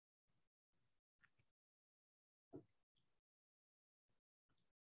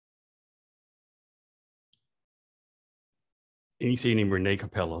And you see your name, Rene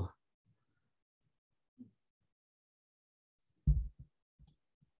Capella.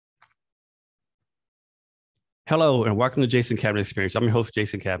 Hello, and welcome to Jason Cavness Experience. I'm your host,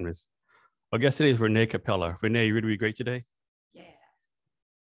 Jason Cavness. Our guest today is Rene Capella. Rene, you ready to be great today? Yeah.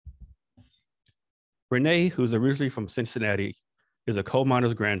 Rene, who's originally from Cincinnati, is a coal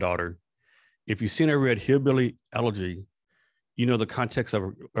miner's granddaughter. If you've seen her read Hilbilly Eligy, you know the context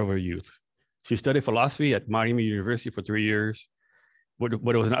of her youth. She studied philosophy at Miami University for 3 years, but it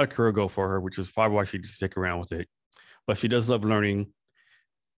was not a career goal for her, which is probably why she didn't stick around with it. But she does love learning.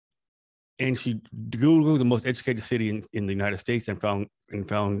 And she Googled the most educated city in the United States and found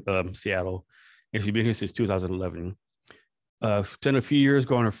Seattle. And she's been here since 2011. Spent a few years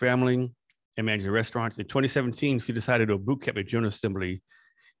growing her family and managing restaurants. In 2017, she decided to do a boot camp at Journal Assembly,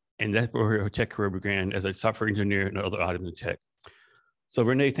 and that's where her tech career began as a software engineer and other items in tech. So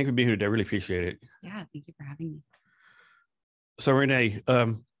Rene, thank you for being here today. I really appreciate it. Yeah, thank you for having me. So Rene,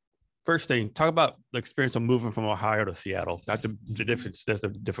 first thing, talk about the experience of moving from Ohio to Seattle. Not the difference, there's a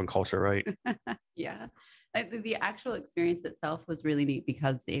different culture, right? Yeah, the actual experience itself was really neat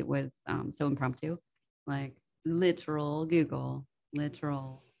because it was so impromptu. Like literal Google,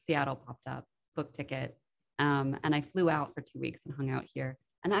 literal Seattle popped up, book ticket. And I flew out for 2 weeks and hung out here.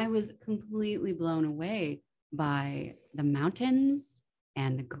 And I was completely blown away by the mountains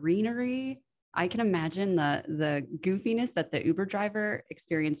and the greenery. I can imagine the goofiness that the Uber driver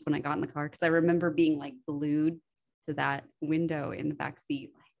experienced when I got in the car, because I remember being like glued to that window in the back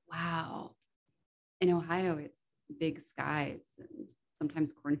seat. Like, wow. In Ohio, it's big skies and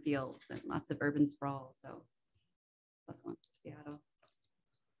sometimes cornfields and lots of urban sprawl. So plus one for Seattle.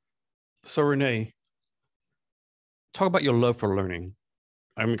 So Rene, talk about your love for learning.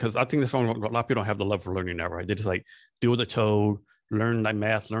 I mean, because I think this one, a lot of people don't have the love for learning now, right? They just like do what they're told, learn like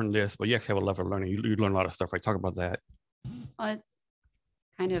math, learn this, but you actually have a love for learning. You learn a lot of stuff, right? Talk about that. Well, it's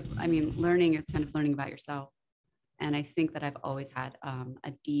kind of, I mean, learning is kind of learning about yourself. And I think that I've always had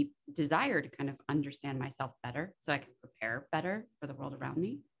a deep desire to kind of understand myself better so I can prepare better for the world around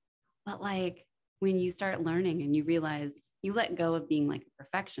me. But like when you start learning and you realize you let go of being like a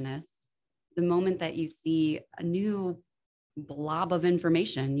perfectionist, the moment that you see a new blob of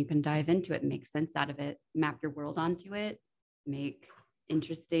information, you can dive into it and make sense out of it, map your world onto it, make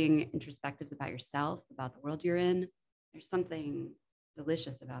interesting introspectives about yourself, about the world you're in. There's something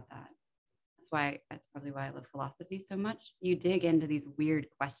delicious about that. That's probably why I love philosophy so much. You dig into these weird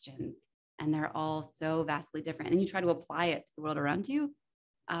questions and they're all so vastly different. And you try to apply it to the world around you.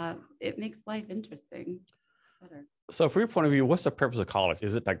 It makes life interesting. Better. So from your point of view, what's the purpose of college?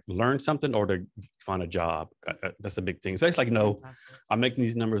 Is it like learn something or to find a job? That's a big thing. So it's like, no, I'm making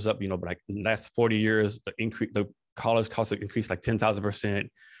these numbers up, but like last 40 years, the college costs increased like 10,000%,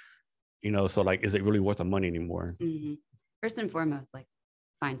 so like, is it really worth the money anymore? Mm-hmm. First and foremost, like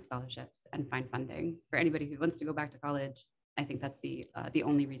find scholarships and find funding for anybody who wants to go back to college. I think that's the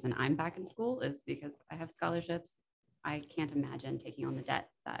only reason I'm back in school is because I have scholarships. I can't imagine taking on the debt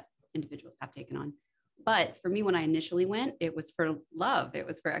that individuals have taken on. But for me, when I initially went, it was for love. It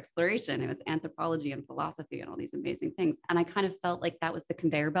was for exploration. It was anthropology and philosophy and all these amazing things. And I kind of felt like that was the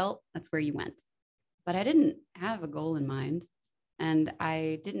conveyor belt. That's where you went. But I didn't have a goal in mind. And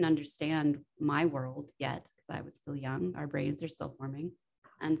I didn't understand my world yet because I was still young. Our brains are still forming.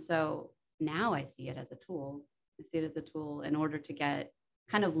 And so now I see it as a tool. I see it as a tool in order to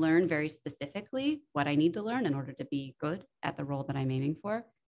kind of learn very specifically what I need to learn in order to be good at the role that I'm aiming for.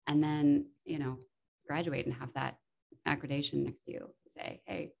 And then, graduate and have that accreditation next to you to say,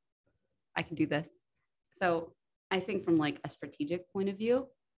 hey, I can do this. So I think from like a strategic point of view,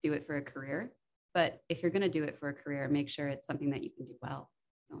 do it for a career. But if you're going to do it for a career, make sure it's something that you can do well.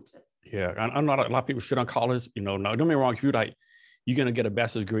 Don't just. Yeah. I'm not, a lot of people shit on college, no, don't get me wrong. If you're going to get a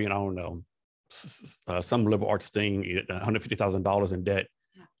bachelor's degree and I don't know, some liberal arts thing, $150,000 in debt,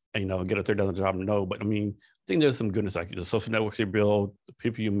 and, get a $30,000 job. No, but I mean, I think there's some goodness, like the social networks you build, the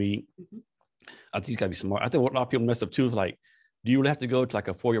people you meet. Mm-hmm. I think you gotta be smart. I think what a lot of people mess up too is like, do you really have to go to like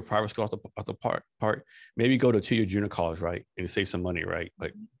a 4-year private school off the part? Maybe go to a 2-year junior college, right? And save some money, right?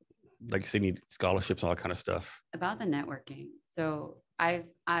 Like you say, need scholarships and all that kind of stuff. About the networking. So I've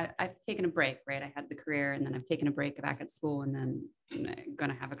taken a break, right? I had the career and then I've taken a break back at school and then I'm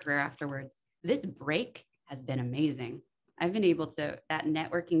gonna have a career afterwards. This break has been amazing. I've been able to, that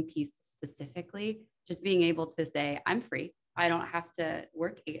networking piece specifically, just being able to say, I'm free. I don't have to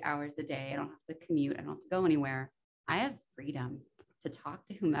work 8 hours a day. I don't have to commute. I don't have to go anywhere. I have freedom to talk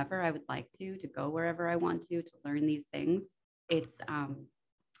to whomever I would like to go wherever I want to learn these things. It's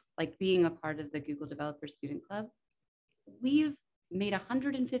like being a part of the Google Developer Student Club. We've made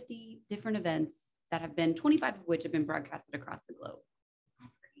 150 different events that have been 25 of which have been broadcasted across the globe.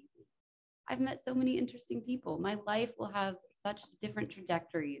 That's crazy. I've met so many interesting people. My life will have such different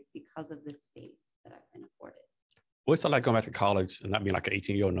trajectories because of this space that I've been afforded. What's it like going back to college and not being like an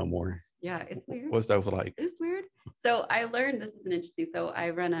 18-year-old no more? Yeah, it's weird. What's that like? It's weird. So I learned, this is an interesting, so I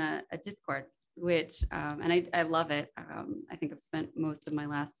run a Discord, which, and I love it. I think I've spent most of my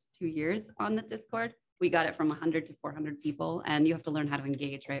last 2 years on the Discord. We got it from 100 to 400 people, and you have to learn how to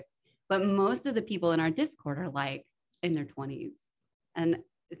engage, right? But most of the people in our Discord are like in their 20s, and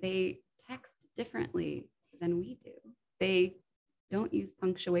they text differently than we do. They don't use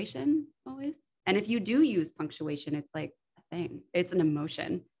punctuation always. And if you do use punctuation, it's like a thing, it's an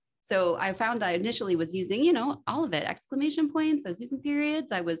emotion. So I found I initially was using, you know, all of it, exclamation points, I was using periods,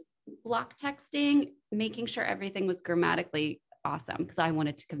 I was block texting, making sure everything was grammatically awesome because I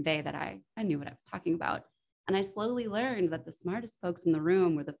wanted to convey that I knew what I was talking about. And I slowly learned that the smartest folks in the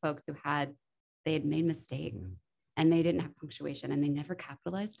room were the folks who they had made mistakes and they didn't have punctuation and they never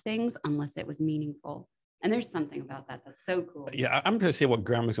capitalized things unless it was meaningful. And there's something about that that's so cool. Yeah, I'm going to see what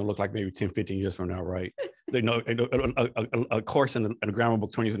grammar's going to look like maybe 10, 15 years from now, right? They know a course in a grammar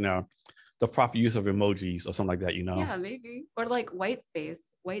book 20 years from now, the proper use of emojis or something like that, you know? Yeah, maybe. Or like white space.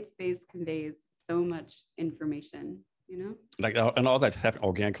 White space conveys so much information, you know? Like, and all that's happened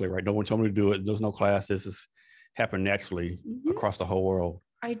organically, right? No one told me to do it. There's no class. This has happened naturally across the whole world.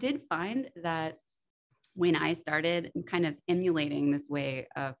 I did find that when I started kind of emulating this way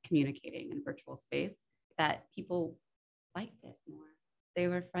of communicating in virtual space, that people liked it more. They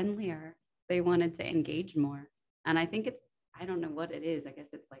were friendlier. They wanted to engage more. And I think I don't know what it is. I guess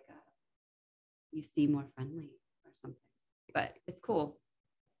it's like you see more friendly or something, but it's cool.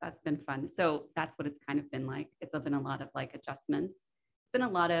 That's been fun. So that's what it's kind of been like. It's been a lot of like adjustments. It's been a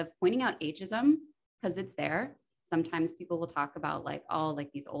lot of pointing out ageism because it's there. Sometimes people will talk about like, oh,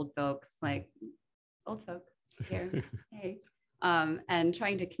 like these old folks, like old folk here. Hey. And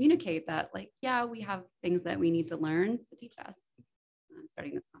trying to communicate that, like, yeah, we have things that we need to learn, so teach us. I'm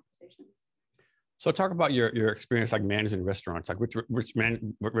starting this conversation. So talk about your experience like managing restaurants. Like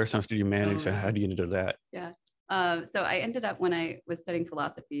what restaurants do you manage and how do you get into that? Yeah. So I ended up, when I was studying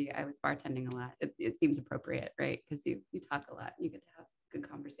philosophy, I was bartending a lot. It seems appropriate, right? Because you talk a lot, you get to have good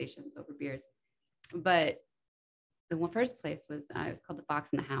conversations over beers. But the first place was, it was called the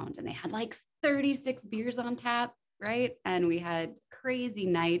Fox and the Hound, and they had like 36 beers on tap. Right. And we had crazy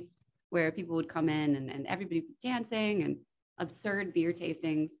nights where people would come in and everybody would be dancing and absurd beer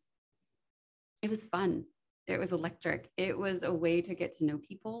tastings. It was fun. It was electric. It was a way to get to know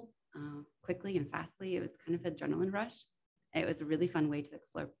people quickly and fastly. It was kind of an adrenaline rush. It was a really fun way to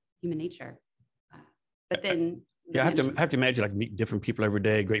explore human nature. But then I have to imagine like meet different people every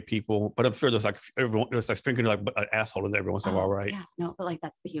day, great people. But I'm sure there's like sprinkling like an asshole in there every once in a while, right? Yeah, no, but like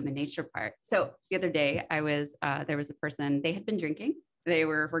that's the human nature part. So the other day there was a person, they had been drinking. They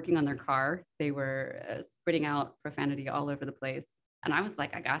were working on their car. They were spitting out profanity all over the place. And I was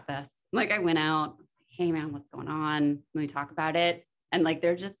like, I got this. Like I went out, I was like, hey man, what's going on? Let me talk about it. And like,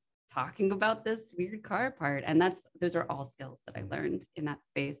 they're just talking about this weird car part. And those are all skills that I learned in that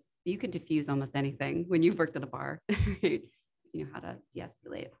space. You could diffuse almost anything when you've worked at a bar, right? You know how to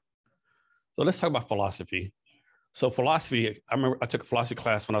de-escalate. So let's talk about philosophy. So philosophy, I remember I took a philosophy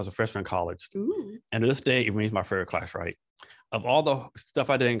class when I was a freshman in college. Ooh. And to this day, it remains my favorite class, right? Of all the stuff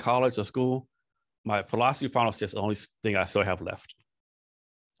I did in college or school, my philosophy final test is the only thing I still have left.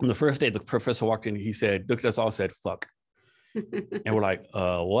 On the first day, the professor walked in, he said, looked at us all, said, fuck. And we're like,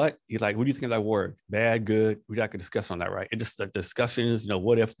 what? He's like, what do you think of that word? Bad, good? We'd like to discuss on that, right? It just the discussions,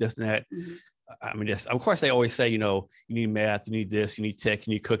 what if, this and that. Mm-hmm. I mean, of course, they always say, you need math, you need this, you need tech,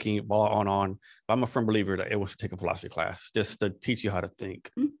 you need cooking, blah, on. But I'm a firm believer that everyone should take a philosophy class just to teach you how to think.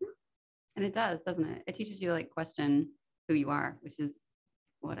 Mm-hmm. And it does, doesn't it? It teaches you to like question who you are, which is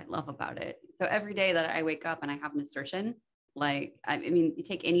what I love about it. So every day that I wake up and I have an assertion, like, I mean, you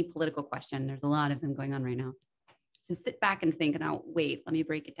take any political question, there's a lot of them going on right now. To sit back and think, and I'll wait, let me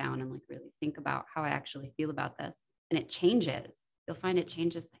break it down and like really think about how I actually feel about this. And it changes. You'll find it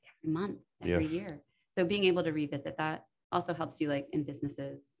changes like every month, every year. So being able to revisit that also helps you like in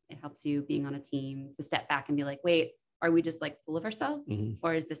businesses. It helps you being on a team to step back and be like, wait, are we just like full of ourselves? Mm-hmm.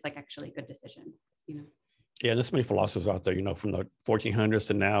 Or is this like actually a good decision? Yeah, there's so many philosophers out there, from the 1400s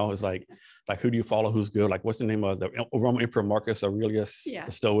to now. It's like who do you follow? Who's good? Like, what's the name of the Roman Emperor Marcus Aurelius? Yeah.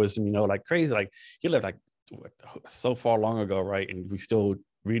 The Stoicism, like crazy. Like he lived like so far long ago, right? And we still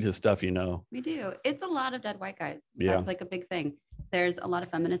read his stuff, We do. It's a lot of dead white guys. Yeah. That's like a big thing. There's a lot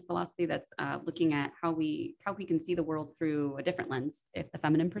of feminist philosophy that's looking at how we can see the world through a different lens if the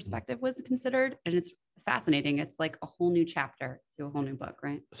feminine perspective was considered. And it's fascinating. It's like a whole new chapter to a whole new book,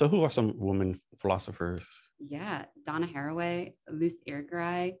 right? So who are some women philosophers? Yeah, Donna Haraway, Luce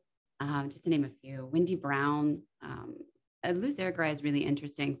Irigaray, just to name a few. Wendy Brown. Luce Irigaray is really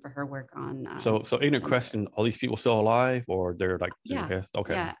interesting for her work on. So ignorant question: are these people still alive, or they're like? Yeah,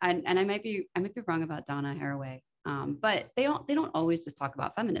 okay. Yeah, and I might be wrong about Donna Haraway, but they don't always just talk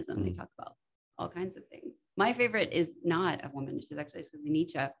about feminism. They talk about all kinds of things. My favorite is not a woman. She's actually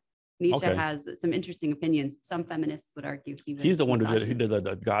Nietzsche. Nietzsche has some interesting opinions. Some feminists would argue he's the one who did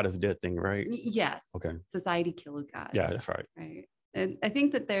the God is dead thing, right? Yes. Okay. Society killed God. Yeah, that's right. Right. And I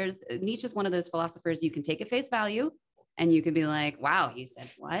think that Nietzsche's one of those philosophers you can take at face value and you could be like, wow, he said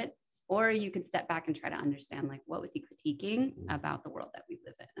what? Or you could step back and try to understand, like, what was he critiquing about the world that we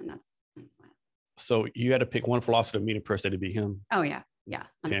live in? And that's why. So you had to pick one philosopher to meet in person to be him? Oh, yeah. Yeah.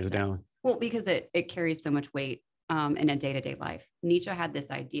 100%. Hands down. Well, because it carries so much weight in a day-to-day life. Nietzsche had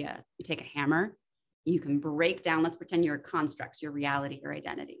this idea. You take a hammer, you can break down, let's pretend your constructs, your reality, your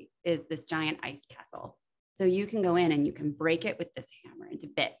identity is this giant ice castle. So you can go in and you can break it with this hammer into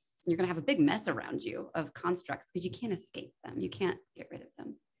bits. You're going to have a big mess around you of constructs because you can't escape them. You can't get rid of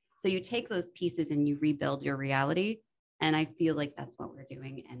them. So you take those pieces and you rebuild your reality. And I feel like that's what we're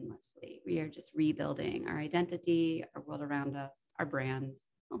doing endlessly. We are just rebuilding our identity, our world around us, our brands,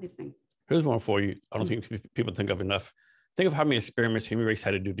 all these things. Here's one for you. I don't think people think of enough. Think of how many experiments human race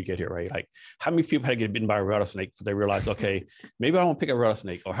had to do to get here, right? Like how many people had to get bitten by a rattlesnake before they realized, okay, maybe I don't want to pick a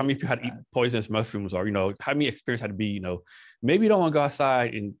rattlesnake, or how many people had to eat poisonous mushrooms, or, how many experiences had to be, maybe you don't want to go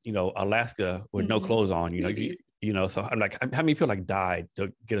outside in, Alaska with no clothes on, so I'm like, how many people died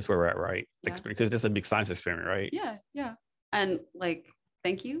to get us where we're at, right? Yeah. Because this is a big science experiment, right? Yeah, yeah. And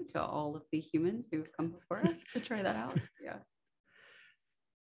thank you to all of the humans who have come before us to try that out. Yeah.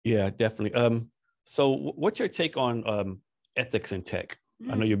 Yeah, definitely. So what's your take on ethics in tech?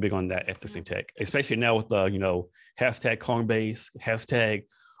 I know you're big on that, ethics in tech, especially now with the, hashtag Coinbase, hashtag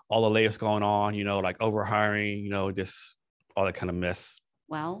all the layers going on, like overhiring, just all that kind of mess.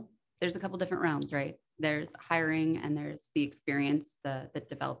 Well, there's a couple different realms, right? There's hiring and there's the experience, the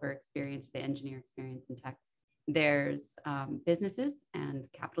developer experience, the engineer experience in tech. There's businesses and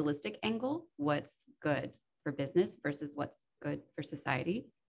capitalistic angle, what's good for business versus what's good for society.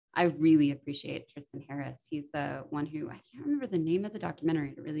 I really appreciate Tristan Harris. He's the one who, I can't remember the name of the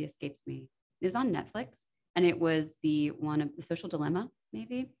documentary. It really escapes me. It was on Netflix and it was the one of the social dilemma,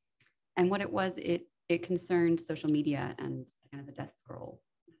 maybe. And what it was, it concerned social media and kind of the death scroll.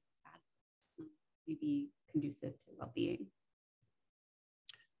 Be conducive to well-being.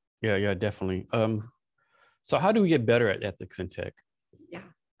 Yeah, definitely. So how do we get better at ethics in tech?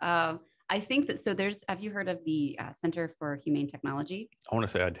 Yeah. I think that, so have you heard of the Center for Humane Technology? I want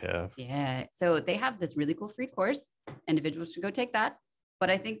to say I'd have. Yeah. So they have this really cool free course. Individuals should go take that. But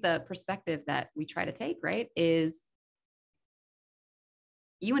I think the perspective that we try to take, right, is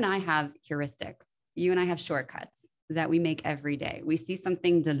you and I have heuristics. You and I have shortcuts that we make every day. We see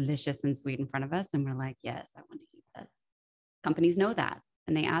something delicious and sweet in front of us and we're like, yes, I want to eat this. Companies know that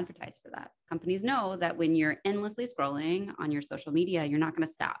and they advertise for that. Companies know that when you're endlessly scrolling on your social media, you're not going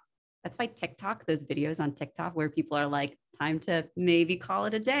to stop. That's why TikTok, those videos on TikTok where people are like, it's time to maybe call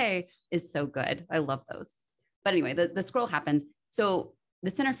it a day, is so good. I love those. But anyway, the scroll happens. So the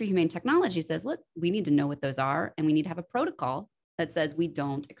Center for Humane Technology says, look, we need to know what those are. And we need to have a protocol that says we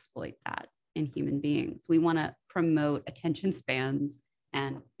don't exploit that in human beings. We want to promote attention spans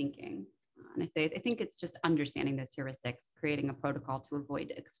and thinking. And I think it's just understanding those heuristics, creating a protocol to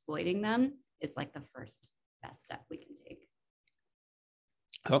avoid exploiting them is like the first best step we can take.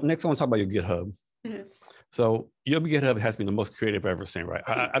 Next, I want to talk about your GitHub. So your GitHub has been the most creative I've ever seen, right?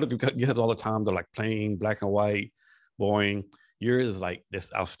 I look at GitHub all the time. They're like plain, black and white, boring. Yours is like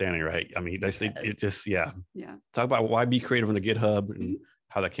this outstanding, right? I mean, it just, yeah. Talk about why be creative on the GitHub and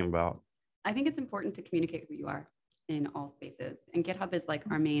how that came about. I think it's important to communicate who you are in all spaces. And GitHub is like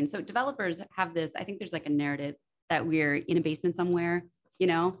our main. So developers have this, I think there's like a narrative that we're in a basement somewhere,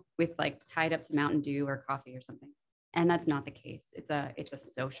 with tied up to Mountain Dew or coffee or something. And that's not the case. It's a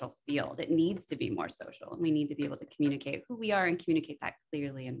social field. It needs to be more social. And we need to be able to communicate who we are and communicate that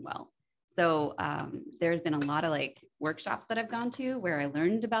clearly and well. So there's been a lot of workshops that I've gone to where I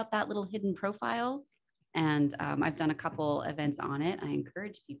learned about that little hidden profile. And I've done a couple events on it. I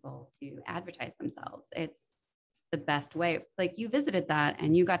encourage people to advertise themselves. It's the best way. It's like you visited that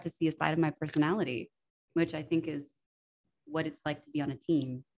and you got to see a side of my personality, which I think is what it's like to be on a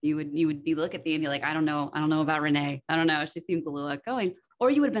team. You would be look at me and be like, I don't know about Rene. I don't know. She seems a little outgoing. Or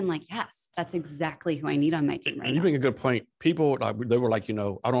you would have been like, yes, that's exactly who I need on my team right now. You bring a good point. People, they were like, I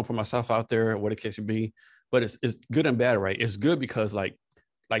don't put myself out there, what it can be, but it's good and bad, right? It's good because like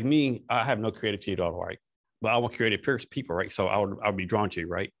like me, I have no creativity at all, right? But I want creative people, right? So I would be drawn to you,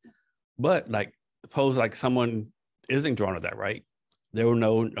 right? But like, suppose like someone isn't drawn to that, right? They will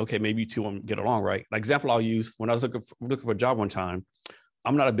know, okay, maybe you two won't get along, right? Like example I'll use when I was looking for a job one time.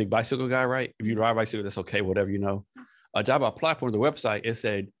 I'm not a big bicycle guy, right? If you ride a bicycle, that's okay, whatever, you know. A job I applied for on the website, it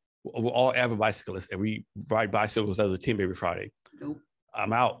said we're all avid bicyclists and we ride bicycles as a team every Friday. Nope.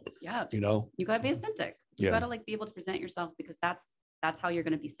 I'm out. Yeah. You know, you got to be authentic. You got to like be able to present yourself, because that's how you're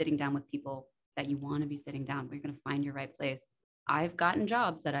going to be sitting down with people that you want to be sitting down, where you're going to find your right place. I've gotten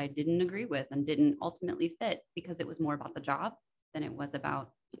jobs that I didn't agree with and didn't ultimately fit because it was more about the job than it was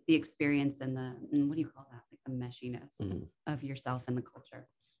about the experience and what do you call that? Like the meshiness of yourself and the culture.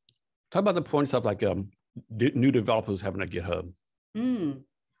 Talk about the points of like new developers having a GitHub.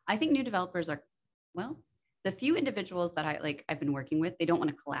 I think new developers are, well, the few individuals that I've been working with, they don't want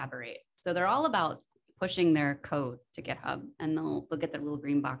to collaborate. So they're all about pushing their code to GitHub, and they'll get their little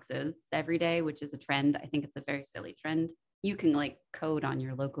green boxes every day, which is a trend. I think it's a very silly trend. You can like code on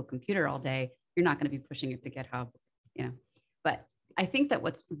your local computer all day. You're not going to be pushing it to GitHub, you know. But I think that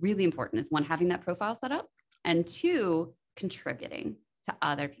what's really important is, one, having that profile set up, and two, contributing to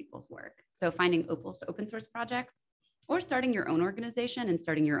other people's work. So finding open source projects, or starting your own organization and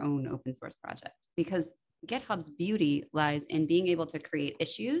starting your own open source project, because GitHub's beauty lies in being able to create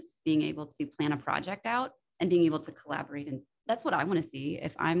issues, being able to plan a project out, and being able to collaborate. And that's what I want to see.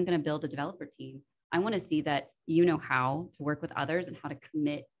 If I'm going to build a developer team, I want to see that you know how to work with others and how to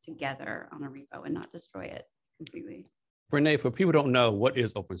commit together on a repo and not destroy it completely. Rene, for people who don't know, what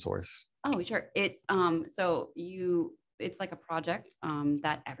is open source? Oh, sure. It's it's like a project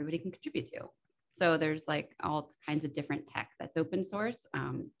that everybody can contribute to. So there's like all kinds of different tech that's open source.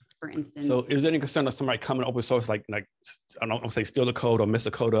 For instance. So is there any concern of somebody coming open source, like I don't say steal the code or mess the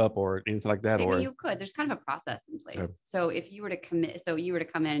code up or anything like that? Maybe or you could. There's kind of a process in place. Okay. So if you were to come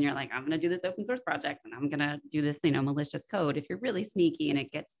in and you're like, I'm going to do this open source project and I'm going to do this, malicious code. If you're really sneaky and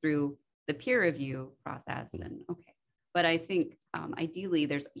it gets through the peer review process, then okay. But I think ideally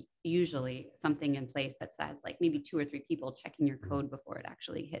there's usually something in place that says like maybe 2 or 3 people checking your code before it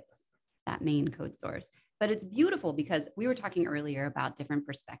actually hits that main code source. But it's beautiful because we were talking earlier about different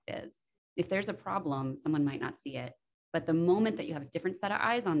perspectives. If there's a problem, someone might not see it. But the moment that you have a different set of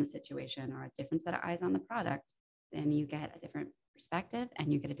eyes on the situation or a different set of eyes on the product, then you get a different perspective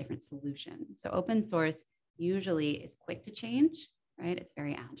and you get a different solution. So open source usually is quick to change, right? It's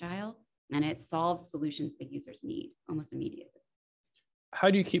very agile and it solves solutions that users need almost immediately. How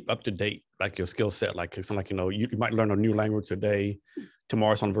do you keep up to date, like your skill set? Like, it's like, you might learn a new language today.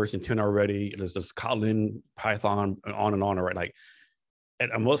 Tomorrow's on version 10 already. There's this Kotlin, Python, and on, right? Like,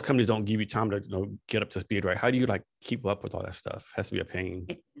 and most companies don't give you time to get up to speed, right? How do you like keep up with all that stuff? It has to be a pain.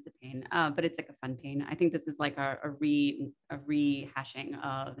 It is a pain, but it's like a fun pain. I think this is like a rehashing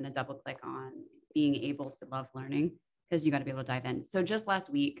of and a double click on being able to love learning, because you got to be able to dive in. So just last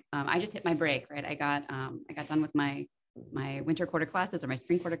week, I just hit my break, right? I got done with my winter quarter classes or my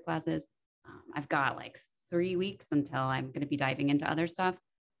spring quarter classes. I've got like 3 weeks until I'm going to be diving into other stuff.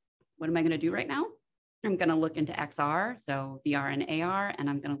 What am I going to do right now? I'm going to look into XR, so VR and AR, and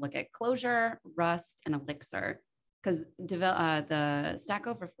I'm going to look at Clojure, Rust, and Elixir, because the Stack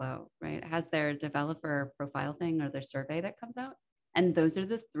Overflow, right, has their developer profile thing or their survey that comes out. And those are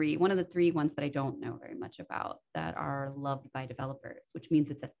one of the 3 ones that I don't know very much about that are loved by developers, which means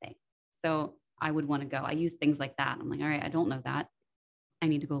it's a thing. So I would want to go. I use things like that. I'm like, all right, I don't know that. I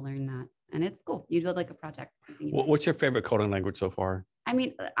need to go learn that. And it's cool. You build like a project. What's your favorite coding language so far? I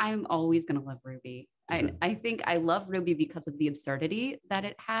mean, I'm always going to love Ruby. Okay. I think I love Ruby because of the absurdity that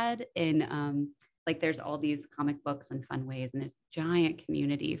it had in, like there's all these comic books and fun ways, and there's giant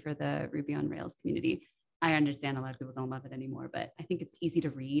community for the Ruby on Rails community. I understand a lot of people don't love it anymore, but I think it's easy to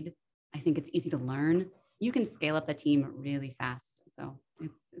read. I think it's easy to learn. You can scale up a team really fast. So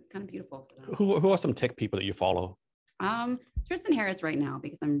it's kind of beautiful. Who are some tech people that you follow? Tristan Harris right now,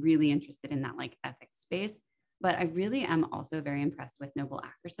 because I'm really interested in that like ethics space. But I really am also very impressed with Noble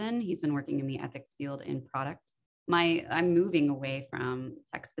Ackerson. He's been working in the ethics field in product. I'm moving away from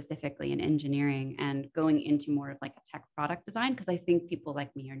tech specifically in engineering and going into more of like a tech product design, because I think people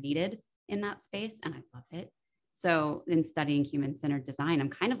like me are needed in that space and I love it. So in studying human-centered design, I'm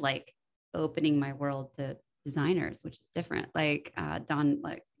kind of like opening my world to designers, which is different, like Don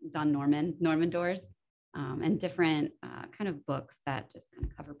Norman Doors, and different kind of books that just kind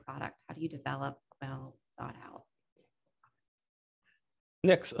of cover product. How do you develop well thought out?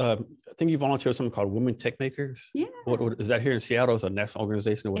 Next, I think you volunteer with something called Women Tech Makers. Yeah. What is that here in Seattle? Is a national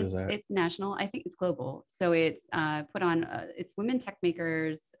organization, or what is that? It's national. I think it's global. So it's put on. It's Women Tech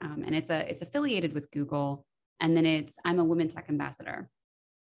Makers, and it's affiliated with Google. And then I'm a Women Tech Ambassador.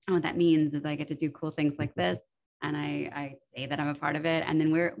 And what that means is I get to do cool things like this. And I say that I'm a part of it. And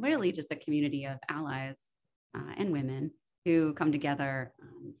then we're really just a community of allies and women who come together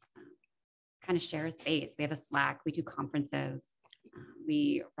and kind of share a space. We have a Slack, we do conferences,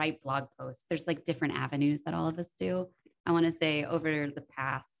 we write blog posts. There's like different avenues that all of us do. I want to say over the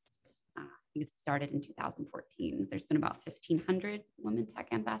past, I think it started in 2014, there's been about 1,500 women tech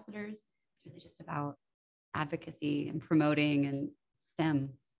ambassadors. It's really just about advocacy and promoting and STEM.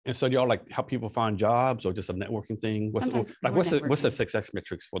 And so do y'all like help people find jobs or just a networking thing? What's the success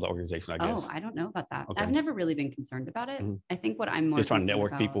metrics for the organization, I guess? Oh, I don't know about that. Okay. I've never really been concerned about it. I think what I'm more just trying to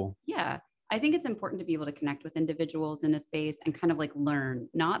network about, people. Yeah. I think it's important to be able to connect with individuals in a space and kind of like learn,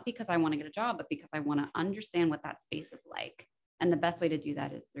 not because I want to get a job, but because I want to understand what that space is like. And the best way to do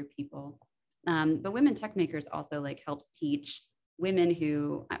that is through people. But Women Tech Makers also like helps teach women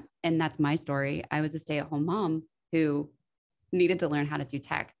who, and that's my story. I was a stay-at-home mom who needed to learn how to do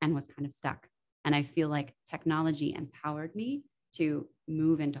tech and was kind of stuck. And I feel like technology empowered me to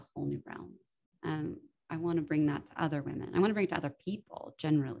move into whole new realms. And I want to bring that to other women. I want to bring it to other people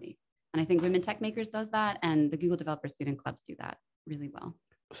generally. And I think Women Tech Makers does that. And the Google Developer Student Clubs do that really well.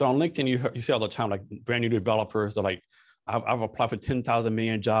 So on LinkedIn, you see all the time, like brand new developers, they're like, I've applied for 10,000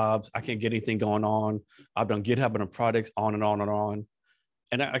 million jobs. I can't get anything going on. I've done GitHub and projects on and on and on.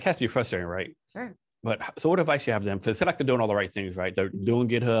 And it has to be frustrating, right? Sure. But so what advice you have them? Because it's like they're doing all the right things, right? They're doing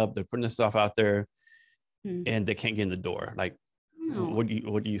GitHub, they're putting this stuff out there, and they can't get in the door. Like, what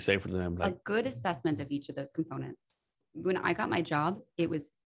do you say for them? Like, a good assessment of each of those components. When I got my job, it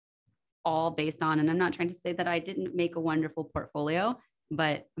was all based on, and I'm not trying to say that I didn't make a wonderful portfolio,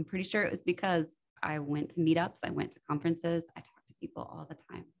 but I'm pretty sure it was because I went to meetups, I went to conferences, I talked to people all the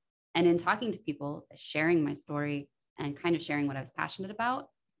time. And in talking to people, sharing my story and kind of sharing what I was passionate about,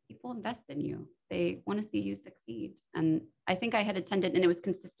 people invest in you. They want to see you succeed. And I think I had attended, and it was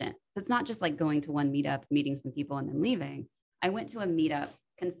consistent. So it's not just like going to one meetup, meeting some people and then leaving. I went to a meetup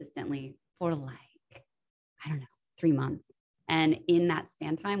consistently for like, I don't know, 3 months. And in that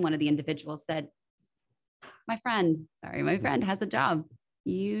span time, one of the individuals said, my friend has a job.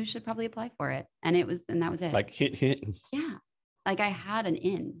 You should probably apply for it. And that was it. Like hint. Yeah. Like I had an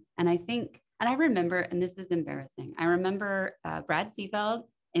in. And I remember, and this is embarrassing. I remember Brad Seefeld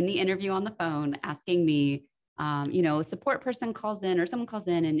in the interview on the phone asking me, a support person calls in or someone calls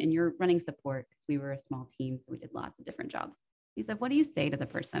in and you're running support because we were a small team. So we did lots of different jobs. He said, what do you say to the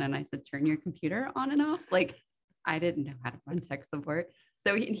person? And I said, turn your computer on and off. Like I didn't know how to run tech support.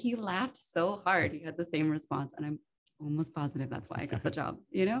 So he laughed so hard. He had the same response. And I'm almost positive that's why I got the job.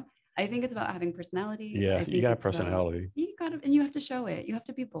 I think it's about having personality. Yeah, you got a personality. And you have to show it. You have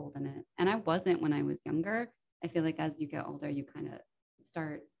to be bold in it. And I wasn't when I was younger. I feel like as you get older, you kind of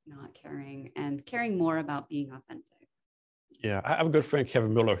start not caring and caring more about being authentic. Yeah, I have a good friend,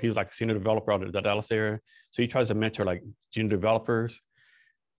 Kevin Miller. He's like a senior developer out of the Dallas area. So he tries to mentor like junior developers.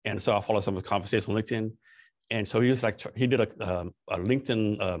 And so I follow some of the conversations on LinkedIn. And so he was like, he did a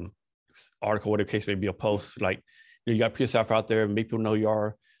LinkedIn article, whatever the case may be, a post, like, you got to put yourself out there and make people know you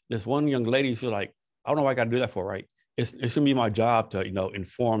are. This one young lady, she's like, I don't know what I got to do that for, right? It's going to be my job to,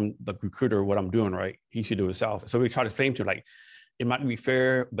 inform the recruiter what I'm doing, right? He should do it himself. So we try to explain to him, like, it might be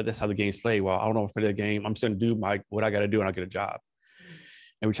fair, but that's how the game's played. Well, I don't know if I play the game. I'm just going to do what I got to do and I'll get a job.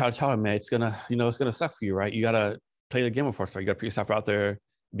 And we try to tell him, man, it's going to suck for you, right? You got to play the game first, right? You got to put yourself out there,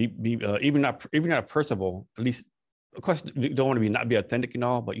 be even not personable, at least, of course, you don't want to not be authentic and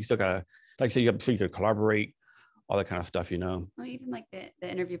all, but you still got to, like I said, you can collaborate, all that kind of stuff, Well, even like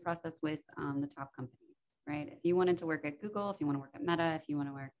the interview process with the top companies, right? If you wanted to work at Google, if you want to work at Meta, if you want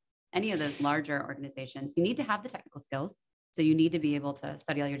to work any of those larger organizations, you need to have the technical skills. So you need to be able to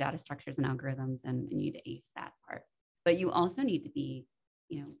study all your data structures and algorithms and you need to ace that part. But you also need to be,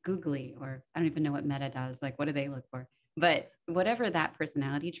 googly, or I don't even know what Meta does. Like, what do they look for? But whatever that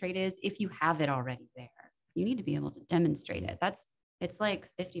personality trait is, if you have it already there, you need to be able to demonstrate it. It's like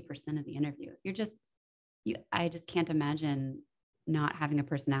 50% of the interview. I just can't imagine not having a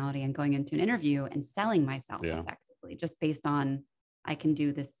personality and going into an interview and selling myself effectively just based on I can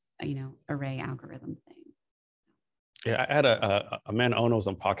do this, array algorithm thing. Yeah, I had Amanda Ono's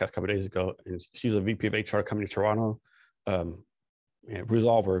on podcast a couple of days ago, and she's a VP of HR coming to Toronto,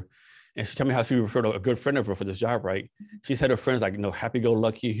 Resolver. And she told me how she referred to a good friend of her for this job, right? She said her friends like,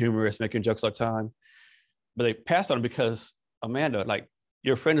 happy-go-lucky, humorous, making jokes all the time. But they passed on it because Amanda, like,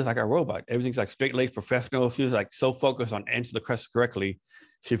 your friend is like a robot. Everything's like straight-laced professional. She was like so focused on answering the questions correctly,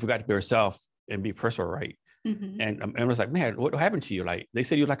 she forgot to be herself and be personal, right? Mm-hmm. And I was like, man, what happened to you? Like, they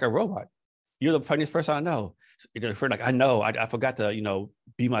said you're like a robot. You're the funniest person I know. Your friend, like, I know, I forgot to,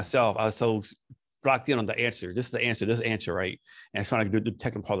 be myself. I was so locked in on the answer. This is the answer, this answer, right? And trying to do the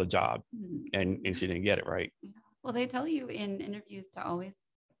technical part of the job. And she didn't get it right. Yeah. Well, they tell you in interviews to always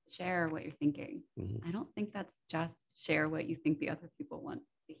share what you're thinking. I don't think that's just share what you think the other people want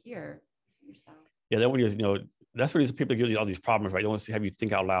to hear yourself. Yeah, that one is, that's where these people give you all these problems, right? They want to have you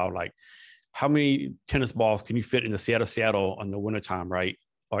think out loud, like, how many tennis balls can you fit in the Seattle in the wintertime, right?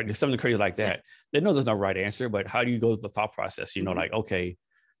 Or something crazy like that. They know there's no right answer, but how do you go through the thought process? Like, okay,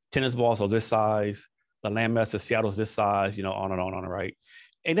 tennis balls are this size, the landmass of Seattle's this size, on and on, right?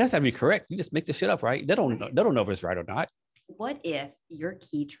 And that's not be correct. You just make the shit up, right? They don't know if it's right or not. What if your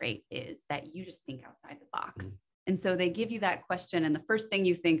key trait is that you just think outside the box? And so they give you that question, and the first thing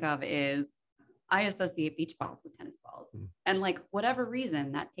you think of is, I associate beach balls with tennis balls. And like, whatever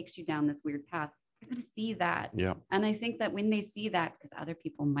reason that takes you down this weird path, they're going to see that. Yeah. And I think that when they see that, because other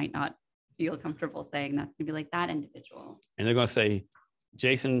people might not feel comfortable saying that, to be like, that individual. And they're going to say,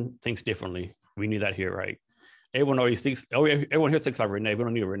 Jason thinks differently. We need that here, right? Everyone always thinks, everyone here thinks like Rene. We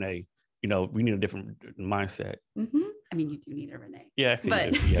don't need a Rene. We need a different mindset. I mean, you do need a Rene. Yeah,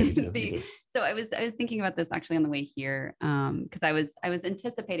 but you do. So I was thinking about this actually on the way here, because I was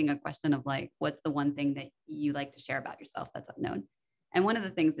anticipating a question of like, what's the one thing that you like to share about yourself that's unknown? And one of the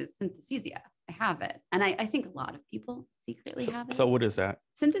things is synesthesia. I have it, and I think a lot of people secretly have it. So what is that?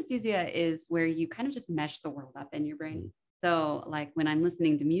 Synesthesia is where you kind of just mesh the world up in your brain. So like when I'm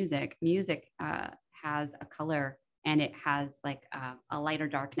listening to music has a color, and it has like a lighter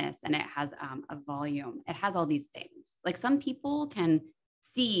darkness, and it has a volume. It has all these things. Like some people can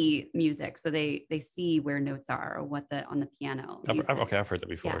see music, so they see where notes are or what on the piano. I've heard that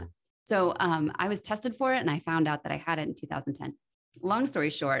before. Yeah. So I was tested for it, and I found out that I had it in 2010. Long story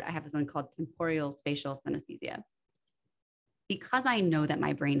short, I have this one called temporal spatial synesthesia. Because I know that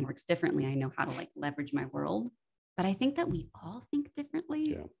my brain works differently, I know how to like leverage my world. But I think that we all think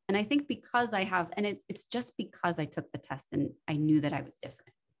differently. Yeah. And I think because I have, and it's just because I took the test and I knew that I was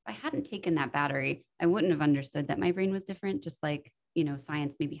different. If I hadn't taken that battery, I wouldn't have understood that my brain was different, just like,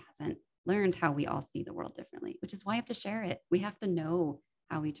 science maybe hasn't learned how we all see the world differently, which is why I have to share it. We have to know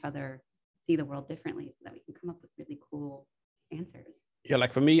how each other see the world differently so that we can come up with really cool answers. Yeah,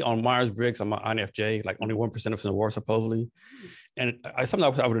 like for me on Myers-Briggs, I'm an INFJ, like only 1% of us in the world, supposedly. And something I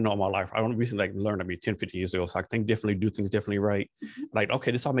would have known in my life. I only recently learned 10, 15 years ago. So I think differently, do things differently, right? Like,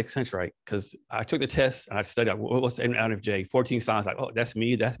 okay, this all makes sense, right? Because I took the test and I studied, what's an INFJ? 14 signs, like, oh, that's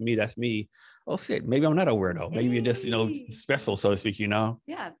me, that's me, that's me. Oh shit, maybe I'm not a weirdo. Maybe you're just, special, so to speak, Yeah,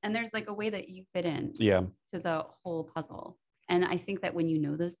 and there's like a way that you fit in to the whole puzzle. And I think that when you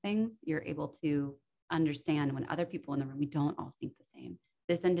know those things, you're able to understand when other people in the room, we don't all think the same.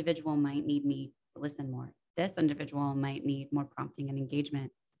 This individual might need me to listen more. This individual might need more prompting and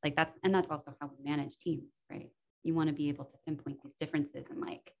engagement. Like that's also how we manage teams, right? You want to be able to pinpoint these differences and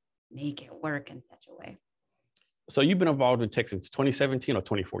like make it work in such a way. So you've been involved in tech since 2017 or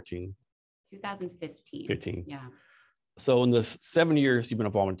 2014? 2015. 15. Yeah. So in the 7 years you've been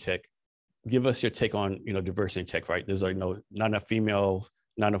involved in tech, give us your take on, diversity in tech, right? There's like not enough females,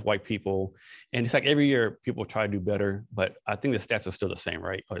 not enough white people. And it's like every year people try to do better, but I think the stats are still the same,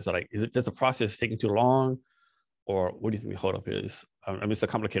 right? Or is it just a process taking too long? Or what do you think the holdup is? I mean, it's a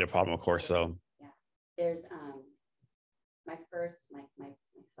complicated problem, of course. So yeah, there's my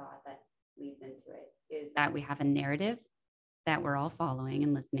thought that leads into it is that we have a narrative that we're all following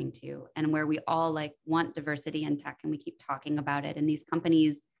and listening to, and where we all like want diversity in tech, and we keep talking about it. And these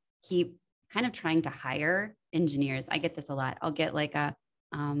companies keep kind of trying to hire engineers. I get this a lot. I'll get like a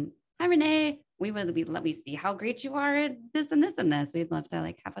hi Rene, let me see how great you are at this and this and this. We'd love to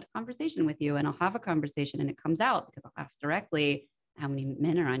like have a conversation with you. And I'll have a conversation and it comes out because I'll ask directly how many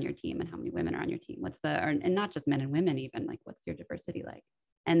men are on your team and how many women are on your team. And not just men and women, even like, what's your diversity like?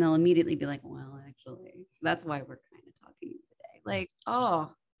 And they'll immediately be like, well, actually, that's why we're kind of talking today. Like,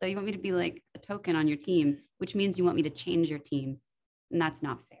 oh, so you want me to be like a token on your team, which means you want me to change your team. And that's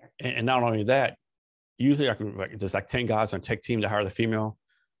not fair. And not only that, usually there's like 10 guys on a tech team to hire the female.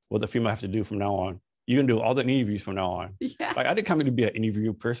 What the female have to do from now on. You can do all the interviews from now on. Yeah. Like I didn't come here to be an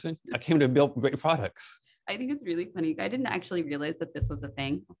interview person. I came to build great products. I think it's really funny. I didn't actually realize that this was a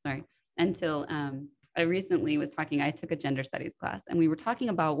thing. Until I recently was talking. I took a gender studies class, and we were talking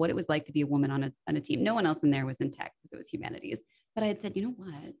about what it was like to be a woman on a team. No one else in there was in tech because it was humanities. But I had said, you know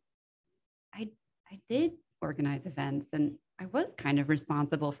what? I did organize events, and I was kind of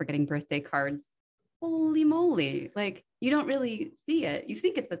responsible for getting birthday cards. Holy moly. Like you don't really see it. You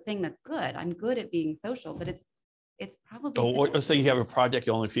think it's a thing that's good. I'm good at being social, but it's probably. So let's say you have a project,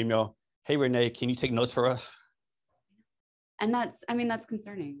 you're only female. Hey, Rene, can you take notes for us? And that's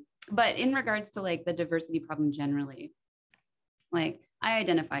concerning. But in regards to like the diversity problem generally, like I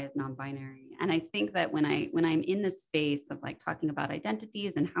identify as non-binary. And I think that when I'm in the space of like talking about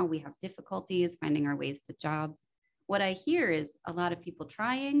identities and how we have difficulties finding our ways to jobs, what I hear is a lot of people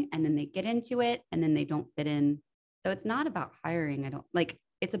trying and then they get into it and then they don't fit in. So it's not about hiring.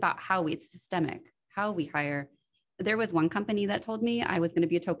 It's about it's systemic, how we hire. There was one company that told me I was going to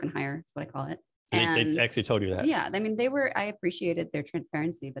be a token hire. That's what I call it. And they actually told you that. Yeah. I mean, I appreciated their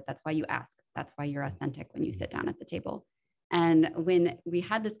transparency, but that's why you ask. That's why you're authentic when you sit down at the table. And when we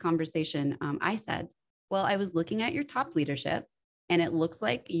had this conversation, I said, well, I was looking at your top leadership and it looks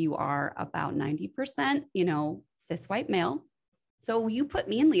like you are about 90%, cis white male. So you put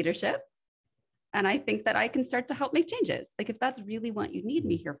me in leadership and I think that I can start to help make changes. Like if that's really what you need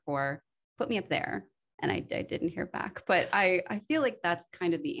me here for, put me up there. And I didn't hear back, but I feel like that's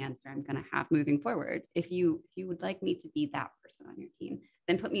kind of the answer I'm going to have moving forward. If you would like me to be that person on your team,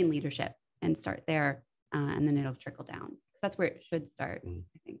 then put me in leadership and start there. And then it'll trickle down. That's where it should start, I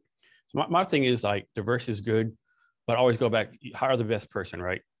think. So my thing is like diversity is good, but always go back, hire the best person,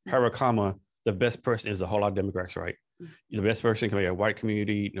 right? Hire a comma, the best person is a whole lot of demographics, right? The best person can be a white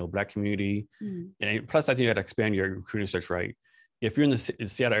community, Black community. And plus I think you got to expand your recruiting search, right? If you're in the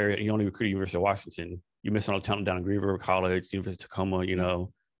Seattle area and you only recruit University of Washington, you're missing all the talent down in Green River College, University of Tacoma,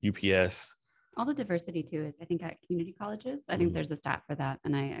 UPS. All the diversity too is I think at community colleges. I think there's a stat for that.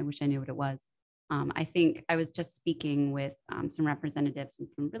 And I wish I knew what it was. I think I was just speaking with some representatives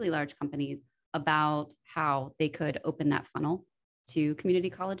from really large companies about how they could open that funnel to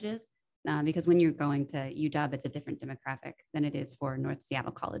community colleges. Because when you're going to UW, it's a different demographic than it is for North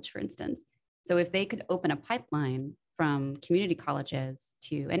Seattle College, for instance. So if they could open a pipeline from community colleges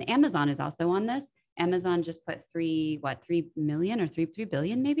and Amazon is also on this. Amazon just put 3 million or 3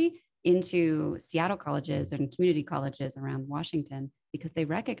 billion maybe into Seattle colleges and community colleges around Washington because they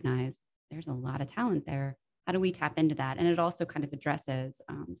recognize there's a lot of talent there. How do we tap into that? And it also kind of addresses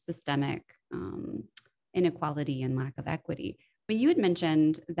systemic inequality and lack of equity. But you had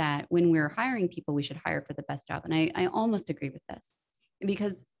mentioned that when we're hiring people, we should hire for the best job. And I almost agree with this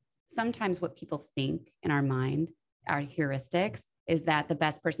because sometimes what people think in our mind, our heuristics, is that the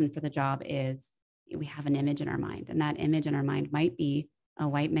best person for the job is, we have an image in our mind. And that image in our mind might be a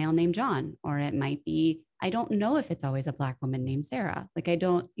white male named John, or it might be, I don't know if it's always a Black woman named Sarah. Like I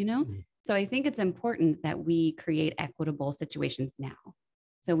don't, So I think it's important that we create equitable situations now.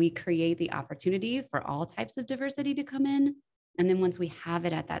 So we create the opportunity for all types of diversity to come in. And then once we have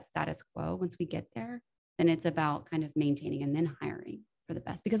it at that status quo, once we get there, then it's about kind of maintaining and then hiring for the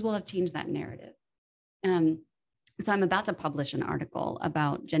best, because we'll have changed that narrative. So I'm about to publish an article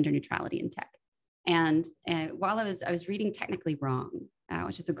about gender neutrality in tech. And while I was reading Technically Wrong,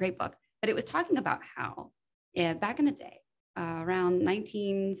 which is a great book, but it was talking about how back in the day, around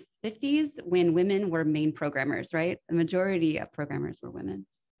 1950s, when women were main programmers, right? The majority of programmers were women.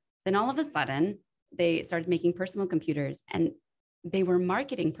 Then all of a sudden, they started making personal computers and they were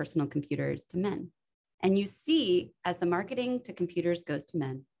marketing personal computers to men. And you see, as the marketing to computers goes to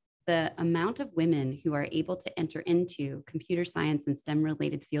men, the amount of women who are able to enter into computer science and STEM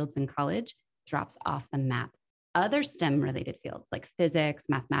related fields in college drops off the map. Other STEM related fields like physics,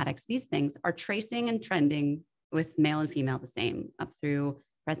 mathematics, these things are tracing and trending with male and female the same up through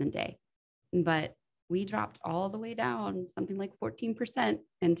present day. But we dropped all the way down, something like 14%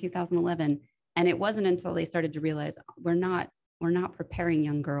 in 2011. And it wasn't until they started to realize we're not preparing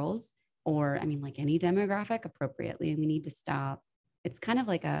young girls or, like any demographic appropriately, and we need to stop. It's kind of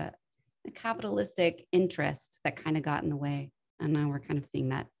like a capitalistic interest that kind of got in the way. And now we're kind of seeing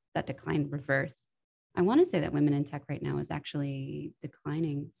that decline reverse. I want to say that women in tech right now is actually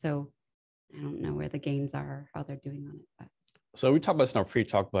declining. So I don't know where the gains are, how they're doing on it. But. So we talked about this in our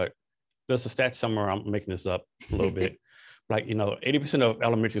pre-talk, but there's a stat somewhere, I'm making this up a little bit. Like, 80% of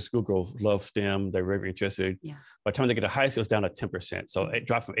elementary school girls love STEM. They're very interested. Yeah. By the time they get to high school, it's down to 10%. So it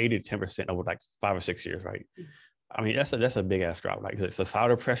dropped from 80 to 10% over like 5 or 6 years, right? Mm-hmm. That's a big ass drop. Like, is it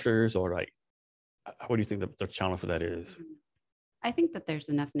societal pressures or like, what do you think the challenge for that is? I think that there's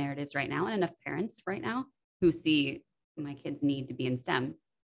enough narratives right now and enough parents right now who see my kids need to be in STEM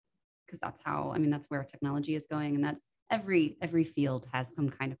because that's where technology is going. And that's every field has some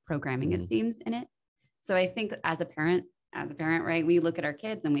kind of programming, it seems, in it. So I think as a parent, right, we look at our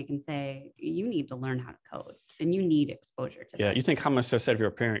kids and we can say, you need to learn how to code and you need exposure to that. Yeah, you think how much success if you're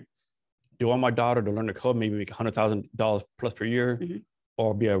a parent? Do I want my daughter to learn to code, maybe make $100,000 plus per year,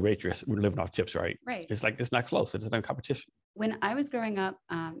 or be a waitress living off tips, right? Right. It's like, it's not close. It's not competition. When I was growing up,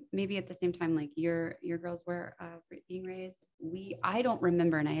 maybe at the same time, like your girls were being raised, I don't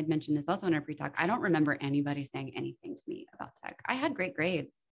remember, and I had mentioned this also in our pre-talk, I don't remember anybody saying anything to me about tech. I had great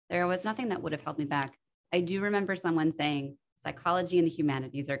grades. There was nothing that would have held me back. I do remember someone saying, psychology and the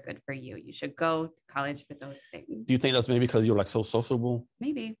humanities are good for you. You should go to college for those things. Do you think that's maybe because you're like so sociable?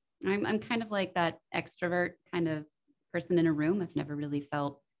 Maybe. I'm kind of like that extrovert kind of person in a room. I've never really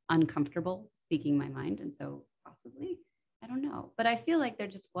felt uncomfortable speaking my mind. And so possibly, I don't know. But I feel like there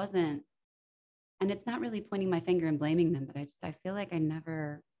just wasn't, and it's not really pointing my finger and blaming them, but I feel like I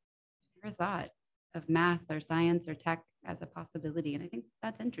never thought of math or science or tech as a possibility. And I think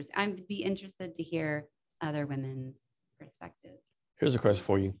that's interesting. I'd be interested to hear other women's perspectives. Here's a question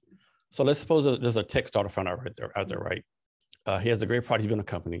for you. So let's suppose there's a tech startup founder out there, right? He has a great product. He's building a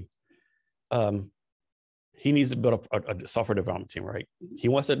company. He needs to build a software development team, right? Mm-hmm. He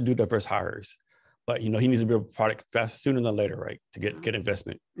wants to do diverse hires, but he needs to build a product sooner than later, right? To get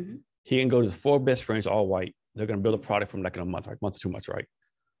investment. Mm-hmm. He can go to his 4 best friends, all white. They're going to build a product from like in a month, like month to 2 months, right?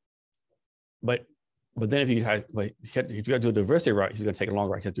 But then if you got to do a diversity right, he's going to take a long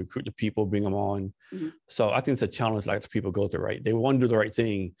ride. He has to recruit the people, bring them on. Mm-hmm. So I think it's a challenge like people go through, right? They want to do the right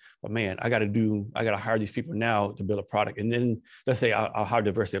thing, but man, I got to hire these people now to build a product. And then let's say I'll hire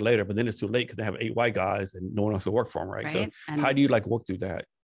diversity later, but then it's too late because they have 8 white guys and no one else to work for them, right? So and how do you work through that?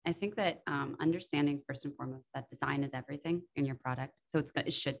 I think that understanding first and foremost that design is everything in your product. So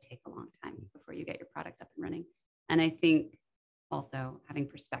it should take a long time before you get your product up and running. And I think also having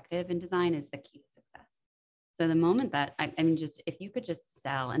perspective in design is the key to success. So the moment that if you could just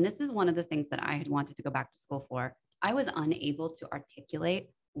sell, and this is one of the things that I had wanted to go back to school for, I was unable to articulate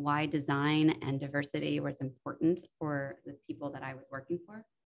why design and diversity was important for the people that I was working for.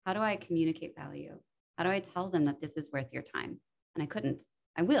 How do I communicate value? How do I tell them that this is worth your time? And I couldn't.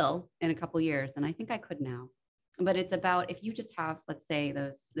 I will in a couple of years, and I think I could now. But it's about if you just have, let's say,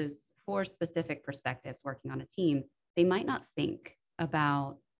 those 4 specific perspectives working on a team, they might not think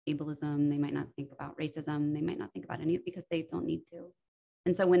about ableism, they might not think about racism, they might not think about any because they don't need to.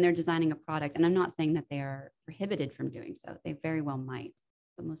 And so when they're designing a product, and I'm not saying that they are prohibited from doing so, they very well might,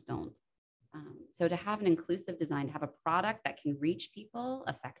 but most don't. So to have an inclusive design, to have a product that can reach people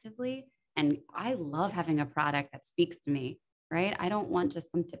effectively, and I love having a product that speaks to me, right? I don't want just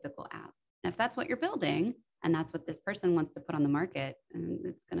some typical app. And if that's what you're building, and that's what this person wants to put on the market, and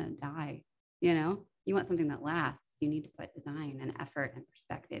it's gonna die, you want something that lasts. You need to put design and effort and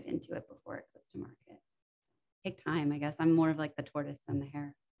perspective into it before it goes to market. Take time, I guess. I'm more of like the tortoise than the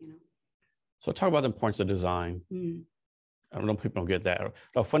hare, So talk about the importance of design. Mm. I don't know, people don't get that.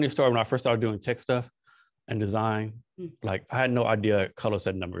 A funny story, when I first started doing tech stuff and design, I had no idea color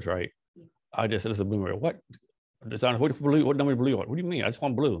set numbers, right? I just said, this is a blue. What? Design, what blue? What number blue? What do you mean? I just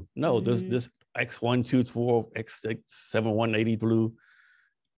want blue. No, this X124, X6, 7180 blue.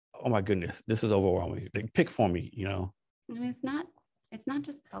 Oh my goodness, this is overwhelming. Pick for me, I mean, it's not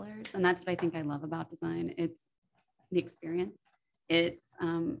just colors, and that's what I think I love about design. It's the experience. It's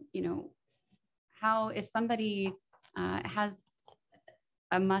how if somebody has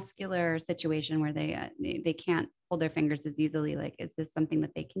a muscular situation where they can't hold their fingers as easily, is this something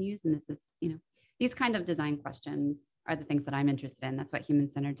that they can use? And this is these kind of design questions are the things that I'm interested in. That's what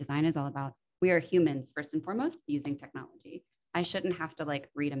human-centered design is all about. We are humans first and foremost using technology. I shouldn't have to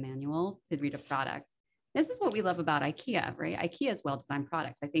read a manual to read a product. This is what we love about IKEA, right? IKEA is well-designed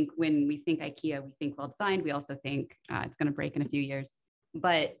products. I think when we think IKEA, we think well-designed. We also think it's going to break in a few years.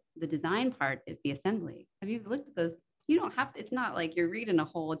 But the design part is the assembly. Have you looked at those? You don't have to, it's not like you're reading a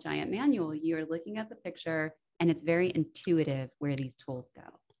whole giant manual. You're looking at the picture and it's very intuitive where these tools go.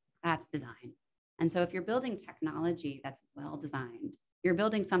 That's design. And so if you're building technology that's well-designed, you're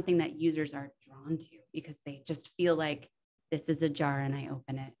building something that users are drawn to because they just feel like this is a jar and I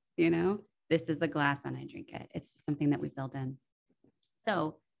open it, this is a glass and I drink it. It's just something that we build in.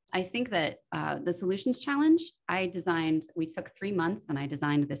 So I think that the solutions challenge, we took 3 months and I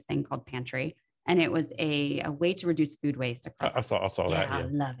designed this thing called Pantry. And it was a way to reduce food waste across. I saw that. Yeah. I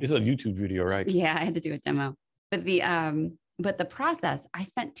love it. It's a YouTube video, right? Yeah, I had to do a demo. But the process, I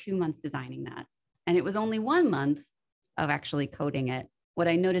spent 2 months designing that. And it was only 1 month of actually coding it. What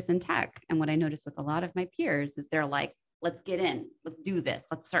I noticed in tech and what I noticed with a lot of my peers is they're like, let's get in, let's do this.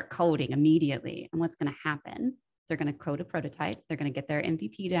 Let's start coding immediately. And what's going to happen? They're going to code a prototype. They're going to get their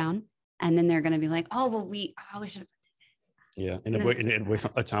MVP down. And then they're going to be like, oh, well, we should have put this in. Yeah. And it wastes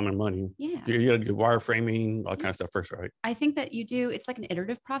time and money. Yeah. You got to do wireframing, all kind of stuff first, right? I think that it's like an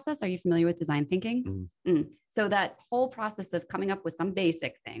iterative process. Are you familiar with design thinking? So that whole process of coming up with some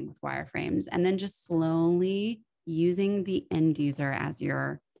basic thing with wireframes and then just slowly using the end user as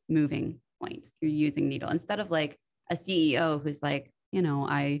your moving point, you're using needle instead of like a CEO who's like,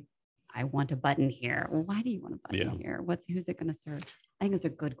 I want a button here. Well, why do you want a button here? Who's it going to serve? I think it's a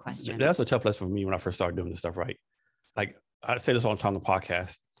good question. That's a tough lesson for me when I first started doing this stuff, right? Like I say this all the time on the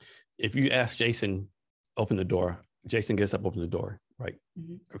podcast. If you ask Jason, open the door, Jason gets up, opens the door, right?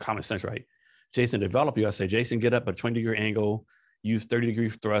 Mm-hmm. Common sense, right? Jason, develop, you gotta say, Jason, get up at a 20-degree angle, use 30-degree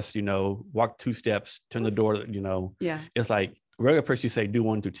thrust, walk 2 steps, turn the door, Yeah. It's like regular person, you say do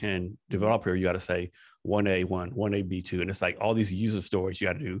 1 through 10. Developer, you got to say 1A1, 1A B2. And it's like all these user stories you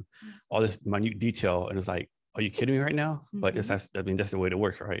got to do, all this minute detail. And it's like, are you kidding me right now? But that's the way it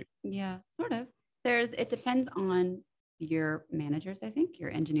works, right? Yeah, sort of. It depends on your managers, I think,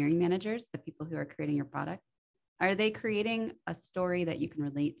 your engineering managers, the people who are creating your product. Are they creating a story that you can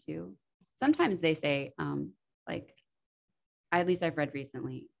relate to? Sometimes they say, like, at least I've read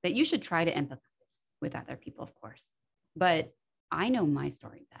recently, that you should try to empathize with other people, of course. But I know my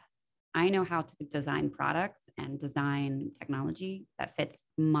story best. I know how to design products and design technology that fits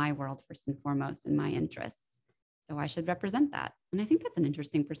my world first and foremost and my interests. So I should represent that. And I think that's an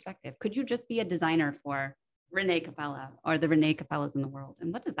interesting perspective. Could you just be a designer for Rene Capella or the Rene Capellas in the world?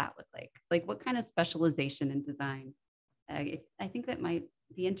 And what does that look like? Like, what kind of specialization in design? I think that might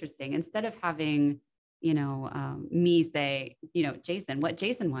be interesting. Instead of having, me say, Jason, what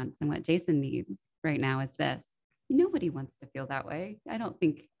Jason wants and what Jason needs right now is this. Nobody wants to feel that way. I don't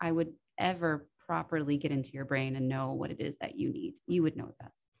think I would ever properly get into your brain and know what it is that you need. You would know it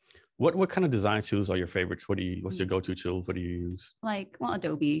best. What kind of design tools are your favorites? What's your go-to tools? What do you use? Like, well,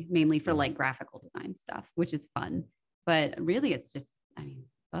 Adobe, mainly for like graphical design stuff, which is fun. But really, it's just,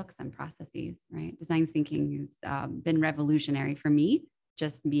 books and processes, right? Design thinking has been revolutionary for me.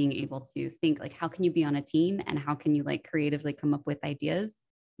 Just being able to think like, how can you be on a team and how can you like creatively come up with ideas?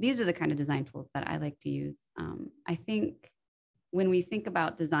 These are the kind of design tools that I like to use. I think when we think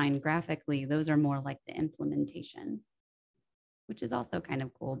about design graphically, those are more like the implementation, which is also kind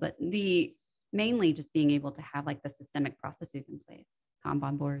of cool, but mainly just being able to have like the systemic processes in place,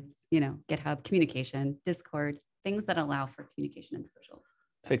 Kanban boards, GitHub, communication, Discord, things that allow for communication and social.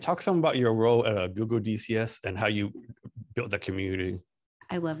 Say, talk some about your role at Google DCS and how you built the community.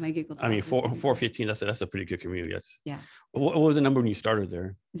 I love my Google. 415, that's a pretty good community. Yeah. What was the number when you started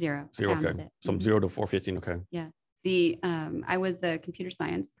there? 0. Okay. From 0 to 415. Okay. Yeah. I was the computer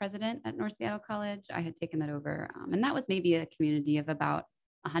science president at North Seattle College. I had taken that over. And that was maybe a community of about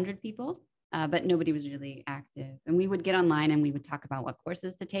 100 people, but nobody was really active. And we would get online and we would talk about what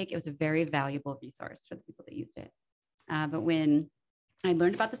courses to take. It was a very valuable resource for the people that used it. But when I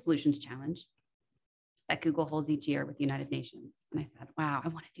learned about the Solutions Challenge that Google holds each year with the United Nations, and I said, wow, I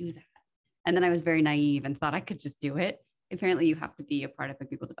want to do that. And then I was very naive and thought I could just do it. Apparently you have to be a part of a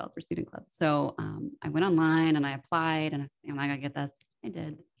Google Developer Student Club. So I went online and I applied and I'm not gonna get this. I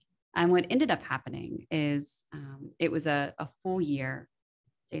did. And what ended up happening is it was a full year,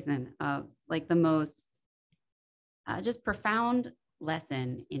 Jason, of like the most just profound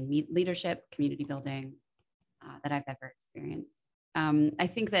lesson in leadership, community building that I've ever experienced. I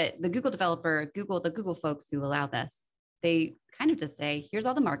think that the Google folks who allow this, they kind of just say, here's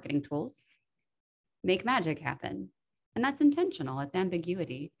all the marketing tools, make magic happen. And that's intentional. It's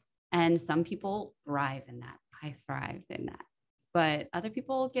ambiguity. And some people thrive in that. I thrived in that. But other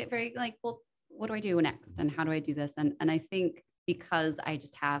people get very like, well, what do I do next? And how do I do this? And I think because I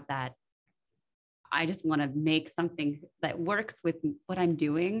just have that, I just want to make something that works with what I'm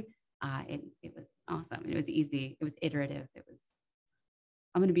doing. It was awesome. It was easy. It was iterative.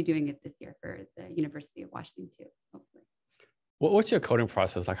 I'm going to be doing it this year for the University of Washington too, hopefully. What's your coding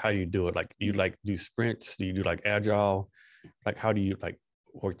process? Like, how do you do it? Like, do you like do sprints? Do you do like agile? Like, how do you like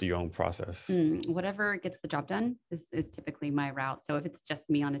work through your own process? Whatever gets the job done is typically my route. So if it's just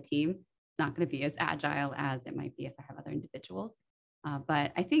me on a team, it's not going to be as agile as it might be if I have other individuals.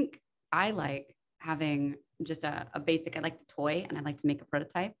 But I think I like having just a basic, I like to toy and I like to make a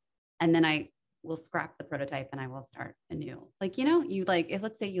prototype. And then I will scrap the prototype and I will start anew. Like,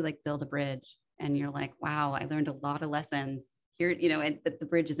 let's say you like build a bridge and you're like, wow, I learned a lot of lessons here, and the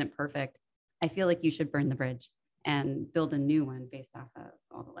bridge isn't perfect. I feel like you should burn the bridge and build a new one based off of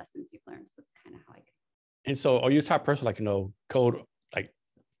all the lessons you've learned. So that's kind of how I get. And so are you the type of person, like, code like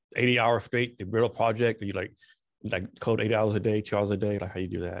 80 hours straight to build a project? Or you like code 8 hours a day, 2 hours a day? Like, how you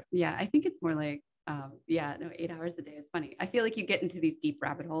do that? Yeah, I think it's more like, 8 hours a day is funny. I feel like you get into these deep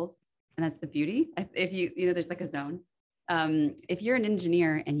rabbit holes and that's the beauty. If there's like a zone. If you're an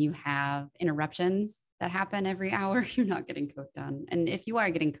engineer and you have interruptions that happen every hour, you're not getting code done. And if you are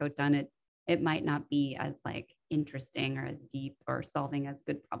getting code done, it might not be as like interesting or as deep or solving as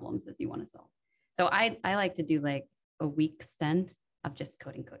good problems as you want to solve. So I like to do like a week stint of just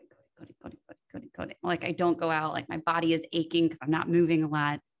coding. Like I don't go out, like my body is aching because I'm not moving a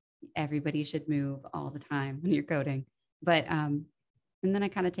lot. Everybody should move all the time when you're coding. But and then I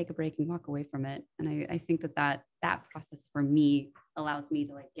kind of take a break and walk away from it. And I think that process for me allows me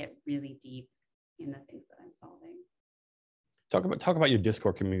to like get really deep in the things that I'm solving. Talk about your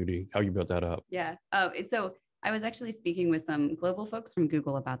Discord community, how you built that up. Yeah. Oh, so I was actually speaking with some global folks from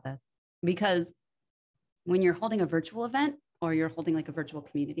Google about this, because when you're holding a virtual event or you're holding like a virtual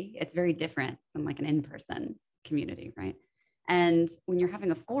community, it's very different than like an in-person community, right? And when you're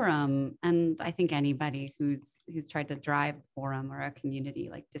having a forum, and I think anybody who's tried to drive a forum or a community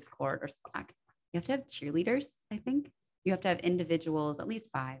like Discord or Slack, you have to have cheerleaders, I think. You have to have individuals, at least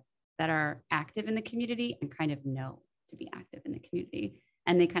 5, that are active in the community and kind of know to be active in the community.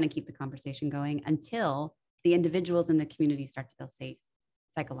 And they kind of keep the conversation going until the individuals in the community start to feel safe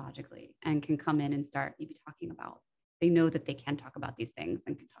psychologically and can come in and start maybe talking about, they know that they can talk about these things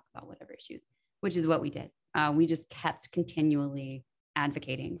and can talk about whatever issues, which is what we did. We just kept continually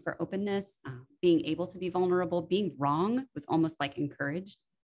advocating for openness, being able to be vulnerable. Being wrong was almost like encouraged.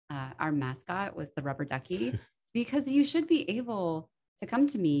 Our mascot was the rubber ducky, because you should be able to come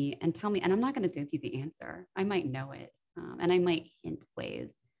to me and tell me, and I'm not going to give you the answer. I might know it, and I might hint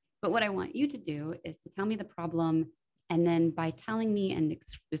ways. But what I want you to do is to tell me the problem, and then by telling me and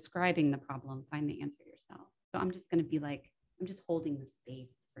describing the problem, find the answer yourself. So I'm just going to be like, I'm just holding the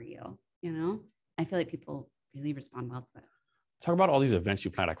space for you, you know? I feel like people really respond well to it. Talk about all these events you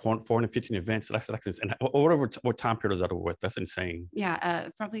plan, like 415 events. That's like this, and what time period is that with? That's insane. Yeah,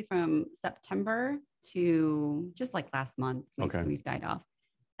 probably from September to just like last month. We've died off.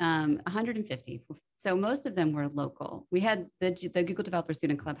 150. So most of them were local. We had the Google Developer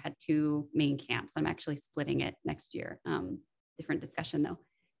Student Club had 2 main camps. I'm actually splitting it next year. Different discussion though.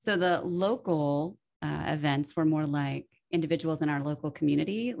 So the local events were more like individuals in our local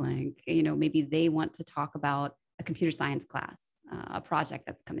community, like, you know, maybe they want to talk about a computer science class, a project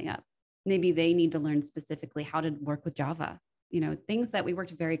that's coming up. Maybe they need to learn specifically how to work with Java, you know, things that we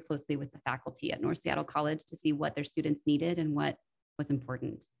worked very closely with the faculty at North Seattle College to see what their students needed and what was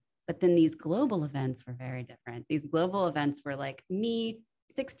important. But then these global events were very different. These global events were like me,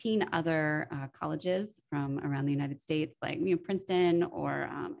 16 other colleges from around the United States, like Princeton or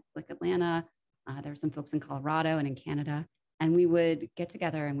like Atlanta. There were some folks in Colorado and in Canada. And we would get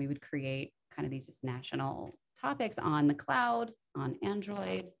together and we would create kind of these just national topics on the cloud, on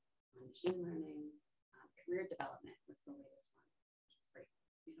Android, on machine learning, career development was the latest one, which is great.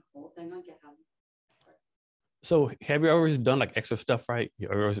 We had a whole thing on GitHub. So have you always done like extra stuff, right? You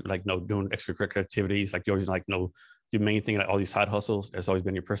always like doing extracurricular activities, like you always like your main thing, like all these side hustles, has always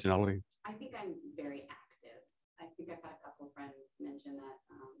been your personality? I think I'm very active. I think I've had a couple of friends mention that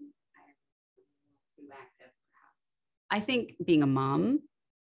I'm too active, perhaps. I think being a mom,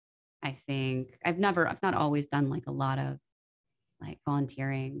 I think I've not always done like a lot of like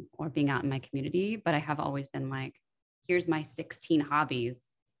volunteering or being out in my community, but I have always been like, here's my 16 hobbies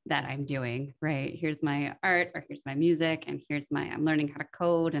that I'm doing, right? Here's my art, or here's my music, and I'm learning how to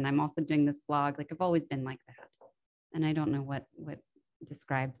code, and I'm also doing this blog. Like I've always been like that. And I don't know what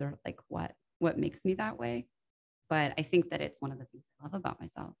describes or like what makes me that way. But I think that it's one of the things I love about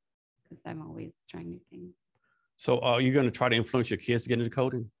myself, because I'm always trying new things. So are you going to try to influence your kids to get into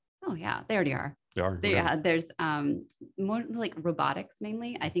coding? Oh yeah, they already are. They are. Yeah, there's more like robotics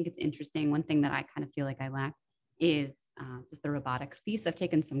mainly. I think it's interesting. One thing that I kind of feel like I lack is just the robotics piece. I've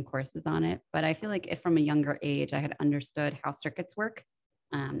taken some courses on it, but I feel like if from a younger age I had understood how circuits work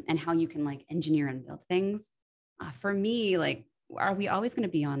and how you can like engineer and build things. For me, like, are we always going to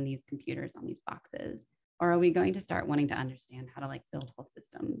be on these computers, on these boxes? Or are we going to start wanting to understand how to like build whole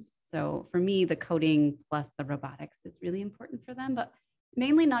systems? So for me, the coding plus the robotics is really important for them, but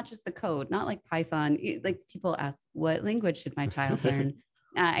mainly not just the code, not like Python. Like people ask, what language should my child learn?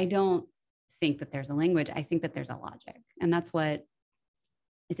 I don't think that there's a language. I think that there's a logic. And that's what,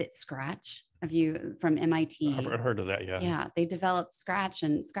 is it Scratch? Have you, from MIT? I've heard of that, yeah. Yeah, they developed Scratch,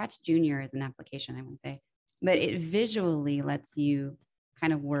 and Scratch Junior is an application, I want to say, but it visually lets you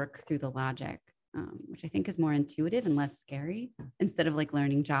kind of work through the logic, which I think is more intuitive and less scary, instead of like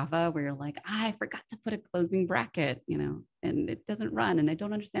learning Java where you're like, I forgot to put a closing bracket, you know, and it doesn't run and I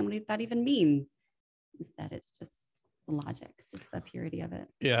don't understand what that even means. Instead, it's just the logic, just the purity of it.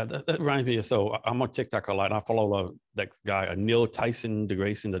 Yeah, that reminds me. So I'm on TikTok a lot, and I follow that guy, Neil Tyson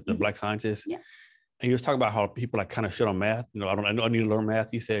DeGrayson, the Black scientist. Yeah. And he was talking about how people like kind of shit on math. You know, I need to learn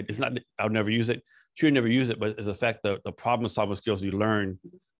math. He said, it's not, I'll never use it. Sure, you never use it, but it's the fact that the problem solving skills you learn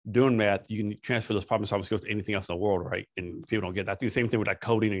doing math, you can transfer those problem solving skills to anything else in the world, right? And people don't get that. I think the same thing with like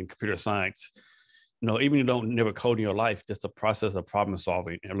coding and computer science. You know, even if you don't never code in your life, just the process of problem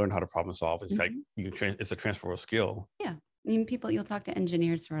solving and learn how to problem solve. It's like it's a transferable skill. Yeah. I mean, you'll talk to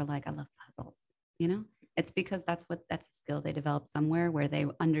engineers who are like, I love puzzles, you know? It's because that's a skill they developed somewhere where they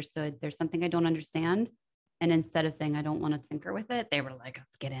understood there's something I don't understand. And instead of saying, I don't want to tinker with it, they were like,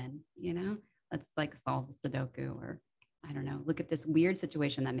 let's get in, you know? let's like solve a Sudoku, or I don't know, look at this weird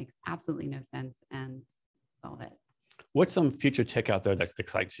situation that makes absolutely no sense and solve it. What's some future tech out there that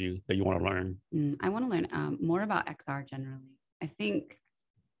excites you that you want to learn? I want to learn more about XR generally. I think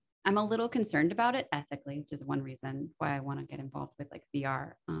I'm a little concerned about it ethically, which is one reason why I want to get involved with like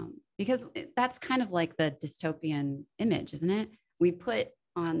VR, because that's kind of like the dystopian image, isn't it? We put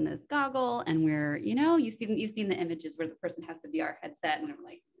on this goggle and we're, you've seen the images where the person has the VR headset and they're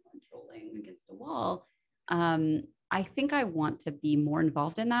like controlling against a wall. I think I want to be more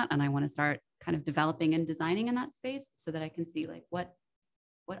involved in that, and I want to start kind of developing and designing in that space so that I can see like what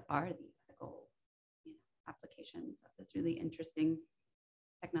are the ethical applications of this really interesting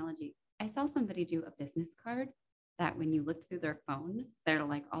technology. I saw somebody do a business card that when you look through their phone, they're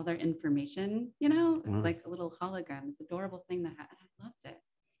like all their information, it's like a little hologram. It's an adorable thing that happened. I loved it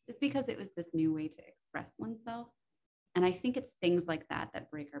just because it was this new way to express oneself. And I think it's things like that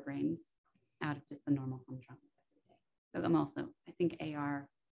that break our brains out of just the normal humdrum every day. So I think AR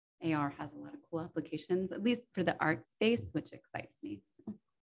has a lot of cool applications, at least for the art space, which excites me.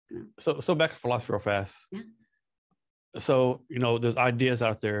 So back to philosophy real fast. Yeah. So, there's ideas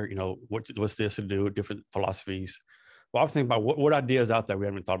out there, what's this to do with different philosophies. Well, I was thinking about what ideas out there we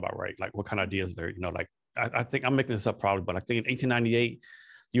haven't thought about, right? Like what kind of ideas there, like, I think I'm making this up probably, but I think in 1898,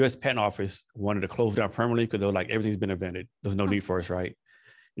 U.S. Patent Office wanted to close down permanently because they were like, everything's been invented. There's no need for us, right?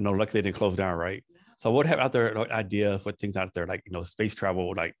 Luckily they didn't close down, right? So what have out there, like, ideas for things out there, like, space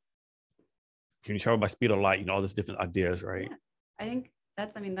travel, like, can you travel by speed of light, all these different ideas, right? Yeah. I think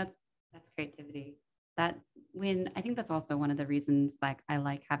that's creativity. I think that's also one of the reasons like I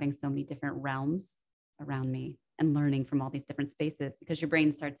like having so many different realms around me and learning from all these different spaces, because your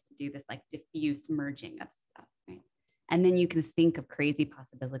brain starts to do this like diffuse merging of stuff, right? And then you can think of crazy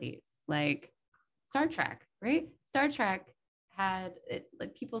possibilities like Star Trek, right? Star Trek had it,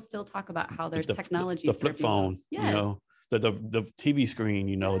 like people still talk about how there's technology. The flip phone, yes. The TV screen,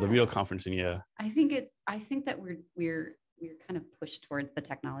 the video conferencing. Yeah. I think that we're kind of pushed towards the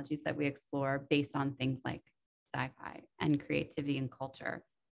technologies that we explore based on things like sci-fi and creativity and culture.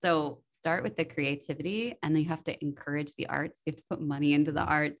 So start with the creativity, and then you have to encourage the arts. You have to put money into the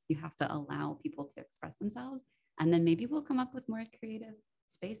arts. You have to allow people to express themselves. And then maybe we'll come up with more creative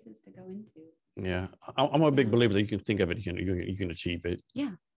spaces to go into. Yeah. I'm a big believer that you can think of it, you can achieve it.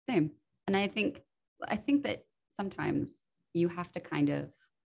 Yeah, same. And I think that sometimes you have to kind of,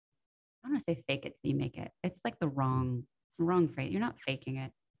 I don't want to say fake it so you make it. It's like the wrong phrase. You're not faking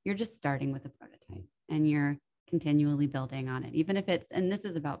it. You're just starting with a prototype and you're continually building on it. Even if and this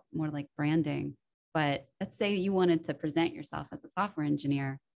is about more like branding, but let's say you wanted to present yourself as a software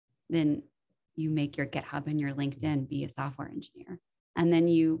engineer, then you make your GitHub and your LinkedIn be a software engineer. And then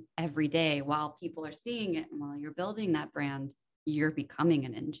you, every day, while people are seeing it and while you're building that brand, you're becoming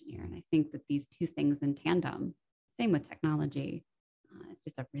an engineer. And I think that these two things in tandem, same with technology, it's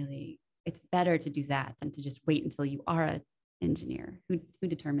just it's better to do that than to just wait until you are an engineer. Who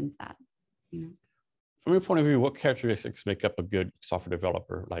determines that? From your point of view, what characteristics make up a good software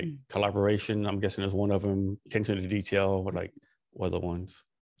developer? Like collaboration, I'm guessing is one of them. Attention to detail, what other ones?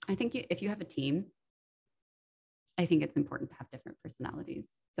 I think if you have a team, I think it's important to have different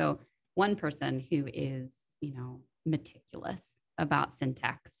personalities. So one person who is, meticulous about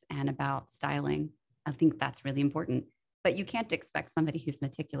syntax and about styling, I think that's really important. But you can't expect somebody who's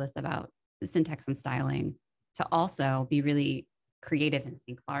meticulous about syntax and styling to also be really creative and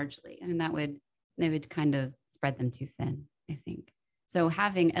think largely. I mean, they would kind of spread them too thin, I think. So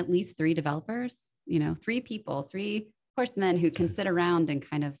having at least 3 developers, 3 people, 3 horsemen who can sit around and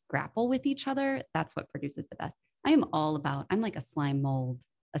kind of grapple with each other, that's what produces the best. I'm like a slime mold,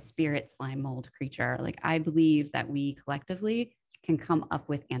 a spirit slime mold creature. Like I believe that we collectively can come up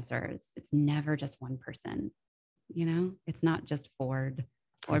with answers. It's never just one person. It's not just Ford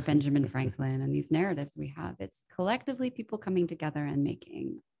or Benjamin Franklin and these narratives we have. It's collectively people coming together and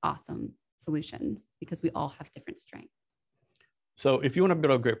making awesome solutions because we all have different strengths. So if you want to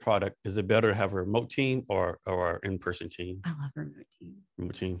build a great product, is it better to have a remote team or an in-person team? I love a remote team.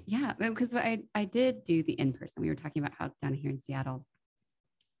 Remote team? Yeah, because I did do the in-person. We were talking about how down here in Seattle,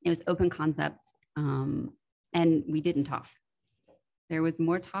 it was open concept and we didn't talk. There was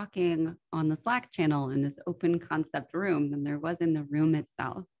more talking on the Slack channel in this open concept room than there was in the room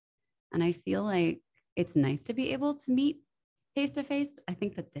itself. And I feel like it's nice to be able to meet face to face. I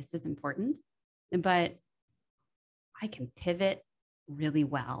think that this is important, but I can pivot really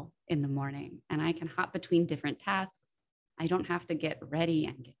well in the morning and I can hop between different tasks. I don't have to get ready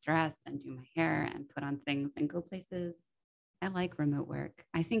and get dressed and do my hair and put on things and go places. I like remote work.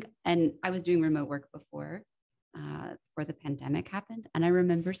 I think, and I was doing remote work before. before the pandemic happened. And I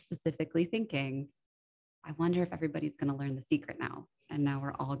remember specifically thinking, I wonder if everybody's going to learn the secret now. And now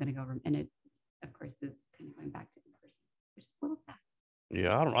we're all going to go, and it, of course, is kind of going back to in person, which is a little sad.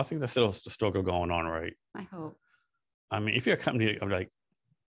 Yeah, I think there's still a struggle going on, right? I hope. I mean, if you're a company, I'm like,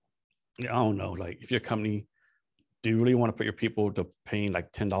 I don't know, like if you're a company, do you really want to put your people to paying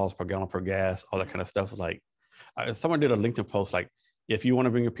like $10 per gallon per gas, all that kind of stuff? Like, someone did a LinkedIn post, like, if you want to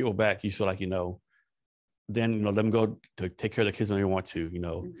bring your people back, you should, like, then, let them go to take care of the kids when they want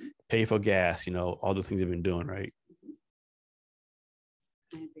to, pay for gas, all the things they've been doing, right?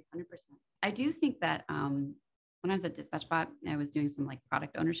 I agree 100%. I do think that when I was at DispatchBot, I was doing some like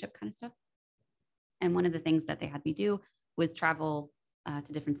product ownership kind of stuff. And one of the things that they had me do was travel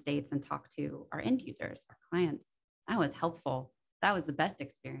to different states and talk to our end users, our clients. That was helpful. That was the best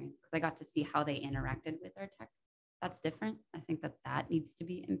experience because I got to see how they interacted with our tech. That's different. I think that needs to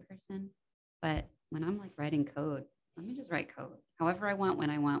be in person. But when I'm like writing code, let me just write code however I want, when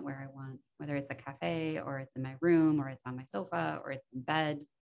I want, where I want, whether it's a cafe or it's in my room or it's on my sofa or it's in bed.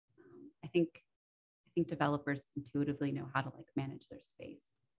 I think developers intuitively know how to like manage their space.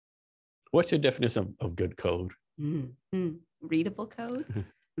 What's your definition of good code? Readable code.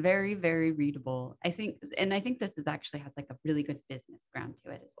 Very, very readable. I think this is actually has like a really good business ground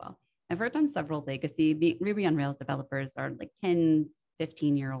to it as well. I've worked on several legacy Ruby on Rails developers are like 10,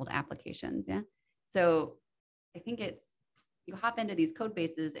 15-year-old applications. Yeah. So I think you hop into these code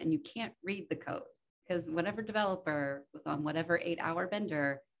bases and you can't read the code because whatever developer was on whatever 8-hour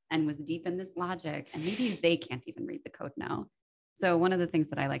bender and was deep in this logic, and maybe they can't even read the code now. So one of the things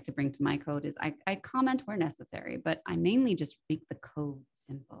that I like to bring to my code is I comment where necessary, but I mainly just make the code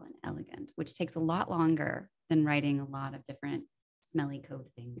simple and elegant, which takes a lot longer than writing a lot of different smelly code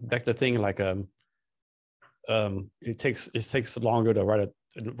things. That's the thing, like it takes longer to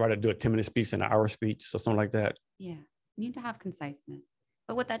do a 10-minute speech than an hour speech or something like that. Yeah, you need to have conciseness.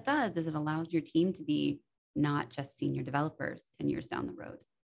 But what that does is it allows your team to be not just senior developers 10 years down the road.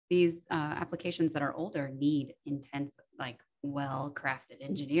 These applications that are older need intense, like well-crafted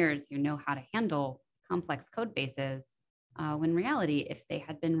engineers who know how to handle complex code bases. When in reality, if they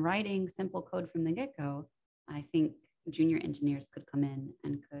had been writing simple code from the get-go, I think junior engineers could come in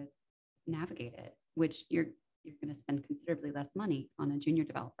and could navigate it, which you're going to spend considerably less money on a junior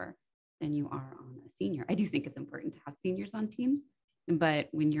developer than you are on a senior. I do think it's important to have seniors on teams, but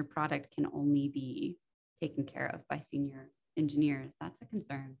when your product can only be taken care of by senior engineers, that's a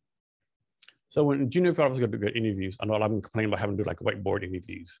concern. So when junior developers go to good interviews, I know a lot of them complain about having to do like whiteboard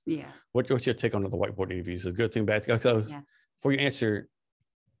interviews. Yeah. What's your take on the whiteboard interviews? Is it a good thing, bad thing? Because before you answer,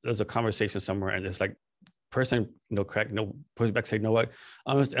 there's a conversation somewhere and it's like person, push back, say, what?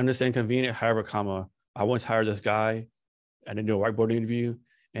 I understand convenient, however, I once hired this guy and then do a whiteboard interview.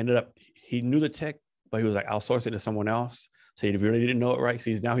 Ended up, he knew the tech, but he was like outsourcing to someone else. So he really didn't know it, right?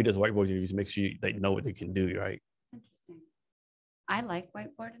 So now he does whiteboard interviews to make sure they know what they can do, right? Interesting. I like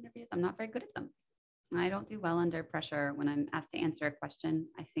whiteboard interviews. I'm not very good at them. I don't do well under pressure when I'm asked to answer a question.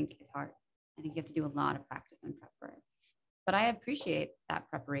 I think it's hard. I think you have to do a lot of practice and prep for it. But I appreciate that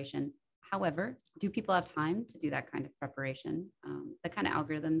preparation. However, do people have time to do that kind of preparation? The kind of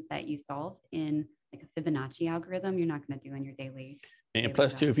algorithms that you solve in like a Fibonacci algorithm, you're not going to do in your daily. And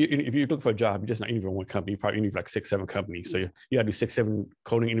plus, too, if you look for a job, you're just not interviewing one company. You probably interview like 6, 7 companies. So you got to do 6, 7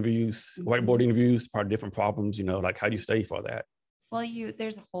 coding interviews, whiteboard interviews, probably different problems. Like how do you study for that? Well,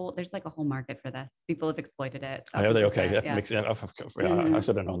 there's like a whole market for this. People have exploited it. Oh, okay, that makes sense. I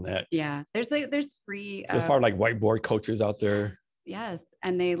should have known that. Yeah, there's free. There's probably like whiteboard coaches out there. Yes,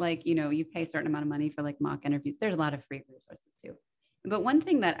 and they you pay a certain amount of money for like mock interviews. There's a lot of free resources too. But one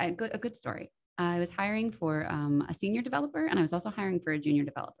thing that a good story. I was hiring for a senior developer, and I was also hiring for a junior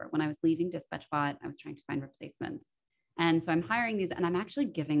developer. When I was leaving DispatchBot, I was trying to find replacements, and so I'm hiring these, and I'm actually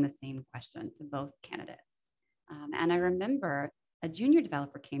giving the same question to both candidates. And I remember a junior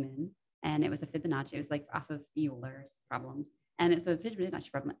developer came in, and it was a Fibonacci. It was like off of Euler's problems, and it's a Fibonacci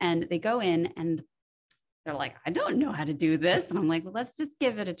problem. And they go in, and they're like, "I don't know how to do this," and I'm like, "Well, let's just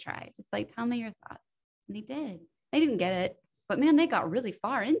give it a try. Just like tell me your thoughts." And they did. They didn't get it. But man, they got really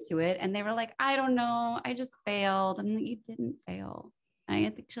far into it and they were like, "I don't know, I just failed." And I'm like, "You didn't fail." I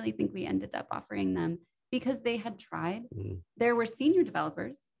actually think we ended up offering them because they had tried. There were senior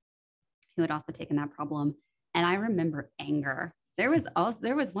developers who had also taken that problem. And I remember anger. There was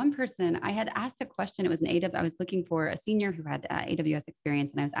one person, I had asked a question. It was I was looking for a senior who had AWS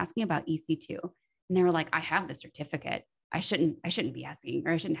experience. And I was asking about EC2. And they were like, "I have the certificate. I shouldn't be asking,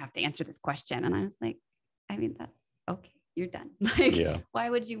 or I shouldn't have to answer this question." And I was like, that's okay. You're done. Why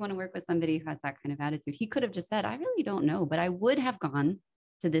would you want to work with somebody who has that kind of attitude? He could have just said, "I really don't know, but I would have gone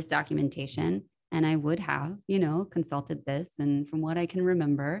to this documentation And I would have, consulted this. And from what I can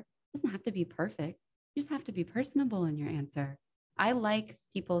remember, it doesn't have to be perfect. You just have to be personable in your answer. I like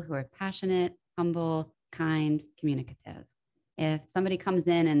people who are passionate, humble, kind, communicative. If somebody comes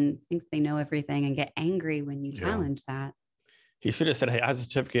in and thinks they know everything and get angry when you challenge that. He should have said, hey, I have a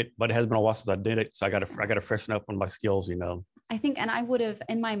certificate, but it has been a while since I did it. So I got to freshen up on my skills, I think, and I would have,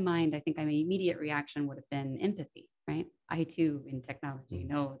 in my mind, I think my immediate reaction would have been empathy, right? I too, in technology,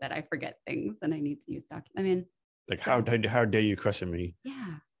 know that I forget things and I need to use documents. I mean, like, how dare you question me?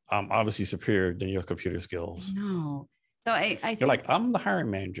 Yeah. I'm obviously superior than your computer skills. No. So I You're think, like, I'm the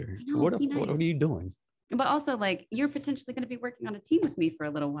hiring manager. What are you doing? But also, like, you're potentially going to be working on a team with me for a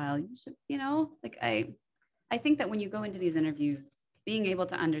little while. You should, like, I think that when you go into these interviews, being able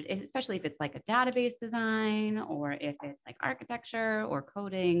to especially if it's like a database design or if it's like architecture or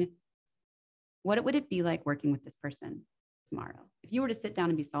coding, what would it be like working with this person tomorrow? If you were to sit down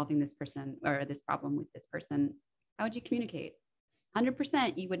and be solving this person or this problem with this person, how would you communicate?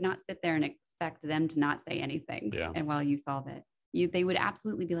 100%, you would not sit there and expect them to not say anything. Yeah. And while you solve it, they would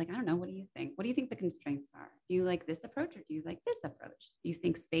absolutely be like, I don't know, what do you think? What do you think the constraints are? Do you like this approach or do you like this approach? Do you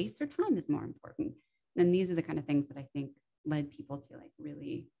think space or time is more important? And these are the kind of things that I think led people to like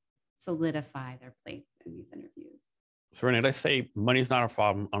really solidify their place in these interviews. So Rene, let's say money is not a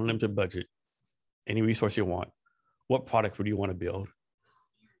problem, unlimited budget, any resource you want. What product would you want to build?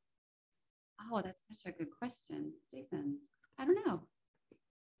 Oh, that's such a good question, Jason. I don't know.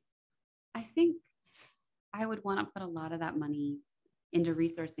 I think I would want to put a lot of that money into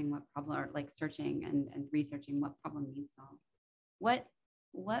resourcing what problem, or like searching and researching what problem needs solved.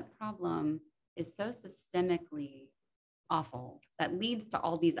 What problem is so systemically awful that leads to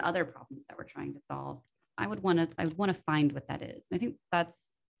all these other problems that we're trying to solve? I would want to find what that is. And I think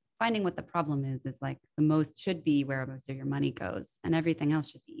that's finding what the problem is like should be where most of your money goes, and everything else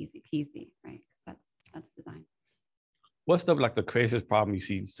should be easy peasy, right? That's design. What's the craziest problem you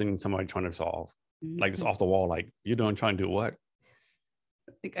see seeing somebody trying to solve? Mm-hmm. Like it's off the wall, like trying to do what?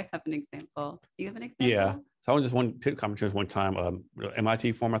 I think I have an example. Do you have an example? Yeah. So I was just one conference one time,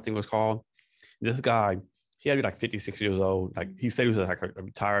 MIT form, I think it was called. This guy, he had to be like 56 years old. Like he said he was like a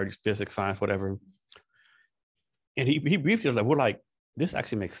retired physics, science, whatever. And he briefed us like, we're like, this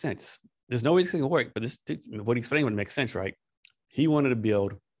actually makes sense. There's no way this can work, but what he explained would make sense, right? He wanted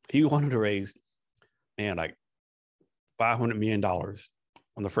to raise, like $500 million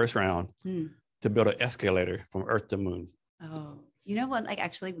on the first round to build an escalator from Earth to Moon. Oh, you know what? Like,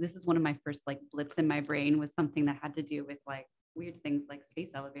 actually, this is one of my first like blitz in my brain was something that had to do with like weird things like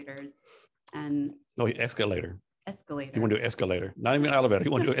space elevators and. No, escalator. Escalator. You want to do an escalator? Not even an elevator.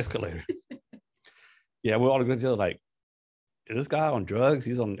 You want to do an escalator. Yeah, we're all together like, is this guy on drugs?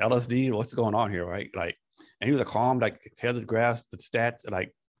 He's on LSD. What's going on here, right? Like, and he was a calm, like, had the graphs, the stats,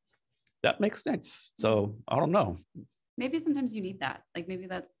 like, that makes sense. So I don't know. Maybe sometimes you need that. Like maybe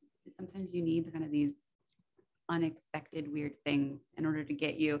sometimes you need kind of these unexpected weird things in order to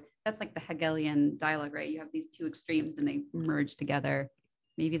get you. That's like the Hegelian dialogue, right? You have these two extremes and they merge together.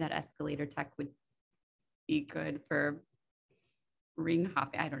 Maybe that escalator tech would be good for ring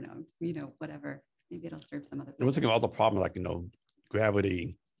hopping. I don't know, whatever. Maybe it'll serve some other. We're thinking of all the problems like,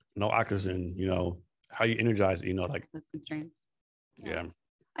 gravity, no oxygen, how you energize, like those constraints. Yeah.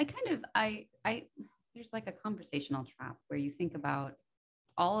 I there's like a conversational trap where you think about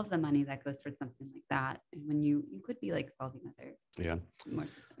all of the money that goes towards something like that. And when you could be like solving other more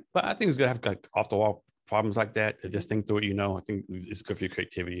systemic. But I think it's good to have like off the wall problems like that to just think through it, I think it's good for your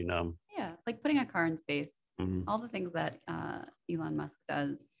creativity, Yeah, like putting a car in space, all the things that Elon Musk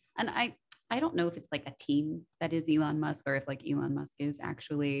does. And I don't know if it's like a team that is Elon Musk or if like Elon Musk is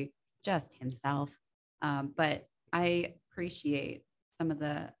actually just himself. But I appreciate some of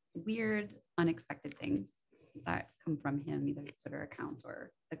the weird, unexpected things that come from him, either his Twitter account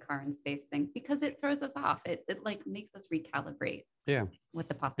or the car in space thing, because it throws us off. It like makes us recalibrate. Yeah. What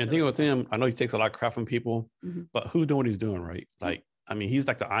the possibilities. And the thing with him, I know he takes a lot of crap from people, but who's doing what he's doing, right? Like, I mean, he's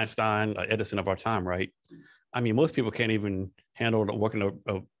like the Einstein, Edison of our time, right? I mean, most people can't even handle working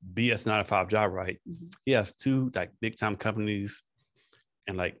a BS 9-to-5 job, right? He has two like big time companies,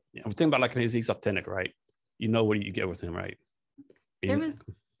 and like I'm thinking about like he's authentic, right? You know what you get with him, right? There was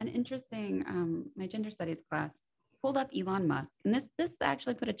an interesting my gender studies class pulled up Elon Musk, and this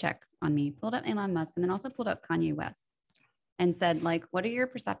actually put a check on me. Pulled up Elon Musk, and then also pulled up Kanye West, and said like, what are your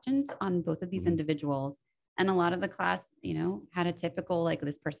perceptions on both of these individuals? And a lot of the class, had a typical like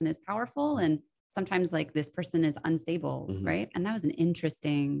this person is powerful, and sometimes like this person is unstable, right? And that was an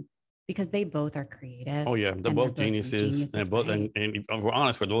interesting because they both are creative. Oh yeah, they're both geniuses, and both, right? and if we're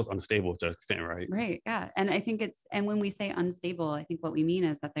honest, we're both unstable to an extent, right? Right. Yeah. And I think and when we say unstable, I think what we mean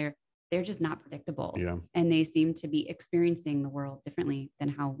is that they're they're just not predictable. Yeah. And they seem to be experiencing the world differently than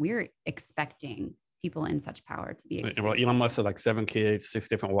how we're expecting people in such power to be. Well, Elon Musk has like 7 kids, 6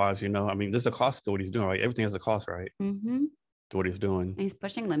 different wives, you know. I mean, there's a cost to what he's doing, right? Everything has a cost, right? Mm-hmm. To what he's doing. And he's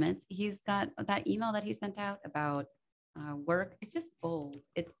pushing limits. He's got that email that he sent out about work. It's just bold.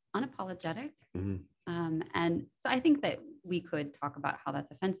 It's unapologetic. Mm-hmm. And so I think that we could talk about how that's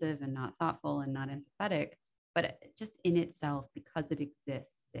offensive and not thoughtful and not empathetic, but just in itself, because it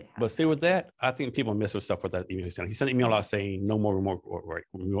exists, it has. But see, with that, I think people miss with stuff with that email he sent. He sent an email out saying no more remote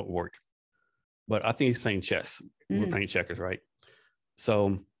work. But I think he's playing chess. We're playing checkers, right?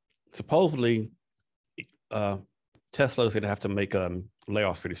 So supposedly, Tesla is going to have to make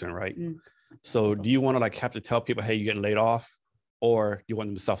layoffs pretty soon, right? So do you want to like have to tell people, hey, you're getting laid off, or do you want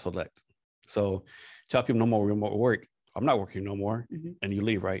them to self-select? So tell people no more remote work. I'm not working no more, and you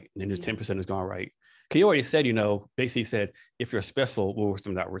leave, right? And then the 10% is gone, right? Because you already said, you know, basically said, if you're special, we'll work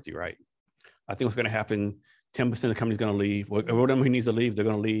something not worth you, right? I think what's going to happen, 10% of the company's going to leave. Whatever he needs to leave, they're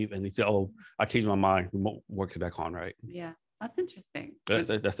going to leave. And he said, oh, I changed my mind. Remote work is back on, right? Yeah, that's interesting. That's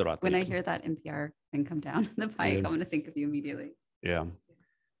what I think. When I hear that NPR thing come down the pike, I'm going to think of you immediately. Yeah.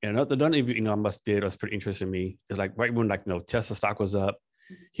 And another interview, you know, I must did was pretty interesting to me. It's like right when like, you know, Tesla stock was up,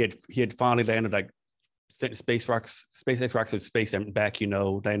 he had finally landed like SpaceX rockets in space and back, you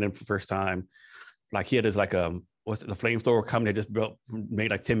know, landed for the first time. Like he had his like what's the flamethrower company that just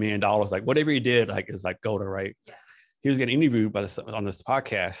made like $10 million. Like whatever he did, like is like golden, right? Yeah. He was getting interviewed on this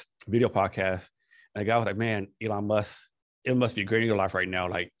podcast, video podcast, and the guy was like, "Man, Elon Musk, it must be great in your life right now.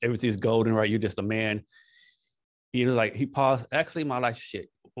 Like everything's golden, right? You're just a man." He was like, he paused. Actually, my life shit.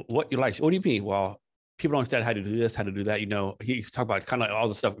 What you like? What do you mean? Well, people don't understand how to do this, how to do that. You know, he talked about kind of like all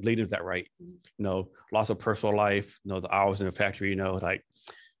the stuff leading to that, right? You know, loss of personal life. You know, the hours in the factory. You know, like.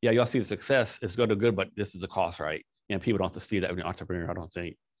 Yeah, y'all see the success. It's good or good, but this is a cost, right? And people don't have to see that when you're an entrepreneur, I don't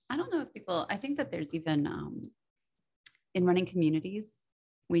think. I don't know if people, I think that there's even in running communities,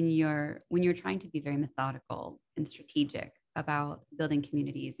 when you're trying to be very methodical and strategic about building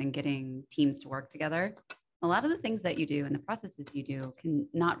communities and getting teams to work together, a lot of the things that you do and the processes you do can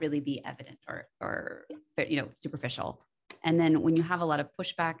not really be evident or you know, superficial. And then when you have a lot of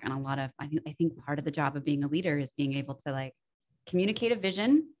pushback and a lot of, I think part of the job of being a leader is being able to like communicate a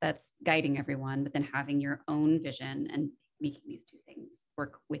vision that's guiding everyone, but then having your own vision and making these two things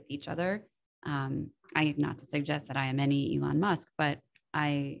work with each other. I not to suggest that I am any Elon Musk, but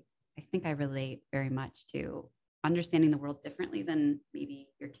I think I relate very much to understanding the world differently than maybe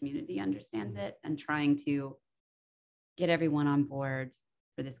your community understands it, and trying to get everyone on board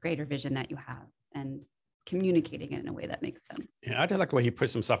for this greater vision that you have and communicating it in a way that makes sense. Yeah, I just like the way he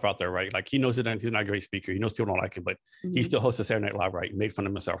puts himself out there, right? Like he knows that he's not a great speaker. He knows people don't like him, but he still hosts a Saturday Night Live, right? He made fun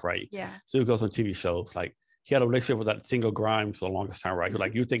of himself, right? Yeah. So he goes on TV shows. Like he had a relationship with that single Grimes for the longest time, right?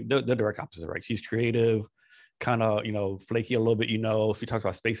 Like you think the direct opposite, right? She's creative, kind of, you know, flaky a little bit, you know. She talks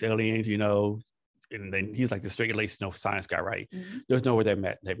about space aliens, you know, and then he's like the straight-laced, you know, science guy, right? There's nowhere they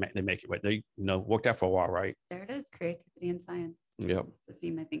make it, right? They, you know, worked out for a while, right? There it is, creativity and science. Yep. It's a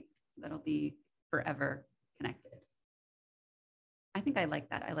theme I think that'll be forever connected. I think I like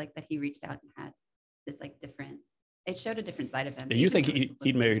that. I like that he reached out and had this like different, it showed a different side of him. And you think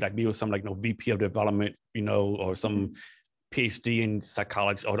he'd marry like me with some like, you know, VP of development, you know, or some PhD in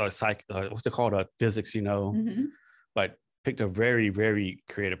psychology or what's it called, physics, you know, but picked a very, very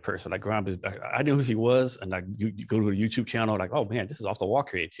creative person. Like Grimes, I knew who she was, and like you go to a YouTube channel, like, oh man, this is off the wall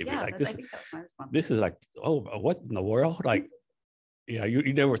creativity. Yeah, like this, I think that's my response. This is like, oh, what in the world? Like, yeah,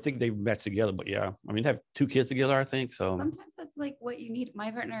 you never think they met together, but yeah, I mean, they have 2 kids together, I think. So sometimes that's like what you need.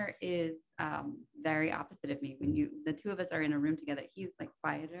 My partner is very opposite of me. When the two of us are in a room together, he's like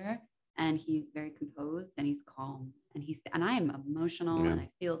quieter and he's very composed and he's calm, and I am emotional and I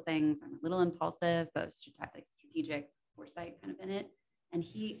feel things. I'm a little impulsive, but like strategic foresight kind of in it. And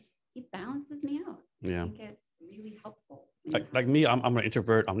he balances me out. Yeah, I think it's really helpful. Like me, I'm an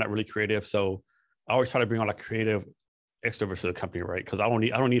introvert. I'm not really creative, so I always try to bring on like creative extroverts to the company, right? Because I don't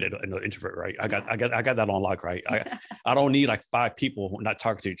need an introvert, right? I got that on lock, right? I don't need like 5 people not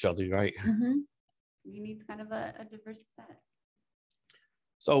talking to each other, right? You need kind of a diverse set.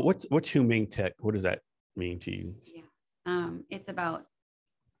 So what's humane tech? What does that mean to you? Yeah, it's about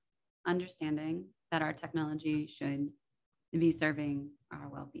understanding that our technology should be serving our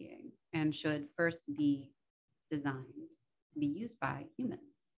well-being and should first be designed to be used by humans.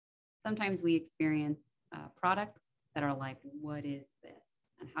 Sometimes we experience products that are like, what is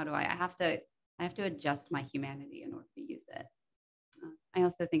this? And how do I have to adjust my humanity in order to use it. I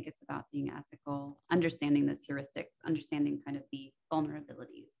also think it's about being ethical, understanding those heuristics, understanding kind of the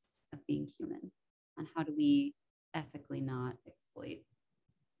vulnerabilities of being human, and how do we ethically not exploit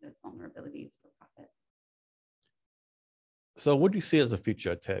those those vulnerabilities for profit. So what do you see as the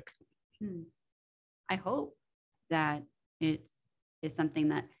future of tech? I hope that it is something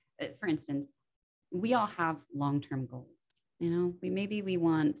that, for instance, we all have long-term goals. Maybe we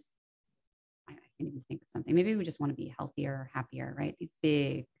want, I can't even think of something. Maybe we just want to be healthier or happier, right? These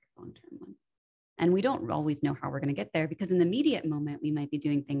big long-term ones. And we don't always know how we're going to get there, because in the immediate moment, we might be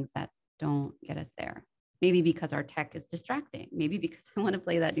doing things that don't get us there. Maybe because our tech is distracting. Maybe because I want to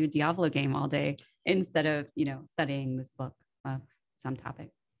play that new Diablo game all day instead of, studying this book of some topic.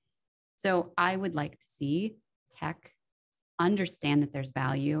 So I would like to see tech understand that there's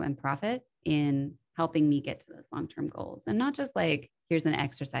value and profit in helping me get to those long-term goals, and not just like, here's an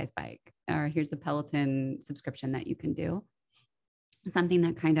exercise bike or here's a Peloton subscription that you can do. Something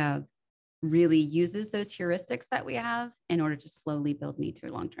that kind of really uses those heuristics that we have in order to slowly build me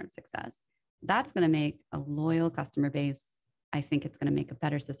to long-term success. That's going to make a loyal customer base. I think it's going to make a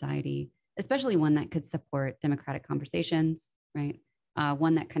better society, especially one that could support democratic conversations, right?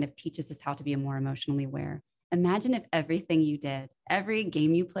 One that kind of teaches us how to be more emotionally aware. Imagine if everything you did, every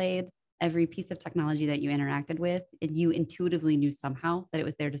game you played, every piece of technology that you interacted with, and you intuitively knew somehow that it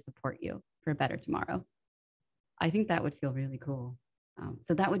was there to support you for a better tomorrow. I think that would feel really cool.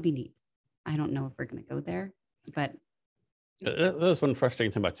 So that would be neat. I don't know if we're going to go there, but that's one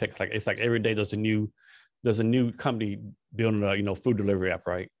frustrating thing about tech. It's like every day there's a new company building a food delivery app,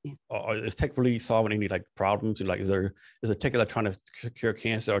 right? Yeah. Or is tech really solving any like problems? Like, is a tech that trying to cure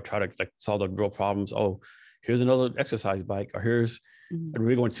cancer or try to like solve the real problems? Oh, here's another exercise bike, or here's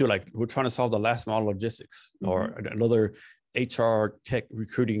we're going to we're trying to solve the last mile logistics, or another HR tech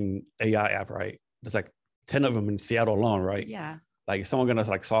recruiting AI app, right? There's like 10 of them in Seattle alone, right? Yeah. Like, is someone gonna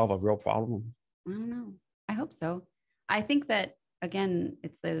like solve a real problem? I don't know. I hope so. I think that, again,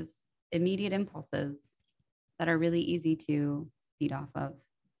 it's those immediate impulses that are really easy to feed off of.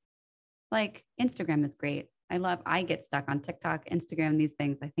 Like, Instagram is great. I get stuck on TikTok, Instagram, these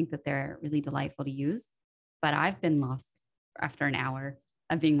things. I think that they're really delightful to use, but I've been lost after an hour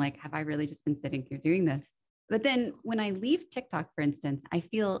of being like, have I really just been sitting here doing this? But then when I leave TikTok, for instance, I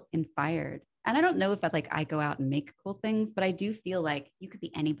feel inspired. And I don't know if I go out and make cool things, but I do feel like you could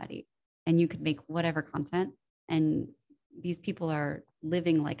be anybody and you could make whatever content. And these people are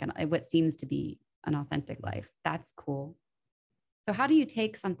living like what seems to be an authentic life. That's cool. So how do you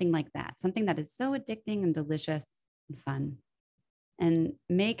take something like that, something that is so addicting and delicious and fun, and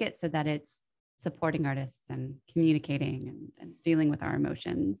make it so that it's supporting artists and communicating and dealing with our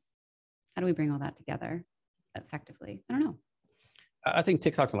emotions? How do we bring all that together effectively? I don't know. I think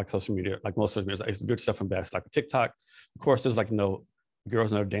TikTok, like social media, like most social media, is good stuff and bad. Like TikTok, of course, there's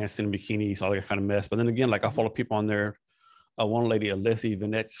girls that are dancing in bikinis, all that kind of mess. But then again, like I follow people on there. One lady, Alessi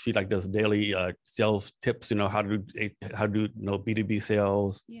Vinette, she like does daily sales tips, how to do B2B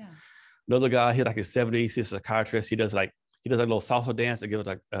sales. Yeah. Another guy, he's like his 70s, he's a psychiatrist. He does like a little salsa dance that gives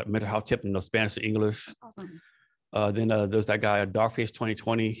like a mental health tip in Spanish to English. That's awesome. Then there's that guy, Darkface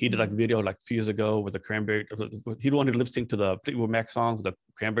 2020. He did like a video like a few years ago with the cranberry. He the one who lip synced to the Fleetwood Mac song, the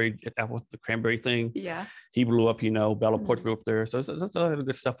cranberry thing. Yeah. He blew up, Bella Portugal up there. So there's a lot of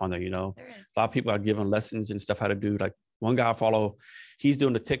good stuff on there, A lot of people are giving lessons and stuff how to do. Like one guy I follow, he's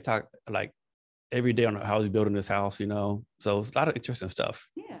doing the TikTok like every day on how he's building his house, So it's a lot of interesting stuff.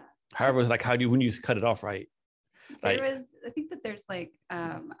 Yeah. However, it's like when you cut it off, right? I think that there's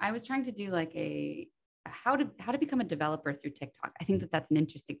I was trying to do like how to become a developer through TikTok. I think that that's an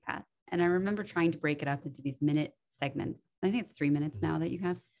interesting path. And I remember trying to break it up into these minute segments. I think it's 3 minutes now that you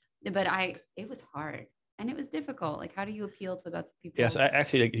have, but it was hard and it was difficult. Like, how do you appeal to lots of people? Yes,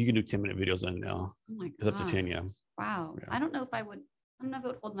 actually, you can do 10-minute videos in now. Oh my God. It's up to 10, yeah. Wow. Yeah. I don't know if it would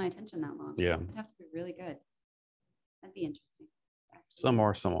hold my attention that long. Yeah. It'd have to be really good. That'd be interesting. Actually. Some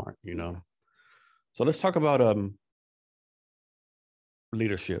are, So let's talk about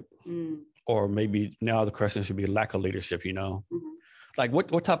leadership. Or maybe now the question should be lack of leadership, Like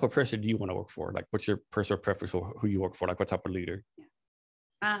what type of person do you want to work for? Like, what's your personal preference for who you work for? Like, what type of leader? Yeah.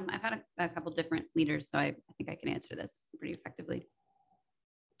 I've had a couple different leaders, so I think I can answer this pretty effectively.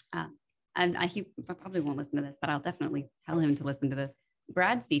 And he probably won't listen to this, but I'll definitely tell him to listen to this.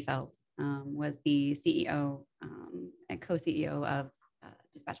 Brad Seafeld was the CEO and co-CEO of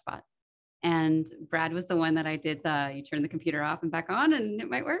DispatchBot. And Brad was the one that I did you turn the computer off and back on and it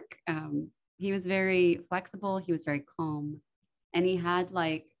might work. He was very flexible. He was very calm. And he had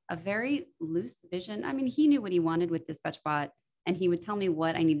like a very loose vision. I mean, he knew what he wanted with DispatchBot and he would tell me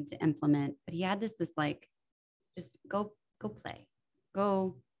what I needed to implement. But he had this like, just go play,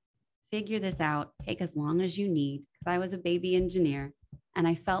 go figure this out, take as long as you need. Because I was a baby engineer. And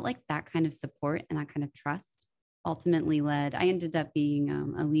I felt like that kind of support and that kind of trust ultimately led, I ended up being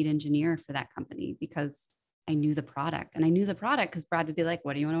a lead engineer for that company because I knew the product, and I knew the product because Brad would be like,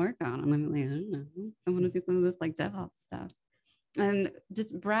 what do you want to work on? And I'm like, I don't know. I want to do some of this like DevOps stuff. And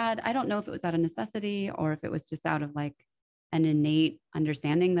just Brad, I don't know if it was out of necessity or if it was just out of like an innate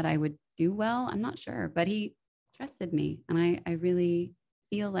understanding that I would do well. I'm not sure, but he trusted me. And I really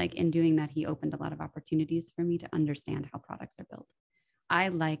feel like in doing that, he opened a lot of opportunities for me to understand how products are built. I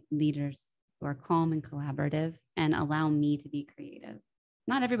like leaders who are calm and collaborative and allow me to be creative.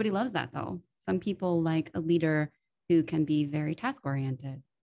 Not everybody loves that though. Some people like a leader who can be very task oriented.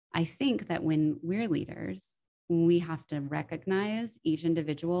 I think that when we're leaders, we have to recognize each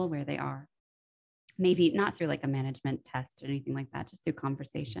individual where they are. Maybe not through like a management test or anything like that, just through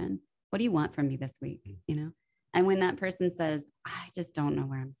conversation. What do you want from me this week? You know? And when that person says, I just don't know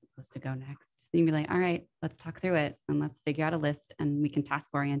where I'm supposed to go next, you can be like, all right, let's talk through it and let's figure out a list and we can task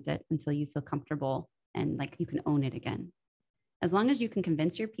orient it until you feel comfortable and like you can own it again. As long as you can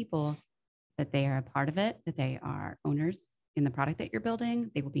convince your people that they are a part of it, that they are owners in the product that you're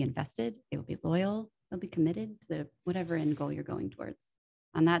building, they will be invested, they will be loyal, they'll be committed to the whatever end goal you're going towards.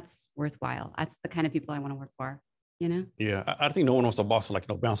 And that's worthwhile. That's the kind of people I want to work for, you know? Yeah. I think no one wants a boss to like,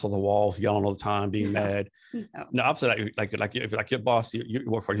 bounce on the walls, yelling all the time, being mad. No. No, opposite, like if like your boss, you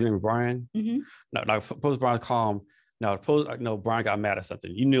work for, his name is Brian. Mm-hmm. Now, like, suppose Brian's calm. Now, suppose Brian got mad at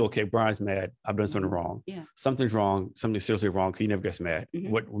something. You knew, okay, Brian's mad. I've done something wrong. Yeah. Something's wrong. Something seriously wrong. He never gets mad.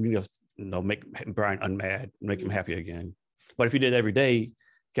 Mm-hmm. What we need to make Brian unmad, make him happy again. But if he did every day,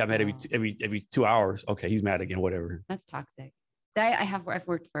 got mad every 2 hours, okay, he's mad again. Whatever. That's toxic. I've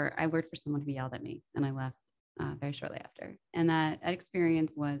worked for someone who yelled at me, and I left very shortly after. And that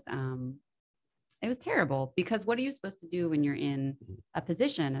experience was it was terrible because what are you supposed to do when you're in a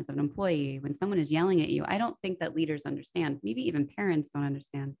position as an employee when someone is yelling at you? I don't think that leaders understand, maybe even parents don't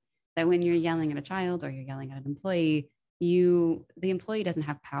understand that when you're yelling at a child or you're yelling at an employee, the employee doesn't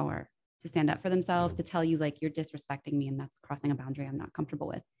have power to stand up for themselves, to tell you like you're disrespecting me and that's crossing a boundary I'm not comfortable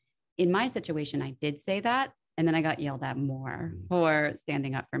with. In my situation, I did say that, and then I got yelled at more for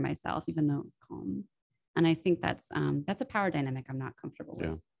standing up for myself, even though it was calm. And I think that's a power dynamic I'm not comfortable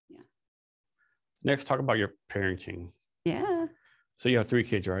with. Yeah. Next, talk about your parenting. Yeah. So you have 3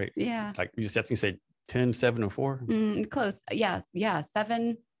 kids, right? Yeah. Like you just, I think you said 10, 7, and 4? Close. Yeah.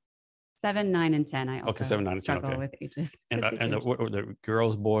 7, 9, and 10. I also 7, 9, and 10. struggle with ages. And what were the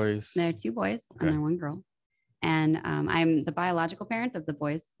girls, boys? There are 2 boys and then 1 girl. And I'm the biological parent of the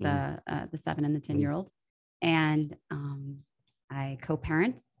boys, the 7 and the 10-year-old. And I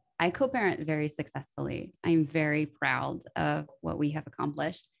co-parent. I co-parent very successfully. I'm very proud of what we have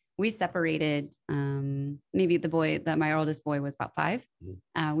accomplished. We separated, maybe my oldest boy was about 5.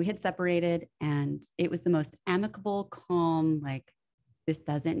 We had separated and it was the most amicable, calm, like, this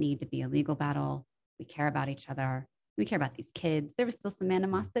doesn't need to be a legal battle. We care about each other. We care about these kids. There was still some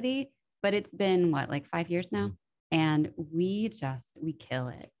animosity, but it's been like 5 years now. And we kill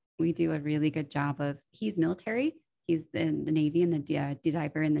it. We do a really good job of, he's military. He's in the Navy and the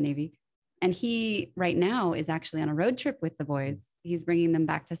diver in the Navy. And he right now is actually on a road trip with the boys. He's bringing them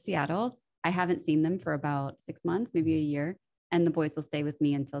back to Seattle. I haven't seen them for about 6 months, maybe a year. And the boys will stay with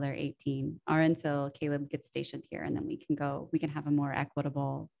me until they're 18 or until Caleb gets stationed here. And then we can have a more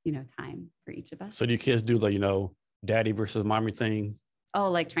equitable, time for each of us. So do your kids do the, daddy versus mommy thing? Oh,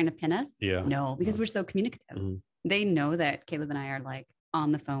 like trying to pin us? Yeah. No, because we're so communicative. They know that Caleb and I are like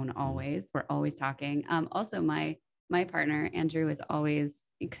on the phone always. We're always talking. Also, my partner, Andrew, is always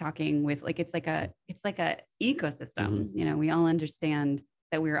talking with it's like a ecosystem. We all understand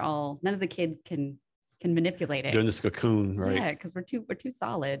that none of the kids can manipulate it. Doing this cocoon, right? Yeah, because we're too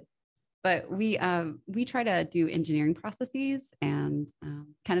solid. But we try to do engineering processes and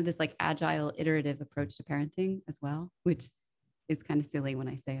kind of this like agile, iterative approach to parenting as well, which is kind of silly when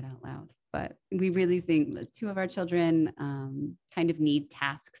I say it out loud. But we really think that 2 of our children kind of need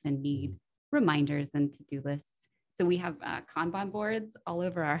tasks and need reminders and to-do lists. So we have Kanban boards all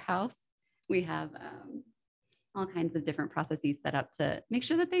over our house. We have all kinds of different processes set up to make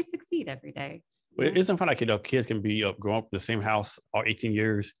sure that they succeed every day. Well, it isn't fun like kids can be grow up in the same house all 18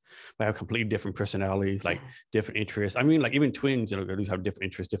 years, but have completely different personalities, like different interests. I mean, like even twins, they have different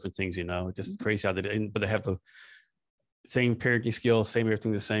interests, different things. It's just crazy how but they have the same parenting skills, same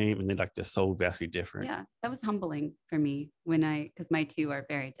everything the same, and then like they're so vastly different. Yeah, that was humbling for me because my 2 are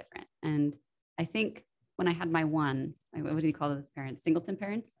very different. And I think when I had my 1, what do you call those parents? Singleton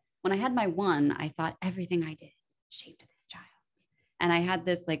parents. When I had my 1, I thought everything I did shaped this child. And I had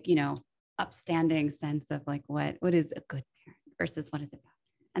this upstanding sense of what is a good parent versus what is a bad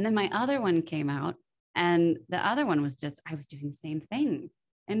parent. And then my other one came out, and the other one was just, I was doing the same things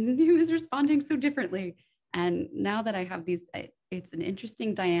and he was responding so differently. And now that I have these, it's an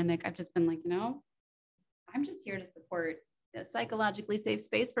interesting dynamic. I've just been like, I'm just here to support a psychologically safe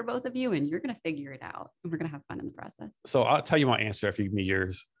space for both of you, and you're going to figure it out, and we're going to have fun in the process. So I'll tell you my answer if you give me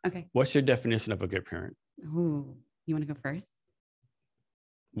yours. Okay. What's your definition of a good parent? Ooh, you want to go first?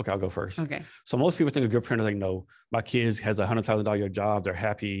 Okay, I'll go first. Okay. So most people think a good parent is like, no, my kids has $100,000 job, they're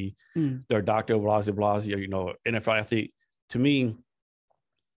happy, they're a doctor, blah, blah, blah, NFL athlete. To me,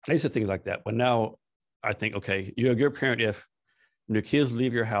 I used to think like that, but now I think, okay, you're a good parent if when your kids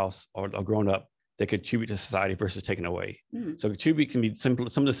leave your house or are grown up, they contribute to society versus taking away. So contribute can be simple.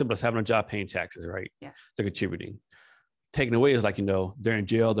 Some of the simplest, having a job, paying taxes, right? Yeah. So contributing. Taking away is like, they're in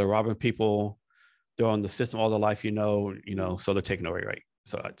jail, they're robbing people, they're on the system all their life, so they're taking away, right?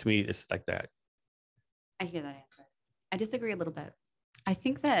 So to me, it's like that. I hear that answer. I disagree a little bit. I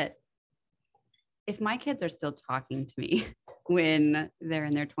think that if my kids are still talking to me when they're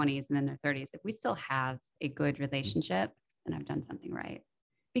in their 20s and in their 30s, if we still have a good relationship, then I've done something right.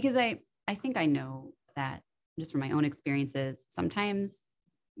 Because I think I know that just from my own experiences, sometimes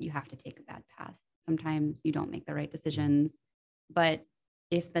you have to take a bad path. Sometimes you don't make the right decisions. But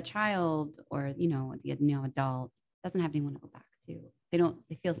if the child or, the adult doesn't have anyone to go back to,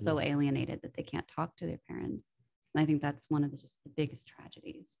 they feel so alienated that they can't talk to their parents. And I think that's one of the biggest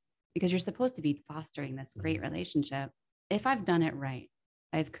tragedies, because you're supposed to be fostering this great relationship. If I've done it right,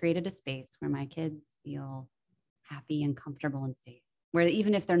 I've created a space where my kids feel happy and comfortable and safe, where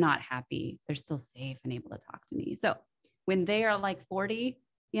even if they're not happy, they're still safe and able to talk to me. So when they are like 40,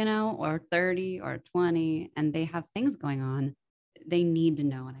 or 30 or 20, and they have things going on, they need to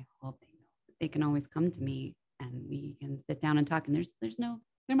know, and I hope they know that they can always come to me and we can sit down and talk. And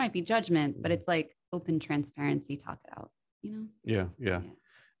there might be judgment, but it's like open transparency, talk it out, Yeah.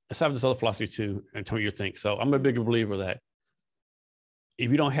 Let's have this other philosophy too, and tell me what you think. So I'm a bigger believer that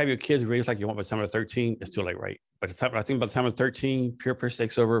if you don't have your kids raised like you want by the time they're 13, it's too late, right? But I think by the time of 13, peer pressure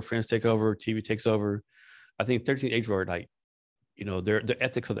takes over, friends take over, TV takes over. I think 13 age where like, the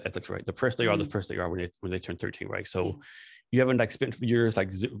ethics of the ethics, right? The person they are, the person they are when they turn 13, right? So you haven't like spent years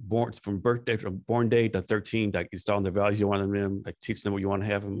like born from birthday to born day to 13, like installing the values you want in them, like teaching them what you want to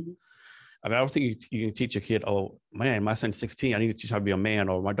have them. I mean, I don't think you can teach a kid, oh man, my son's 16, I need to teach him how to be a man,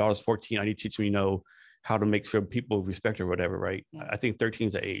 or my daughter's 14, I need to teach them, how to make sure people respect her or whatever, right? Yeah. I think 13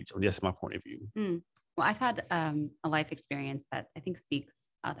 is the age. That's my point of view. Well, I've had a life experience that I think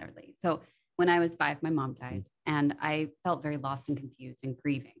speaks otherly. So when I was 5, my mom died, and I felt very lost and confused and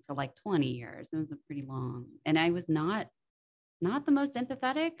grieving for like 20 years. It was a pretty long, and I was not the most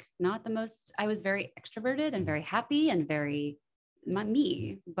empathetic, I was very extroverted and very happy and very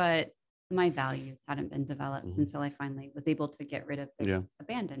me, but my values hadn't been developed until I finally was able to get rid of this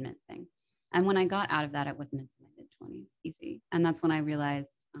abandonment thing. And when I got out of that, it wasn't until my mid-20s, easy. And that's when I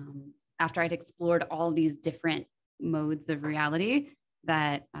realized, after I'd explored all these different modes of reality,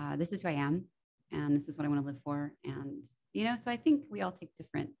 that this is who I am, and this is what I want to live for. And, so I think we all take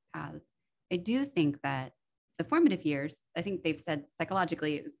different paths. I do think that the formative years, I think they've said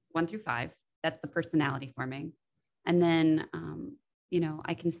psychologically is 1 through 5. That's the personality forming. And then,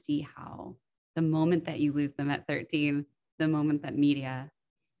 I can see how the moment that you lose them at 13, the moment that media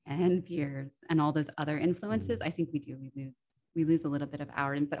and peers and all those other influences, I think we lose a little bit of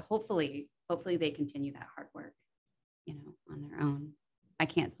our, but hopefully they continue that hard work, on their own. I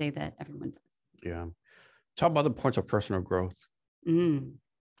can't say that everyone does. Yeah. Talk about the points of personal growth.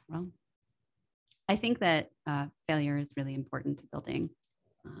 Well, I think that failure is really important to building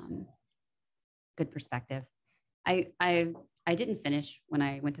good perspective. I didn't finish when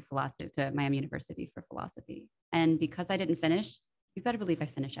I went to Miami University for philosophy. And because I didn't finish, you better believe I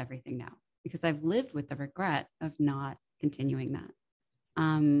finish everything now, because I've lived with the regret of not continuing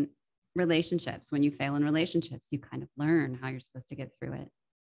that. Relationships, when you fail in relationships, you kind of learn how you're supposed to get through it.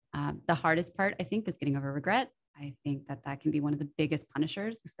 The hardest part, I think, is getting over regret. I think that can be one of the biggest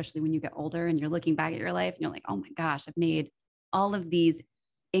punishers, especially when you get older and you're looking back at your life and you're like, oh my gosh, I've made all of these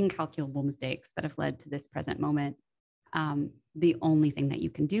incalculable mistakes that have led to this present moment. The only thing that you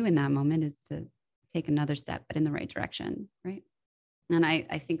can do in that moment is to take another step, but in the right direction, right? And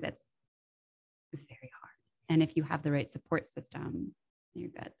I think that's very hard. And if you have the right support system, you're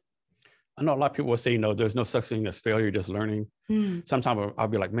good. I know a lot of people will say, there's no such thing as failure, just learning. Sometimes I'll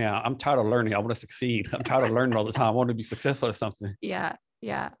be like, man, I'm tired of learning. I want to succeed. I'm tired of learning all the time. I want to be successful at something. Yeah.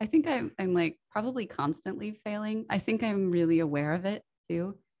 I think I'm like probably constantly failing. I think I'm really aware of it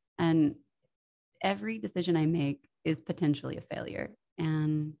too. And every decision I make is potentially a failure.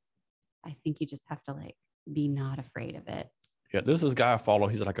 And I think you just have to be not afraid of it. Yeah, this is this guy I follow.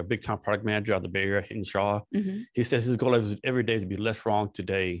 He's like a big time product manager out of the Bay Area in Shaw. He says his goal every day is to be less wrong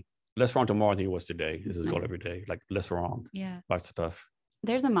today less wrong tomorrow than he was today. This is his goal every day, like less wrong. Yeah. About stuff.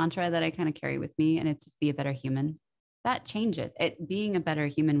 There's a mantra that I kind of carry with me, and it's just be a better human. That changes. Being a better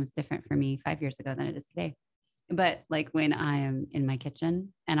human was different for me 5 years ago than it is today. But like when I am in my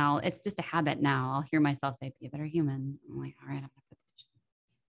kitchen and it's just a habit now, I'll hear myself say, be a better human. I'm like, all right, I'm gonna put the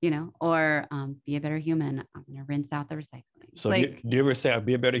dishes, or be a better human. I'm gonna rinse out the recycling. So do you ever say, I'll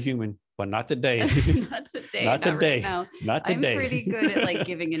be a better human, but not today? Not today. Not today. Right now. Not today. I'm pretty good at like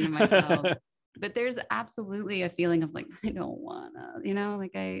giving into myself. But there's absolutely a feeling of like, I don't wanna,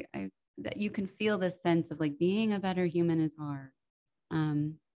 like that you can feel this sense of like being a better human is hard.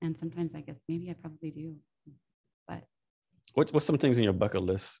 And sometimes I guess maybe I probably do. But what's some things in your bucket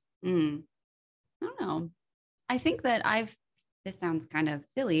list? I don't know. I think that this sounds kind of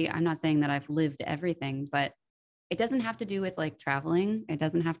silly. I'm not saying that I've lived everything, but it doesn't have to do with like traveling. It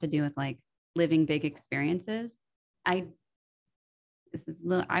doesn't have to do with like living big experiences. I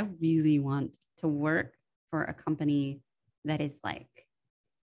really want to work for a company that is like,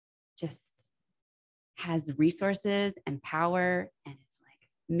 just has resources and power and it's like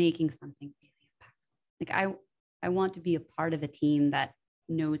making something really impactful. Like I want to be a part of a team that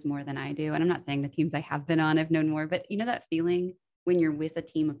knows more than I do. And I'm not saying the teams I have been on have known more, but that feeling when you're with a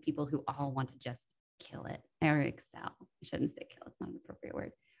team of people who all want to just kill it or excel. I shouldn't say kill, it's not an appropriate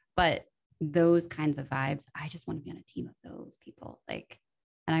word, but those kinds of vibes, I just want to be on a team of those people. And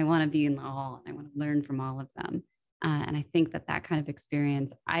I want to be in all, and I want to learn from all of them. And I think that kind of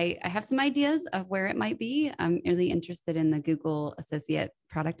experience, I have some ideas of where it might be. I'm really interested in the Google Associate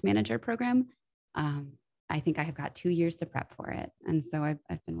Product Manager program. I think I have got 2 years to prep for it. And so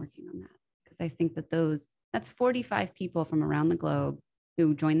I've been working on that because I think that's 45 people from around the globe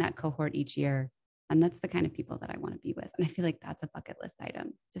who join that cohort each year. And that's the kind of people that I want to be with. And I feel like that's a bucket list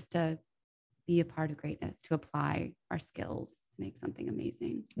item, just to be a part of greatness, to apply our skills to make something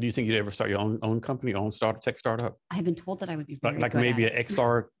amazing. Do you think you'd ever start your own company, your own tech startup? I've been told that I would be very like good maybe at an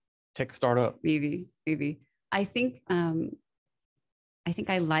XR tech startup. Maybe. I think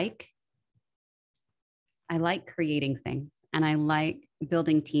I like creating things, and I like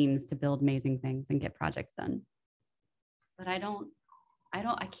building teams to build amazing things and get projects done. But I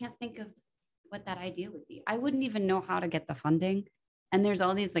can't think of what that idea would be. I wouldn't even know how to get the funding. And there's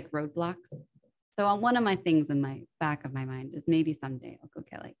all these like roadblocks. So one of my things in my back of my mind is maybe someday I'll go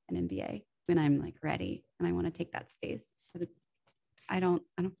get like an MBA when I'm like ready and I want to take that space. But I don't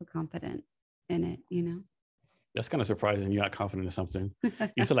feel confident in it, That's kind of surprising. You're not confident in something.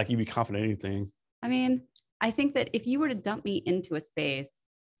 You feel like you'd be confident in anything. I mean, I think that if you were to dump me into a space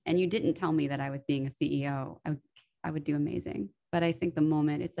and you didn't tell me that I was being a CEO, I would do amazing. But I think the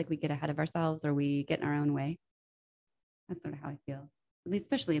moment it's like we get ahead of ourselves or we get in our own way. That's sort of how I feel, at least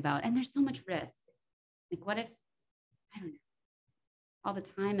especially and there's so much risk. Like what if, I don't know, all the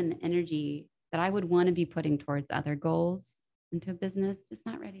time and the energy that I would want to be putting towards other goals into a business, it's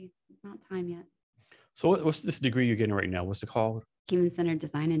not ready. It's not time yet. So what's this degree you're getting right now? What's it called? Human-centered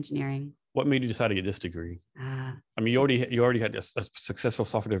design engineering. What made you decide to get this degree? I mean, you already had a successful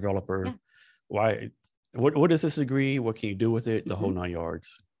software developer. Yeah. Why? What is this degree? What can you do with it? The whole 9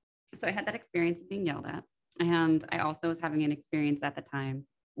 yards. So I had that experience of being yelled at. And I also was having an experience at the time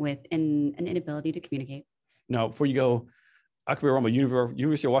with an inability to communicate. Now, before you go, I could be wrong, but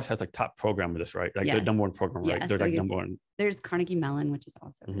University of Washington has like top program of this, right? Like the number one program, right? They're like number one. There's Carnegie Mellon, which is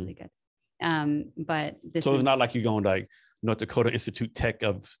also really good. But it's not like you're going like North Dakota Institute Tech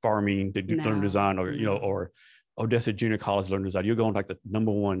of Farming to learn design, or or Odessa Junior College learn design. You're going like the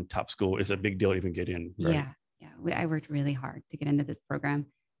number one top school. It's a big deal to even get in. Right? Yeah. I worked really hard to get into this program,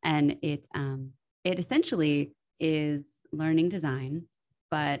 and it essentially is learning design,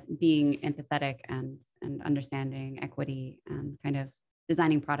 but being empathetic and understanding equity and kind of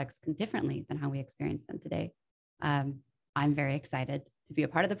designing products differently than how we experience them today. I'm very excited to be a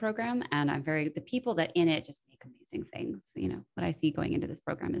part of the program, and the people that in it just make amazing things. What I see going into this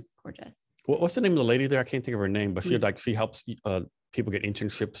program is gorgeous. What's the name of the lady there? I can't think of her name, but she helps people get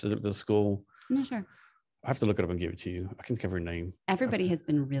internships at the school. I'm not sure. I have to look it up and give it to you. I can give her name. Everybody has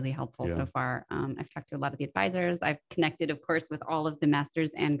been really helpful so far. I've talked to a lot of the advisors. I've connected, of course, with all of the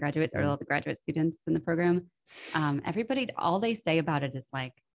masters and graduates, or all the graduate students in the program. Everybody, all they say about it is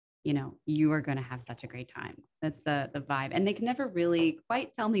like, you are going to have such a great time. That's the vibe. And they can never really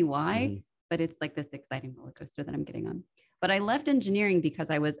quite tell me why, but it's like this exciting roller coaster that I'm getting on. But I left engineering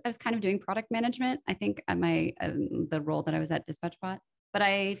because I was kind of doing product management, I think, at the role that I was at DispatchBot. But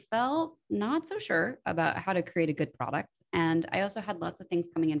I felt not so sure about how to create a good product. And I also had lots of things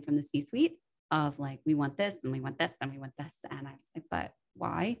coming in from the C-suite of like, we want this and we want this and we want this. And I was like, but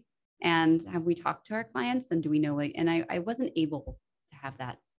why? And have we talked to our clients? And do we know and I wasn't able to have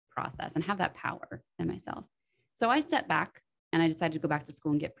that process and have that power in myself. So I stepped back and I decided to go back to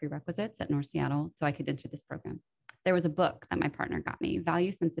school and get prerequisites at North Seattle so I could enter this program. There was a book that my partner got me,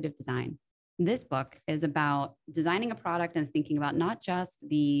 Value Sensitive Design. This book is about designing a product and thinking about not just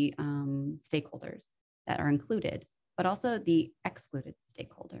the stakeholders that are included, but also the excluded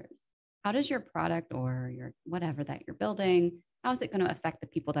stakeholders. How does your product or your whatever that you're building, how is it going to affect the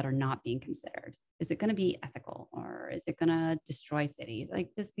people that are not being considered? Is it going to be ethical, or is it going to destroy cities? Like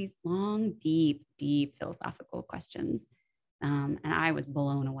just these long, deep, deep philosophical questions. And I was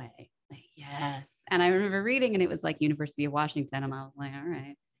blown away. Like, yes. And I remember reading, and it was like University of Washington. And I was like, all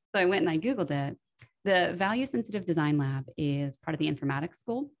right. So I went and I Googled it. The Value Sensitive Design Lab is part of the informatics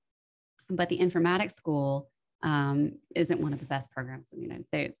school, but the informatics school isn't one of the best programs in the United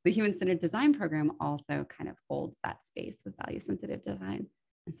States. The Human Centered Design program also kind of holds that space with value sensitive design.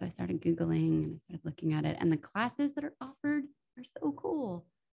 And so I started Googling and I started looking at it, and the classes that are offered are so cool.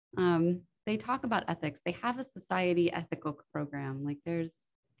 They talk about ethics. They have a society ethical program. Like there's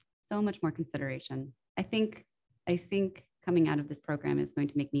so much more consideration. I think coming out of this program is going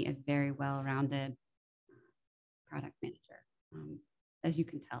to make me a very well-rounded product manager. As you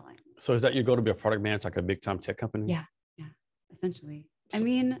can tell. So is that your goal, to be a product manager, like a big time tech company? Yeah, essentially. I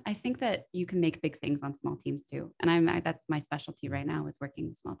mean, I think that you can make big things on small teams too. And that's my specialty right now, is working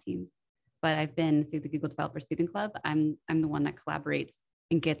with small teams. But I've been through the Google Developer Student Club. I'm the one that collaborates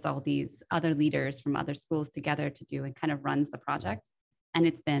and gets all these other leaders from other schools together to do and kind of runs the project. And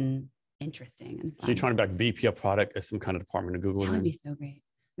it's been interesting and fun. So you're trying to be like VP of product at some kind of department of Google? That would be so great.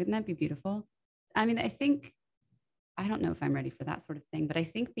 Wouldn't that be beautiful? I mean, I don't know if I'm ready for that sort of thing, but I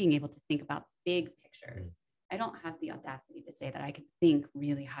think being able to think about big pictures, I don't have the audacity to say that I can think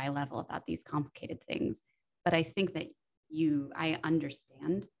really high level about these complicated things, but I think that I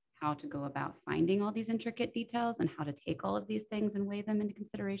understand how to go about finding all these intricate details and how to take all of these things and weigh them into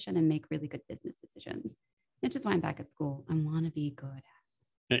consideration and make really good business decisions. Which is why I'm back at school. I want to be good at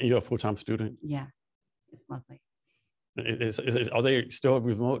it. And you're a full-time student? Yeah, it's lovely. Are they still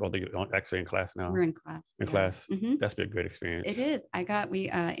remote, or are they actually in class now? We're in class. In class? Mm-hmm. That's been a great experience. It is.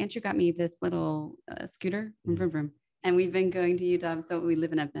 Andrew got me this little scooter from Vroom Vroom, and we've been going to UW. So we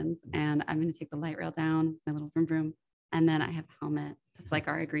live in Edmonds, and I'm going to take the light rail down with my little Vroom Vroom. And then I have a helmet. That's like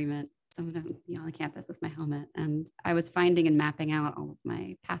our agreement. So I'm going to be on the campus with my helmet. And I was finding and mapping out all of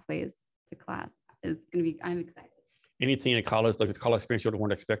my pathways to class. I'm excited. Anything in college, like the college experience you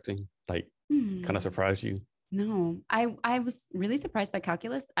weren't expecting, like kind of surprised you? No, I was really surprised by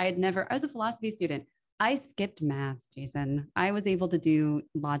calculus. I was a philosophy student. I skipped math, Jason. I was able to do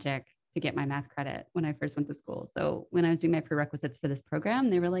logic to get my math credit when I first went to school. So when I was doing my prerequisites for this program,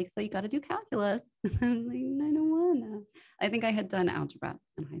 they were like, so you got to do calculus. I was like, I don't want to. I think I had done algebra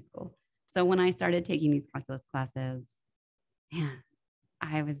in high school. So when I started taking these calculus classes, man,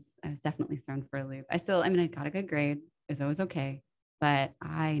 I was definitely thrown for a loop. I got a good grade. So it was okay. But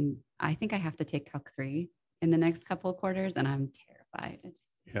I think I have to take Calc 3 in the next couple of quarters, and I'm terrified.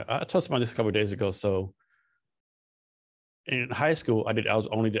 I told somebody this a couple of days ago. So in high school, I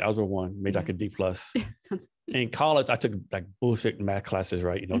only did algebra 1, made like a D+. In college, I took like bullshit math classes,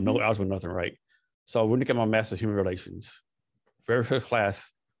 right? No algebra, nothing, right? So when I got my master's in human relations, very first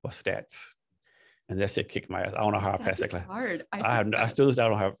class was stats. And that shit kicked my ass. I don't know how I passed that class. Hard. I still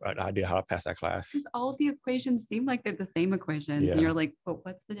don't have an idea how I passed that class. Because all the equations seem like they're the same equations. Yeah. And you're like, but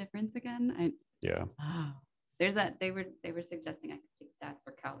what's the difference again? Yeah. Oh. There's that they were suggesting I could take stats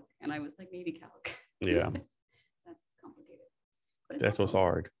or calc, and I was like, maybe calc. Yeah. That's complicated. That's what's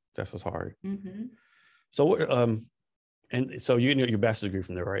hard. Mm-hmm. So and so you know your bachelor's degree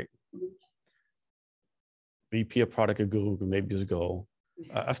from there, right? Mm-hmm. VP of product at Google, maybe is a goal.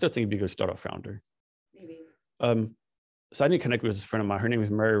 Yeah. I still think you'd be a good startup founder. Maybe. So I need to connect with this friend of mine. Her name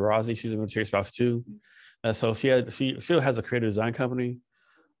is Mary Rossi. She's a military spouse too. So she still has a creative design company,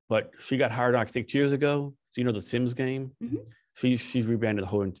 but she got hired on, I think, 2 years ago. So the Sims game? Mm-hmm. She's rebranded the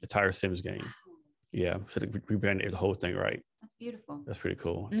whole entire Sims game. Wow. Yeah, so they rebranded the whole thing, right? That's beautiful. That's pretty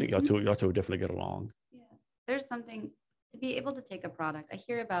cool. I think y'all two would definitely get along. Yeah, there's something to be able to take a product. I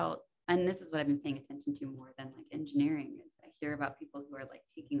hear about, and this is what I've been paying attention to more than like engineering, is I hear about people who are like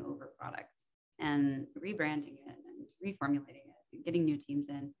taking over products and rebranding it and reformulating it and getting new teams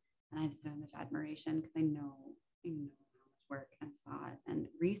in. And I have so much admiration because I know how much work and thought and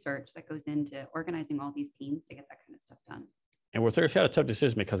research that goes into organizing all these teams to get that kind of stuff done. And with her, she had a tough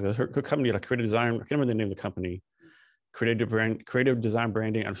decision because her company, like creative design, I can't remember the name of the company, creative design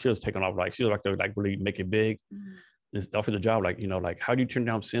branding, and she was taking off, like she was like to like really make it big. Mm-hmm. Offer the job, like, like how do you turn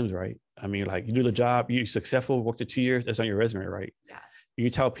down Sims, right? I mean, like you do the job, you're successful, worked for 2 years, that's on your resume, right? Yeah. You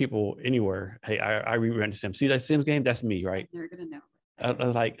tell people anywhere, hey, I rebranded Sims. See that Sims game? That's me, right? They're gonna know. I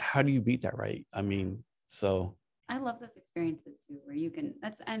was like, how do you beat that, right? I mean, so. I love those experiences too, where you can,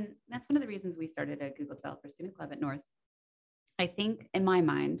 that's one of the reasons we started a Google Developer Student Club at North. I think in my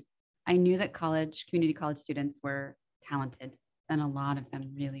mind, I knew that community college students were talented, and a lot of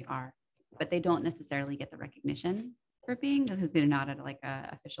them really are, but they don't necessarily get the recognition for being, because they're not at like a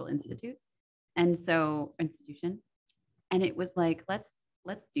official institute. And so institution. And it was like, let's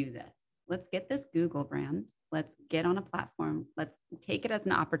do this. Let's get this Google brand. Let's get on a platform. Let's take it as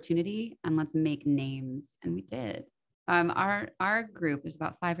an opportunity and let's make names. And we did. Our group, there's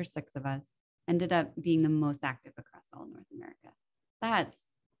about 5 or 6 of us, ended up being the most active across all North America. That's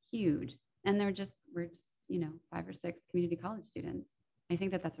huge. And we're just, 5 or 6 community college students. I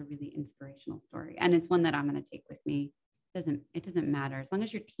think that that's a really inspirational story. And it's one that I'm going to take with me. It doesn't matter as long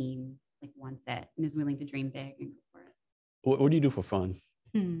as your team like wants it and is willing to dream big and go for it. What do you do for fun?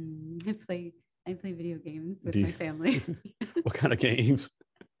 I play video games with my family. What kind of games?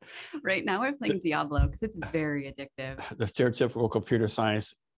 Right now we're playing Diablo because it's very addictive. The stereotypical computer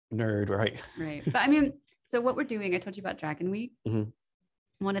science nerd, right? Right. But I mean, so what we're doing, I told you about Dragon Week. Mm-hmm.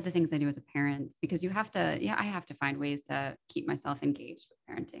 One of the things I do as a parent, because I have to find ways to keep myself engaged with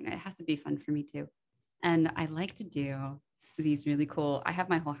parenting. It has to be fun for me too. And I like to do these really cool, I have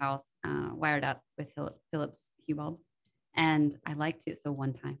my whole house wired up with Philips Hue bulbs. And I like to, so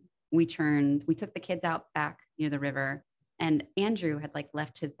one time we took the kids out back near the river, and Andrew had like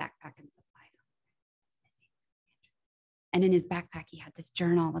left his backpack and supplies. And in his backpack, he had this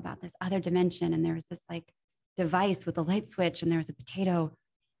journal about this other dimension. And there was this like device with a light switch, and there was a potato.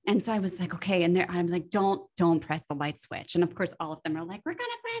 And so I was like, okay. And I was like, don't press the light switch. And of course, all of them are like, we're going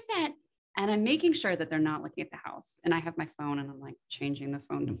to press it. And I'm making sure that they're not looking at the house. And I have my phone and I'm like changing the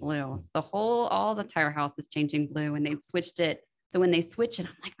phone to blue. So all the entire house is changing blue, and they've switched it. So when they switch it,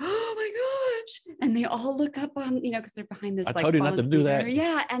 I'm like, oh my gosh. And they all look up on, because they're behind this. I told you not to do that.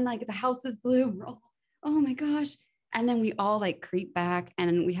 Yeah. And like the house is blue. We're all, oh my gosh. And then we all like creep back,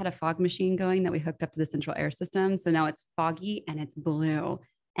 and we had a fog machine going that we hooked up to the central air system. So now it's foggy and it's blue.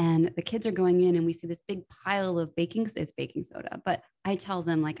 And the kids are going in, and we see this big pile of baking soda. But I tell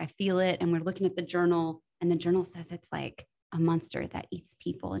them, like, I feel it. And we're looking at the journal, and the journal says it's like a monster that eats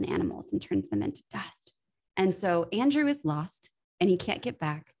people and animals and turns them into dust. And so Andrew is lost and he can't get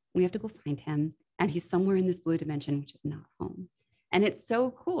back. We have to go find him. And he's somewhere in this blue dimension, which is not home. And it's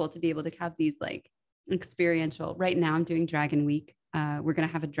so cool to be able to have these like experiential. Right now I'm doing Dragon Week. We're going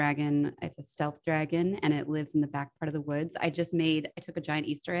to have a dragon. It's a stealth dragon, and it lives in the back part of the woods. I took a giant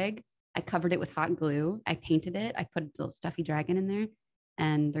Easter egg. I covered it with hot glue. I painted it. I put a little stuffy dragon in there,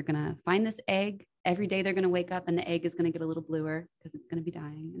 and they're going to find this egg. Every day they're going to wake up, and the egg is going to get a little bluer because it's going to be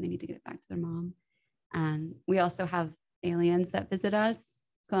dying, and they need to get it back to their mom. And we also have aliens that visit us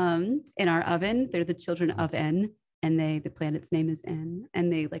in our oven. They're the children of N, and the planet's name is N,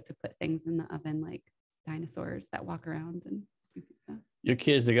 and they like to put things in the oven like dinosaurs that walk around and stuff. Your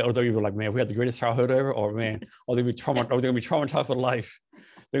kids, they're either like, man, we had the greatest childhood ever, or man, or they're gonna be traumatized for life.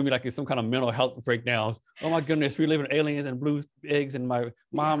 They're gonna be like some kind of mental health breakdowns. Oh my goodness, we live in aliens and blue eggs, and my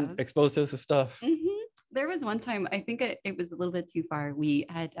mom exposed us to stuff. Mm-hmm. There was one time, I think it was a little bit too far. We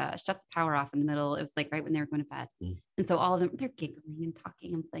had shut the power off in the middle. It was like right when they were going to bed. And so all of them, they're giggling and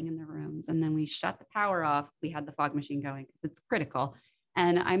talking and playing in their rooms. And then we shut the power off. We had the fog machine going because it's critical.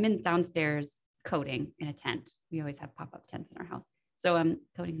 And I'm in downstairs coding in a tent. We always have pop-up tents in our house. So I'm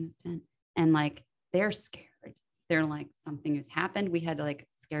coding in this tent, and like, they're scared. They're like, something has happened. We had like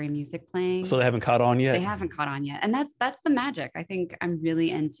scary music playing. So they haven't caught on yet? They haven't caught on yet. And that's the magic. I think I'm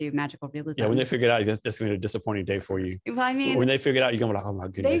really into magical realism. Yeah, when they figure it out, that's going to be a disappointing day for you. Well, I mean, when they figure it out, you're going to be like, oh my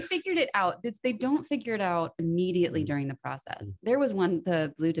goodness. They figured it out. They don't figure it out immediately during the process. There was one,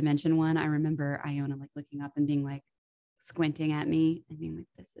 the blue dimension one. I remember Iona like looking up and being like, squinting at me and being like,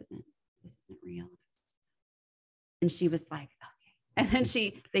 this isn't real. And she was like, okay. And then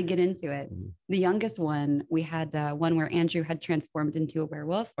they get into it. The youngest one, we had one where Andrew had transformed into a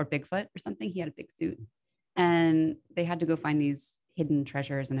werewolf or Bigfoot or something. He had a big suit, and they had to go find these hidden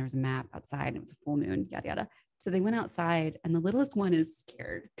treasures. And there was a map outside, and it was a full moon, yada, yada. So they went outside, and the littlest one is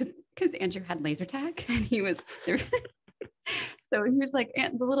scared because Andrew had laser tag, and he was, so he was like,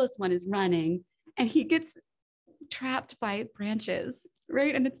 the littlest one is running, and he gets trapped by branches,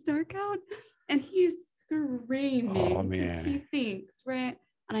 right? And it's dark out, and he's screaming. Oh man, he thinks, right?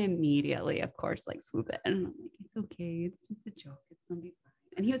 And I immediately, of course, like swoop it, and I'm like, it's okay, it's just a joke, it's gonna be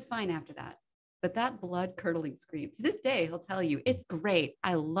fine. And he was fine after that. But that blood curdling scream, to this day, he'll tell you, it's great,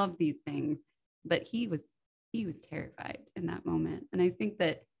 I love these things. But he was terrified in that moment. And I think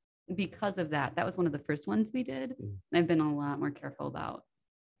that because of that, that was one of the first ones we did. I've been a lot more careful about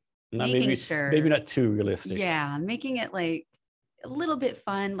making sure, maybe not too realistic. Yeah, making it like a little bit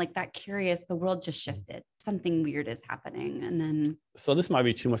fun, like that curious, the world just shifted. Something weird is happening. And then. So this might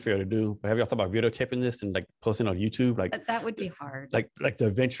be too much for you to do, but have y'all thought about videotaping this and like posting on YouTube? Like that would be hard. Like the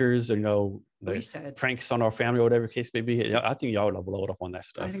adventures, or, the pranks on our family or whatever case may be. I think y'all would blow it up on that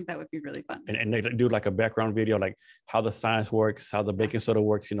stuff. I think that would be really fun. And they do like a background video, like how the science works, how the baking soda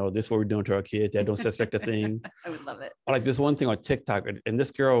works. This is what we're doing to our kids. They don't suspect a thing. I would love it. Like this one thing on TikTok, and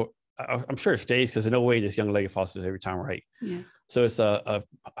this girl, I'm sure it stays because there's no way this young lady falls this every time, right? Yeah. So it's a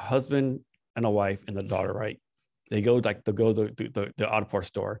husband and a wife and the daughter, right? They go to the auto parts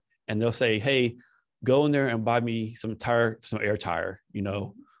store, and they'll say, "Hey, go in there and buy me some air tire,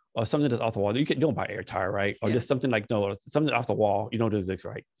 or something that's off the wall. You don't buy air tire, right? Or just something like something off the wall. You don't do this,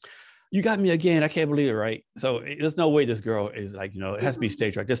 right? You got me again. I can't believe it, right? So there's no way this girl is like, it has to be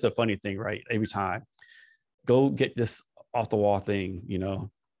staged, right? Just a funny thing, right? Every time, go get this off the wall thing.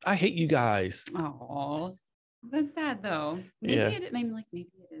 I hate you guys. Oh, that's sad though. Maybe it is. Maybe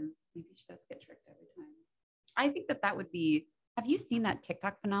she does get tricked every time. I think that would be. Have you seen that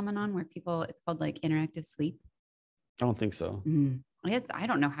TikTok phenomenon where it's called like interactive sleep? I don't think so. I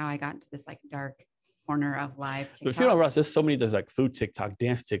don't know how I got into this like dark corner of live TikTok. But if you know, Russ, there's so many. There's like food TikTok,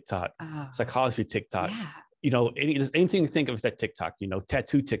 dance TikTok, psychology TikTok. Yeah. Anything you think of is that TikTok.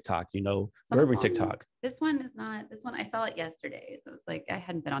 Tattoo TikTok. Bourbon TikTok. This one is not. This one I saw it yesterday, so it's like I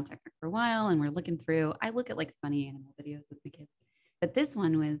hadn't been on TikTok for a while, and we're looking through. I look at like funny animal videos with my kids, but this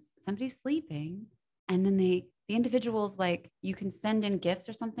one was somebody sleeping, and then the individuals, like, you can send in gifts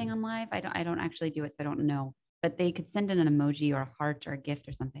or something on live. I don't actually do it, so I don't know. But they could send in an emoji or a heart or a gift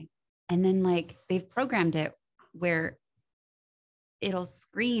or something. And then like they've programmed it where it'll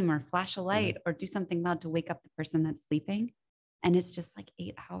scream or flash a light or do something loud to wake up the person that's sleeping. And it's just like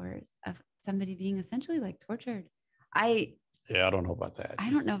 8 hours of somebody being essentially like tortured. I don't know about that. I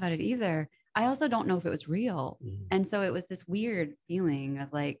don't know about it either. I also don't know if it was real. And so it was this weird feeling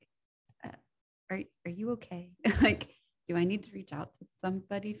of like, are you okay? Like, do I need to reach out to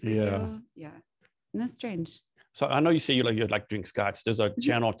somebody for you? Yeah. And that's strange. So I know you say you like drink scotch. There's a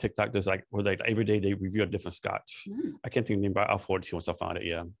channel on TikTok. There's like where every day they review a different scotch. I can't think of the name, but I'll forward it to you once I find it.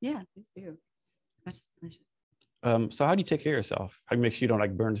 Yeah. Yeah, please do. Scotch is delicious. So how do you take care of yourself? How do you make sure you don't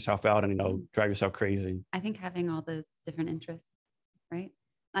like burn yourself out and drive yourself crazy? I think having all those different interests, right?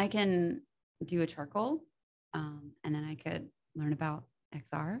 I can do a charcoal, and then I could learn about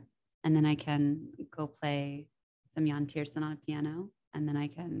XR, and then I can go play some Jan Tiersen on a piano, and then I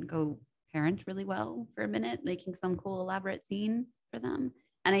can go parent really well for a minute, making some cool elaborate scene for them.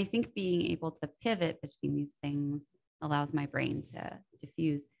 And I think being able to pivot between these things allows my brain to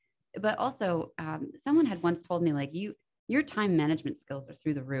diffuse. But also, someone had once told me, like, your time management skills are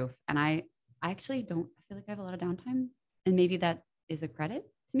through the roof. And I actually don't, I feel like I have a lot of downtime, and maybe that is a credit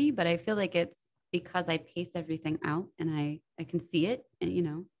to me, but I feel like it's because I pace everything out and I can see it,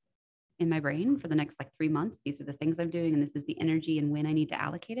 and, in my brain for the next like 3 months, these are the things I'm doing, and this is the energy and when I need to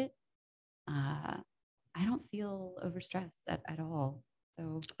allocate it. I don't feel overstressed at all.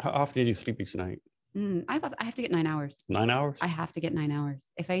 So how often do you sleep each night? I have to get 9 hours. 9 hours? I have to get 9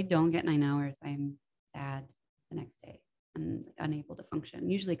 hours. If I don't get 9 hours, I'm sad the next day and unable to function,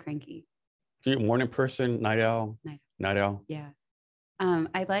 usually cranky. So you're a morning person, night owl? Night owl. Yeah.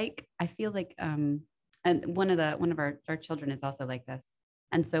 I feel like, and one of our children is also like this.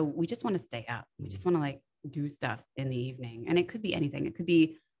 And so we just want to stay up. We just want to like do stuff in the evening, and it could be anything. It could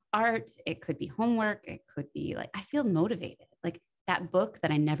be art. It could be homework. It could be like, I feel motivated. Like that book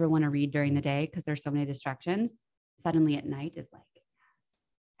that I never want to read during the day because there's so many distractions, suddenly at night is like, yes,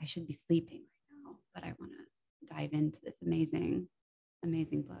 I should be sleeping right now, but I want to dive into this amazing,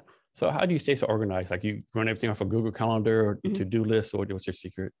 amazing book. So how do you stay so organized? Like you run everything off a Google Calendar or to-do list, or what's your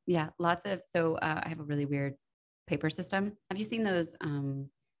secret? Yeah, I have a really weird paper system. Have you seen those time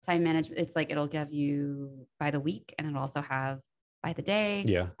management? It's like, it'll give you by the week, and it'll also have by the day,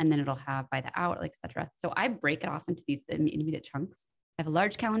 and then it'll have by the hour, etc. So I break it off into these intermediate chunks. I have a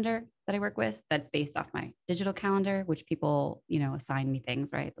large calendar that I work with that's based off my digital calendar, which people, assign me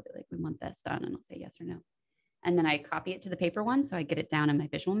things, right? They'll be like, we want this done, and I'll say yes or no. And then I copy it to the paper one, so I get it down in my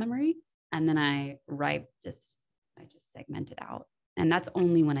visual memory, and then I just segment it out. And that's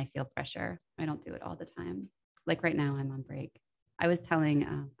only when I feel pressure. I don't do it all the time. Like right now, I'm on break. I was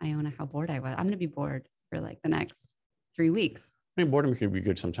telling Iona how bored I was. I'm going to be bored for like the next 3 weeks. I mean, boredom can be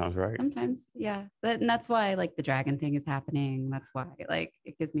good sometimes, right? Sometimes, yeah. And that's why like the dragon thing is happening. That's why like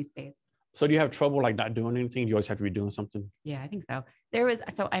it gives me space. So do you have trouble like not doing anything? Do you always have to be doing something? Yeah, I think so.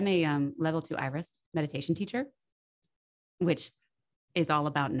 I'm a level 2 Iris meditation teacher, which is all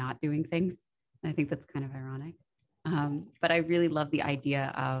about not doing things. And I think that's kind of ironic. But I really love the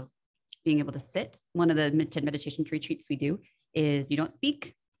idea of being able to sit. One of the meditation retreats we do is you don't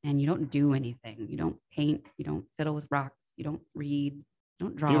speak and you don't do anything. You don't paint, you don't fiddle with rocks, you don't read, you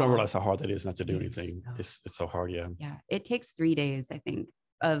don't draw. You don't realize how hard that is not to do It is anything. so- It's so hard, yeah. Yeah, it takes 3 days, I think,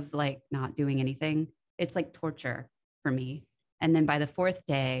 of like not doing anything. It's like torture for me. And then by the 4th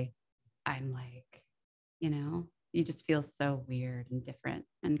day, I'm like, you just feel so weird and different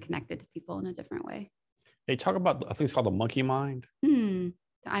and connected to people in a different way. They talk about, I think it's called the monkey mind.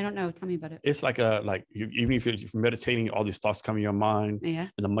 I don't know. Tell me about it. It's like even if you're meditating, all these thoughts come in your mind, Yeah.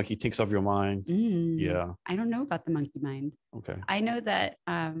 and the monkey takes over your mind. Yeah. I don't know about the monkey mind. Okay. I know that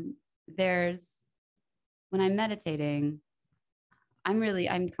when I'm meditating,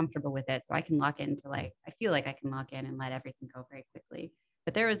 I'm comfortable with it. So I can lock into I feel like I can lock in and let everything go very quickly.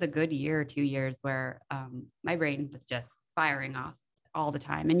 But there was a good year or 2 years where my brain was just firing off all the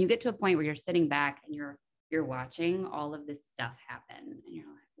time. And you get to a point where you're sitting back and you're watching all of this stuff happen. And you're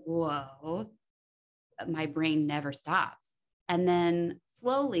like, whoa, my brain never stops. And then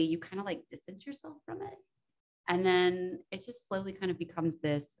slowly you kind of like distance yourself from it. And then it just slowly kind of becomes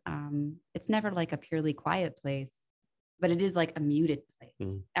this, it's never like a purely quiet place, but it is like a muted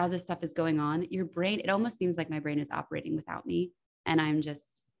place. As this stuff is going on, your brain, it almost seems like my brain is operating without me. And I'm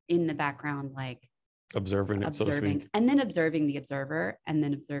just in the background, like observing it, so to speak. And then observing the observer, and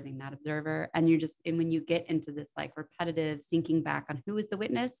then observing that observer. And and when you get into this like repetitive syncing back on who is the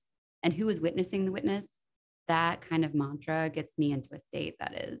witness and who is witnessing the witness, that kind of mantra gets me into a state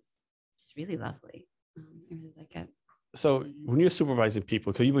that is just really lovely. I really like it. So when you're supervising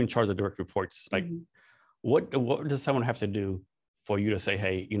people, because you've been in charge of direct reports, like what does someone have to do for you to say,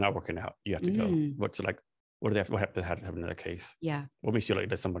 hey, you're not working out, you have to go? What have to happen in that case? Yeah. What makes you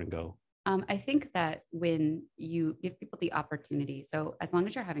let somebody go? I think that when you give people the opportunity, so as long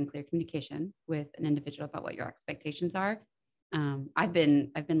as you're having clear communication with an individual about what your expectations are, I've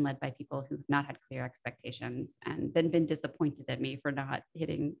been led by people who've not had clear expectations and then been disappointed at me for not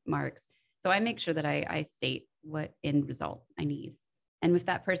hitting marks. So I make sure that I state what end result I need. And if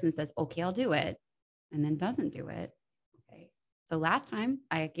that person says, okay, I'll do it, and then doesn't do it, okay. So last time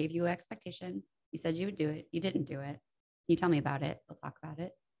I gave you an expectation, you said you would do it, you didn't do it. You tell me about it, we'll talk about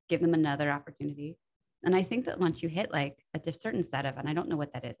it. Give them another opportunity. And I think that once you hit like a certain set of, and I don't know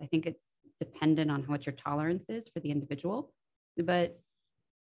what that is, I think it's dependent on what your tolerance is for the individual. But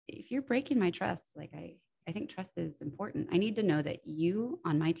if you're breaking my trust, like I think trust is important. I need to know that you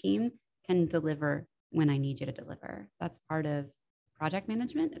on my team can deliver when I need you to deliver. That's part of project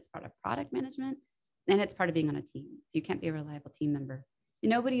management. It's part of product management. And it's part of being on a team. You can't be a reliable team member.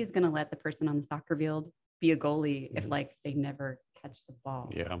 Nobody is going to let the person on the soccer field be a goalie if like they never catch the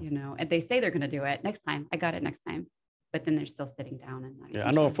ball. Yeah. And they say they're going to do it next time. I got it next time. But then they're still sitting down and yeah,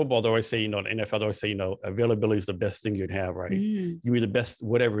 I know in football they always say, in the NFL they always say, availability is the best thing you'd have, right? You be the best,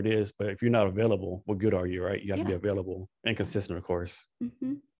 whatever it is, but if you're not available, what good are you, right? You got to be available and consistent, of course.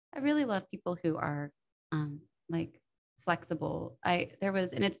 I really love people who are like flexible. I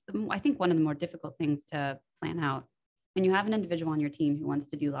think one of the more difficult things to plan out when you have an individual on your team who wants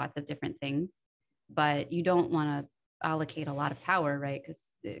to do lots of different things, but you don't want to allocate a lot of power, right?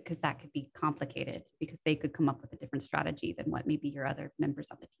 Because that could be complicated because they could come up with a different strategy than what maybe your other members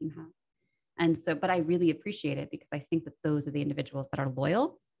of the team have. And so, but I really appreciate it because I think that those are the individuals that are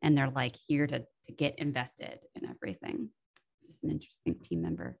loyal and they're like here to get invested in everything. It's just an interesting team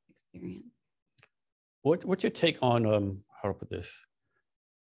member experience. What's your take on how to put this?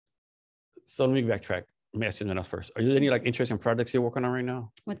 So let me backtrack. Let me ask you else first. Are there any like interesting projects you're working on right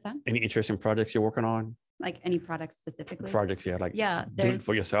now? What's that? Any interesting projects you're working on? Like any product specifically? Projects, yeah. Do it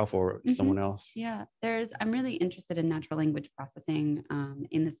for yourself or someone else? Yeah, I'm really interested in natural language processing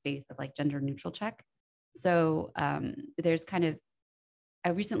in the space of like gender neutral check. So there's I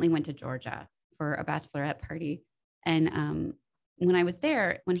recently went to Georgia for a bachelorette party. And when I was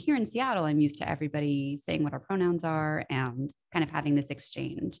there, here in Seattle, I'm used to everybody saying what our pronouns are and kind of having this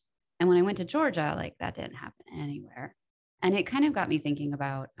exchange. And when I went to Georgia, like that didn't happen anywhere. And it kind of got me thinking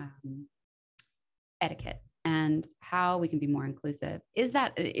about etiquette and how we can be more inclusive. Is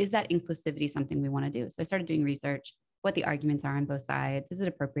that inclusivity something we want to do? So I started doing research, what the arguments are on both sides. Is it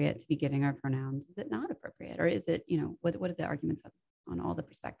appropriate to be giving our pronouns? Is it not appropriate? Or is it, what are the arguments on all the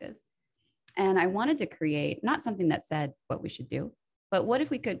perspectives? And I wanted to create not something that said what we should do, but what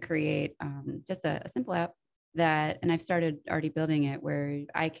if we could create just a simple app and I've started already building it where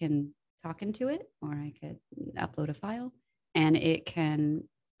I can talk into it or I could upload a file and it can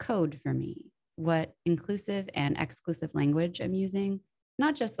code for me what inclusive and exclusive language I'm using,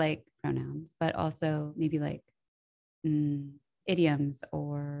 not just like pronouns, but also maybe like idioms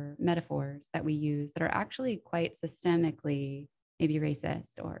or metaphors that we use that are actually quite systemically maybe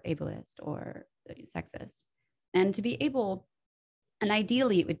racist or ableist or sexist. And to be able And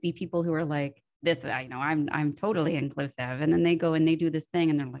ideally it would be people who are like this, I'm totally inclusive. And then they go and they do this thing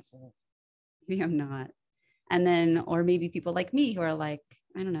and they're like, well, maybe I'm not. And then, or maybe people like me who are like,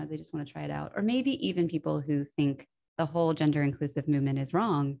 I don't know, they just want to try it out. Or maybe even people who think the whole gender inclusive movement is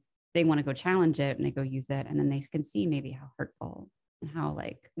wrong. They want to go challenge it and they go use it. And then they can see maybe how hurtful and how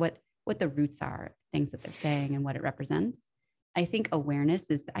like what the roots are, things that they're saying and what it represents. I think awareness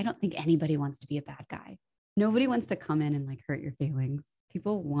is, I don't think anybody wants to be a bad guy. Nobody wants to come in and like hurt your feelings.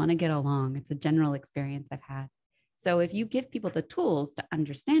 People want to get along. It's a general experience I've had. So if you give people the tools to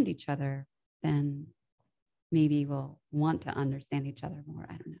understand each other, then maybe we'll want to understand each other more.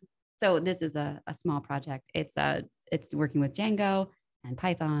 I don't know. So this is a small project. It's working with Django and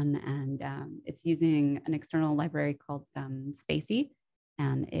Python, and it's using an external library called Spacey.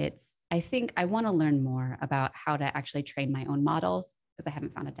 And I think I want to learn more about how to actually train my own models because I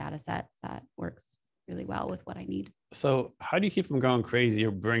haven't found a data set that works really well with what I need. So how do you keep from going crazy?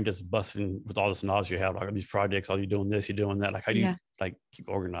 Your brain just busting with all this knowledge you have, like these projects, all you're doing this, you're doing that. Like how do you like keep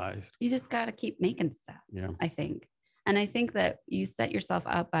organized? You just got to keep making stuff. Yeah. I think. And I think that you set yourself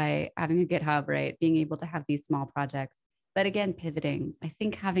up by having a GitHub, right? Being able to have these small projects, but again, pivoting. I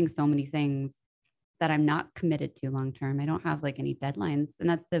think having so many things that I'm not committed to long-term. I don't have like any deadlines. And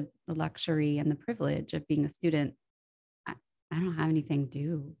that's the luxury and the privilege of being a student. I don't have anything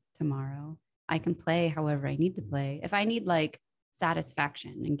due tomorrow. I can play however I need to play. If I need like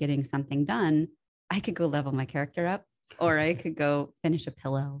satisfaction in getting something done, I could go level my character up, or I could go finish a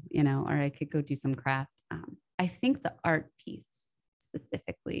pillow, or I could go do some craft. I think the art piece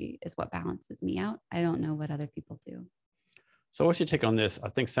specifically is what balances me out. I don't know what other people do. So what's your take on this? I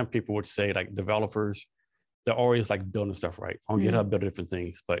think some people would say like developers, they're always like building stuff, right? On GitHub, building different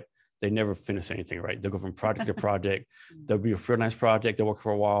things, but they never finish anything, right? They'll go from project to project. There'll be a freelance project. They'll work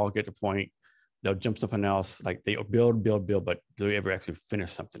for a while, get to the point. They'll jump something else. Like they build, but do they ever actually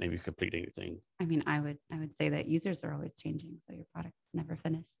finish something? Maybe complete anything? I mean, I would say that users are always changing. So your product is never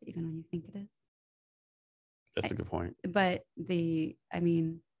finished, even when you think it is. That's a good point. But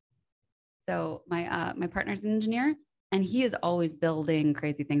so my partner's an engineer, and he is always building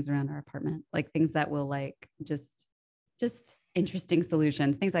crazy things around our apartment, like things that will like just interesting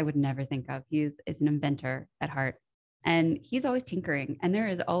solutions, things I would never think of. He is an inventor at heart, and he's always tinkering. And there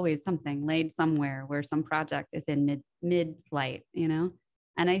is always something laid somewhere where some project is in mid flight, And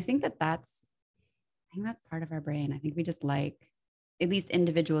I think that's part of our brain. I think we just like, at least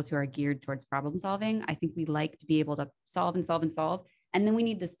individuals who are geared towards problem solving, I think we like to be able to solve and solve and solve. And then we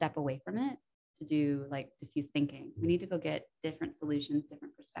need to step away from it to do like diffuse thinking. We need to go get different solutions,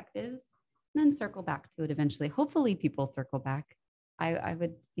 different perspectives, and then circle back to it eventually. Hopefully people circle back. I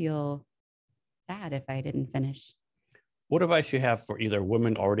would feel sad if I didn't finish. What advice you have for either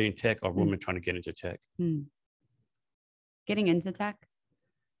women already in tech or women trying to get into tech? Getting into tech.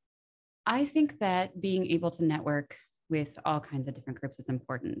 I think that being able to network with all kinds of different groups is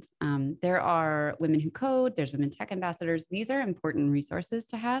important. There are women who code, there's women tech ambassadors. These are important resources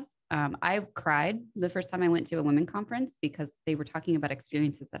to have. I cried the first time I went to a women conference because they were talking about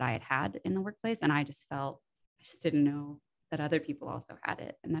experiences that I had in the workplace. And I just didn't know that other people also had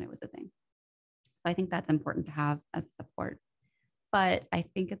it and that it was a thing. So I think that's important to have as support. But I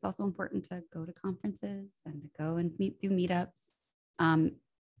think it's also important to go to conferences and to go and do meetups.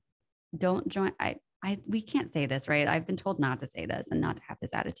 Don't join. We can't say this, right? I've been told not to say this and not to have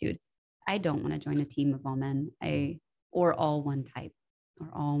this attitude. I don't want to join a team of all men, or all one type or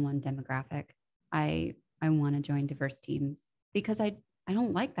all one demographic. I want to join diverse teams because I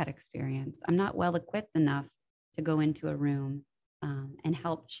don't like that experience. I'm not well equipped enough to go into a room and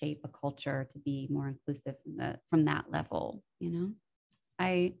help shape a culture to be more inclusive from that level.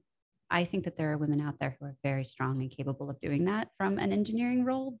 I think that there are women out there who are very strong and capable of doing that from an engineering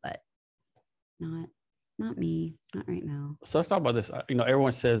role, but not me, not right now. So let's talk about this.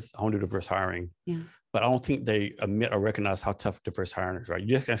 Everyone says I want to do diverse hiring, but I don't think they admit or recognize how tough diverse hiring is, right? You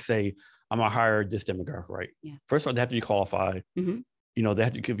just can say, I'm gonna hire this demographic, right? Yeah. First of all, they have to be qualified. You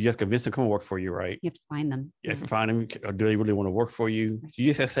have to convince them to come work for you, right? You have to find them. You have to find them. Or do they really want to work for you? Right. You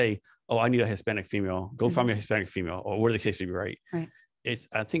just have to say, oh, I need a Hispanic female. Go find me a Hispanic female, or whatever the case may be, right? Right.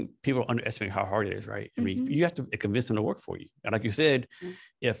 I think people underestimate how hard it is, right? I mean, you have to convince them to work for you. And like you said,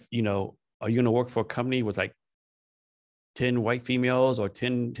 if, are you going to work for a company with like 10 white females or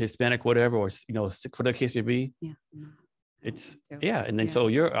 10 Hispanic, whatever, or, 6 for the case may be? Yeah. And then so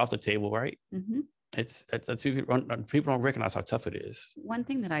you're off the table, right? It's people don't recognize how tough it is. One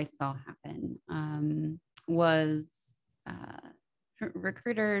thing that I saw happen was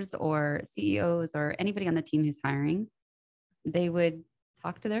recruiters or CEOs or anybody on the team who's hiring, they would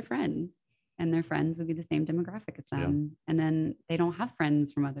talk to their friends and their friends would be the same demographic as them. And then they don't have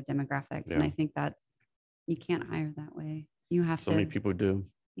friends from other demographics. And I think you can't hire that way. You have so many people do.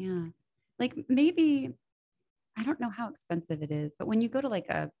 Yeah. Like maybe, I don't know how expensive it is, but when you go to like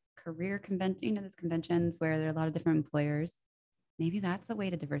a career convention, there's conventions where there are a lot of different employers, maybe that's a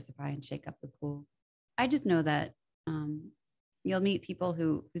way to diversify and shake up the pool. I just know that you'll meet people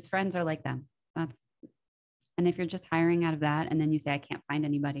whose friends are like them. And if you're just hiring out of that, and then you say, I can't find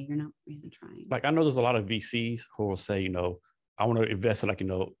anybody, you're not really trying. Like, I know there's a lot of VCs who will say, I want to invest in like,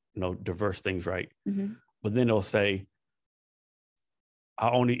 diverse things, right? Mm-hmm. But then they'll say,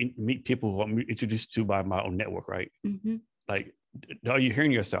 I only meet people who I'm introduced to by my own network, right? Mm-hmm. Like, are you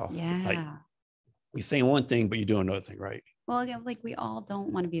hearing yourself? Yeah. Like, you're saying one thing, but you're doing another thing, right? Well, again, like we all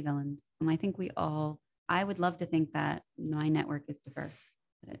don't want to be villains. And I think I would love to think that my network is diverse,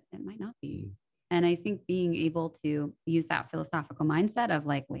 but it might not be. Mm-hmm. And I think being able to use that philosophical mindset of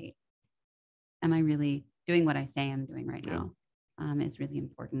like, wait, am I really doing what I say I'm doing right now? Is really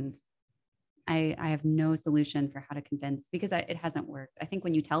important. I have no solution for how to convince, because it hasn't worked. I think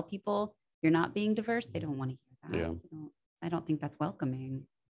when you tell people you're not being diverse, they don't want to hear that. Yeah. I don't think that's welcoming.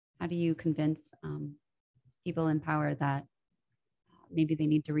 How do you convince people in power that maybe they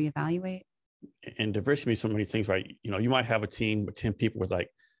need to reevaluate? And diversity means so many things, right? You might have a team with 10 people with like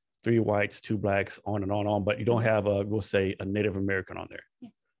 3 whites, 2 blacks, on and on, but you don't have we'll say a Native American on there. Yeah.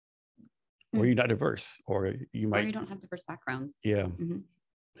 Or you're not diverse, or you don't have diverse backgrounds. Yeah. Mm-hmm.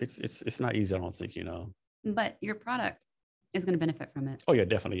 It's not easy, I don't think, But your product is going to benefit from it. Oh yeah,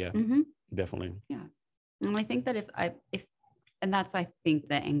 definitely. Yeah. Mm-hmm. Definitely. Yeah. And I think that and that's, I think,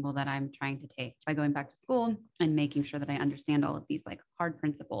 the angle that I'm trying to take by going back to school and making sure that I understand all of these like hard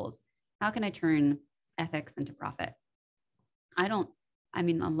principles. How can I turn ethics into profit? I have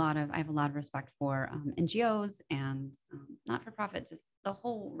a lot of respect for NGOs and not-for-profit. Just the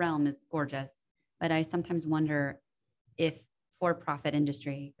whole realm is gorgeous. But I sometimes wonder if for-profit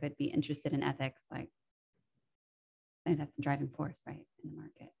industry could be interested in ethics. Like, I think that's the driving force, right, in the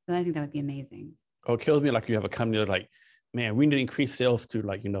market. So I think that would be amazing. Oh, it kills me like you have a company that's like, man, we need to increase sales to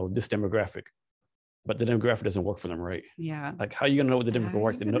like, this demographic, but the demographic doesn't work for them, right? Yeah. Like, how are you going to know what the demographic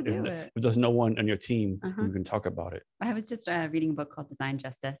works if there's no one on your team who can talk about it? I was just reading a book called Design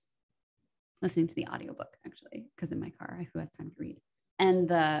Justice, listening to the audiobook actually, because in my car, who has time to read? And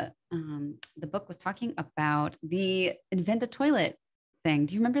the book was talking about the Invent the Toilet thing.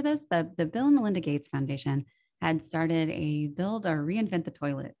 Do you remember this? The Bill and Melinda Gates Foundation had started a Build or Reinvent the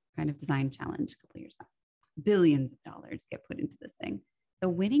Toilet kind of design challenge a couple of years back. Billions of dollars get put into this thing. The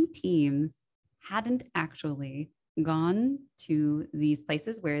winning teams hadn't actually gone to these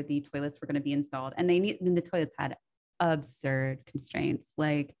places where the toilets were going to be installed, and the toilets had absurd constraints.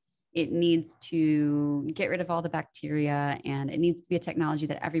 Like, it needs to get rid of all the bacteria, and it needs to be a technology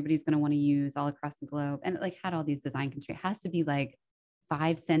that everybody's going to want to use all across the globe. And it like had all these design constraints. It has to be like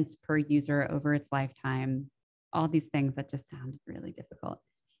 5 cents per user over its lifetime. All these things that just sound really difficult.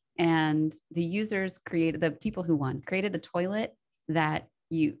 And the people who won created a toilet that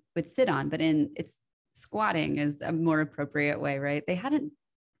you would sit on, but it's squatting is a more appropriate way, right? They hadn't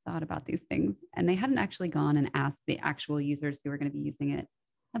thought about these things, and they hadn't actually gone and asked the actual users who were going to be using it.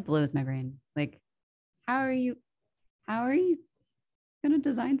 That blows my brain. Like, how are you going to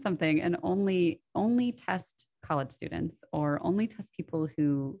design something and only test college students, or only test people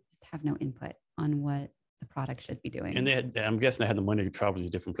who just have no input on what the product should be doing? And I'm guessing they had the money to travel to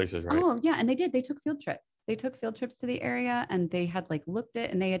different places, right? Oh yeah, and they did. They took field trips. They took field trips to the area, and they had like looked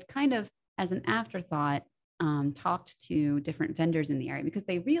at, and they had kind of, as an afterthought, talked to different vendors in the area, because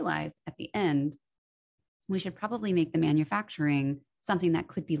they realized at the end, we should probably make the manufacturing something that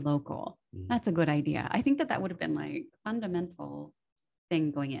could be local. Mm. That's a good idea. I think that would have been like fundamental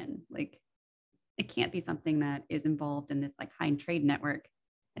thing going in. Like, it can't be something that is involved in this like high trade network.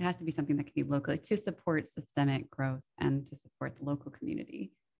 It has to be something that can be local to support systemic growth and to support the local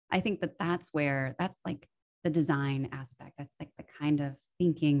community. I think that's like the design aspect. That's like the kind of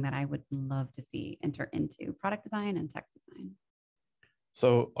thinking that I would love to see enter into product design and tech design.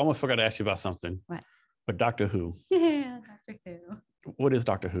 So almost forgot to ask you about something. What? But Doctor Who. Yeah, Doctor Who. What is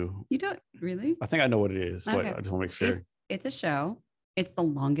Doctor Who? You don't really? I think I know what it is, but I just want to make sure. It's a show. It's the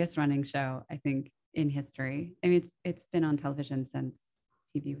longest running show, I think, in history. I mean, it's been on television since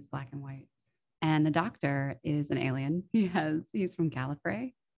TV was black and white. And the Doctor is an alien. He's from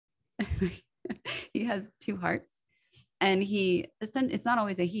Gallifrey. He has 2 hearts, and it's not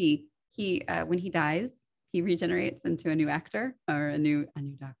always a he. When he dies, he regenerates into a new actor or a new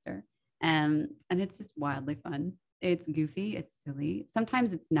doctor. And it's just wildly fun. It's goofy. It's silly.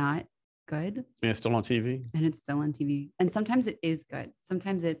 Sometimes it's not good. And it's still on TV. And it's still on TV. And sometimes it is good.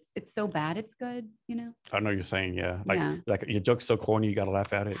 Sometimes it's so bad it's good, you know? I know you're saying, yeah. Like, Yeah. like your joke's so corny, you got to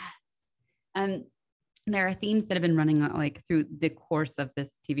laugh at it. And there are themes that have been running like through the course of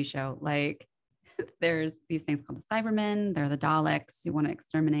this TV show. Like there's these things called the Cybermen. There are the Daleks who want to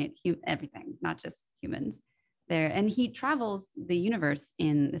exterminate everything, not just humans. There, and he travels the universe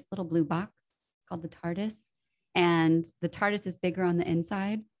in this little blue box called the TARDIS. And the TARDIS is bigger on the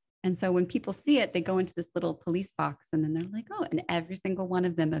inside. And so when people see it, they go into this little police box and then they're like, oh, and every single one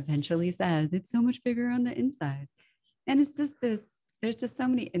of them eventually says, it's so much bigger on the inside. And it's just this, there's just so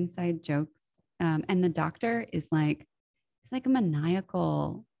many inside jokes. And the doctor is like, it's like a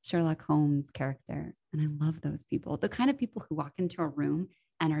maniacal Sherlock Holmes character. And I love those people, the kind of people who walk into a room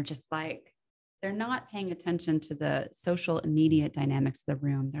and are just like, they're not paying attention to the social immediate dynamics of the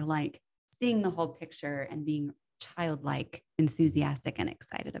room. They're like seeing the whole picture and being childlike, enthusiastic, and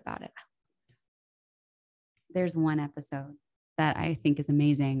excited about it. There's one episode that I think is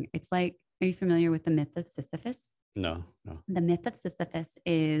amazing. It's like, are you familiar with the myth of Sisyphus? No. The myth of Sisyphus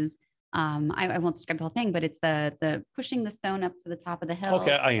is, I won't describe the whole thing, but it's the pushing the stone up to the top of the hill.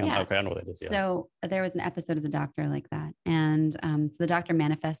 Okay, I am. Yeah. Okay, I know what that is. Yeah. So there was an episode of The Doctor like that. And so the doctor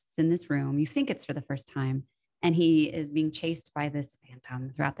manifests in this room. You think it's for the first time. And he is being chased by this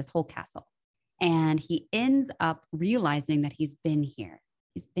phantom throughout this whole castle. And he ends up realizing that he's been here.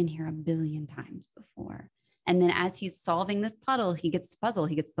 He's been here a billion times before. And then as he's solving this puzzle, he gets to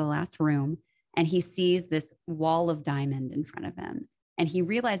the last room and he sees this wall of diamond in front of him. And he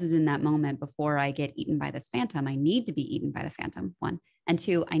realizes in that moment, before I get eaten by this phantom, I need to be eaten by the phantom, 1. And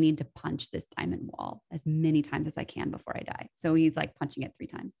 2, I need to punch this diamond wall as many times as I can before I die. So he's like punching it 3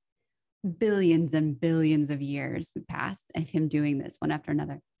 times. Billions and billions of years pass of him doing this one after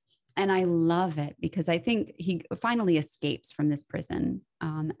another. And I love it because I think he finally escapes from this prison.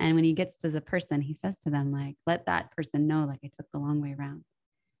 And when he gets to the person, he says to them, like, let that person know, like, I took the long way around.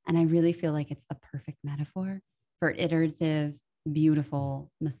 And I really feel like it's the perfect metaphor for iterative,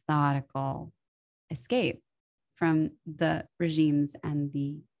 beautiful, methodical escape from the regimes and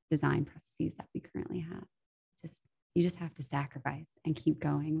the design processes that we currently have. You just have to sacrifice and keep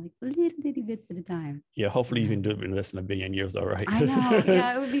going, like little bitty bits at a time. Yeah, hopefully you can do it in less than 1 billion years, though, right? I know.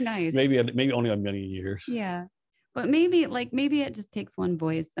 Yeah, it would be nice. maybe only 1 million years. Yeah, but maybe it just takes one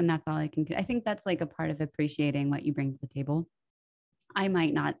voice, and that's all I can do. I think that's like a part of appreciating what you bring to the table. I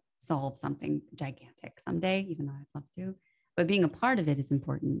might not solve something gigantic someday, even though I'd love to, but being a part of it is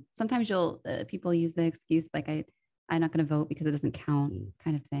important. Sometimes people use the excuse like I'm not going to vote because it doesn't count,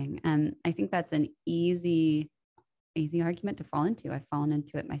 kind of thing. And I think that's an easy argument to fall into. I've fallen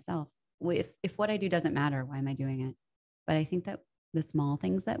into it myself. If what I do doesn't matter, why am I doing it? But I think that the small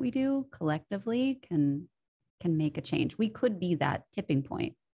things that we do collectively can make a change. We could be that tipping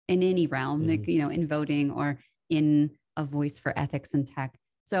point in any realm, like, in voting or in a voice for ethics and tech.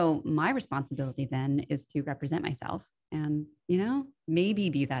 So my responsibility then is to represent myself and, maybe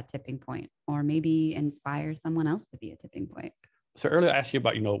be that tipping point, or maybe inspire someone else to be a tipping point. So earlier I asked you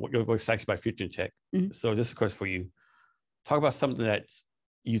about, what you're excited about future in tech. Mm-hmm. So this is a question for you. Talk about something that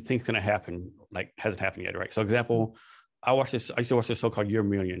you think is going to happen, like hasn't happened yet, right? So example, I used to watch this show called Year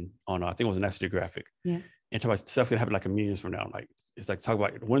Million on, I think it was National Geographic. Yeah. And talk about stuff going to happen like a million years from now. Like, it's like, talk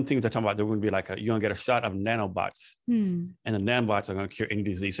about one thing they're talking about, they're going to be like, you're going to get a shot of nanobots. And the nanobots are going to cure any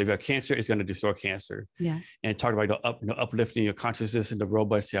disease. So if you have cancer, it's going to destroy cancer. Yeah. And talk about uplifting your consciousness and the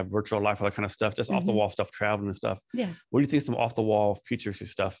robots, you have virtual life, all that kind of stuff. Just off the wall stuff, traveling and stuff. Yeah. What do you think some off the wall futuristic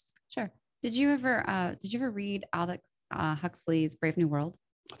stuff? Sure. Did you ever read Aldous Huxley's Brave New World?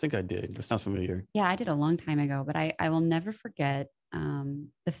 I think I did. It sounds familiar. Yeah, I did a long time ago, but I will never forget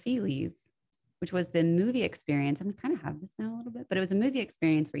the Feelies, which was the movie experience. And we kind of have this now a little bit, but it was a movie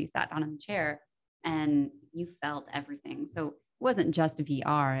experience where you sat down in the chair and you felt everything. So it wasn't just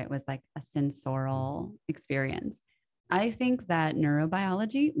VR, it was like a sensorial experience. I think that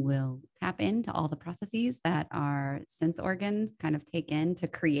neurobiology will tap into all the processes that our sense organs kind of take in to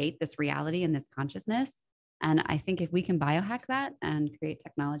create this reality and this consciousness. And I think if we can biohack that and create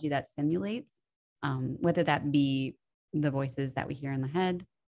technology that simulates, whether that be the voices that we hear in the head,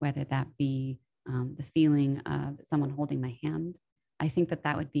 whether that be the feeling of someone holding my hand, I think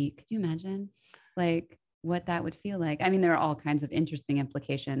that would be, could you imagine like what that would feel like? I mean, there are all kinds of interesting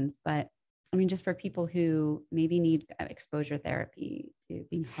implications, but I mean, just for people who maybe need exposure therapy, to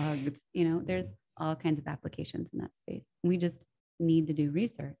being hugged, there's all kinds of applications in that space. We just need to do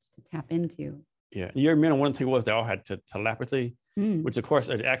research to tap into. Yeah. Your minute one thing was they all had telepathy, which of course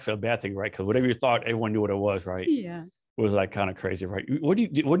is actually a bad thing, right? Because whatever you thought, everyone knew what it was, right? Yeah. It was like kind of crazy, right? What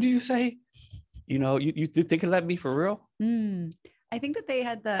did you say? You think of that be for real? I think that they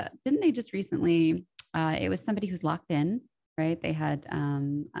had didn't they just recently, it was somebody who's locked in, right? They had,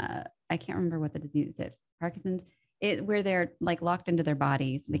 I can't remember what the disease is, Parkinson's, where they're like locked into their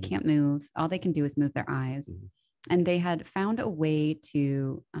bodies. They can't move. All they can do is move their eyes. And they had found a way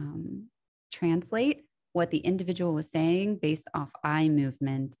to translate what the individual was saying based off eye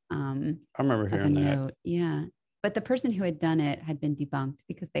movement. I remember hearing that. Note. Yeah. But the person who had done it had been debunked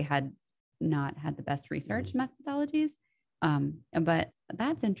because they had not had the best research methodologies. But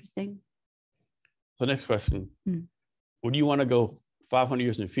that's interesting. So next question. Would you want to go 500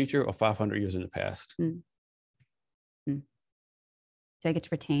 years in the future or 500 years in the past? Do I get to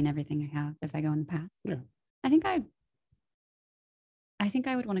retain everything I have if I go in the past? Yeah. I think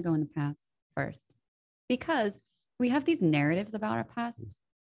I would want to go in the past first because we have these narratives about our past.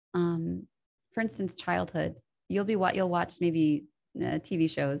 For instance, childhood. You'll watch maybe TV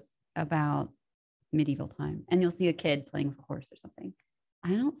shows about medieval time, and you'll see a kid playing with a horse or something. I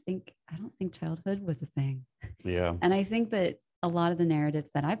don't think childhood was a thing. Yeah. And I think that a lot of the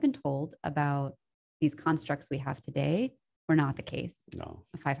narratives that I've been told about these constructs we have today were not the case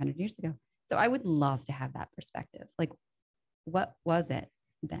 500 years ago. So I would love to have that perspective. Like, what was it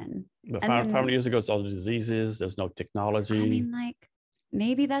then? But 500 years ago, it's all the diseases. There's no technology. I mean, like,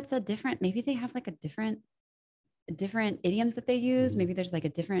 maybe that's maybe they have like a different idioms that they use. Maybe there's like a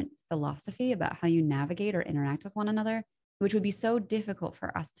different philosophy about how you navigate or interact with one another, which would be so difficult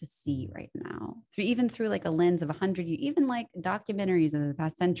for us to see right now, even through like a lens of 100 years, even like documentaries of the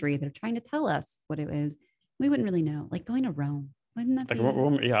past century that are trying to tell us what it is. We wouldn't really know. Like going to Rome, wouldn't that be?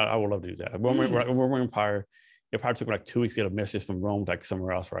 Rome, yeah, I would love to do that. Roman Empire, it probably took like 2 weeks to get a message from Rome, like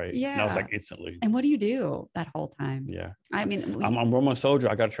somewhere else, right? Yeah. And I was like instantly. And what do you do that whole time? Yeah. I mean, I'm a Roman soldier.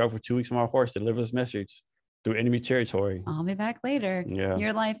 I got to travel for 2 weeks on my horse to deliver this message through enemy territory. I'll be back later. Yeah.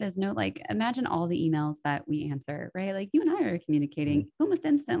 Your life is imagine all the emails that we answer, right? Like you and I are communicating almost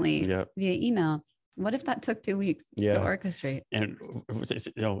instantly via email. What if that took 2 weeks to orchestrate? And,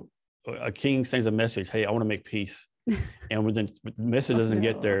 a king sends a message, hey, I want to make peace. And when the message doesn't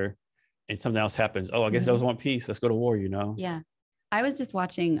get there and something else happens, I guess those want peace. Let's go to war, Yeah. I was just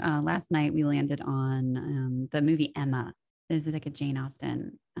watching, last night we landed on the movie Emma. This is like a Jane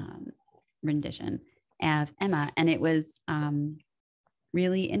Austen rendition of Emma. And it was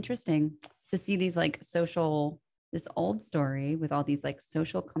really interesting to see these like this old story with all these like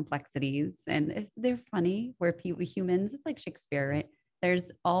social complexities. And they're funny where humans, it's like Shakespeare, right?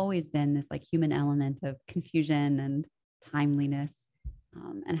 There's always been this like human element of confusion and timeliness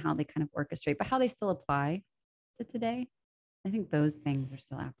and how they kind of orchestrate, but how they still apply to today. I think those things are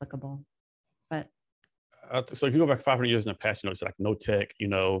still applicable. But so if you go back 500 years in the past, it's like no tech,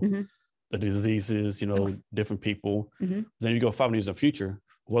 the diseases, different people. Then you go 500 years in the future,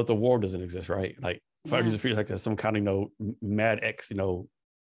 what if the war doesn't exist, right? Like 500 years in the future, like there's some kind of, Mad X,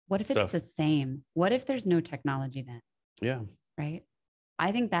 What if it's the same? What if there's no technology then? Yeah. Right.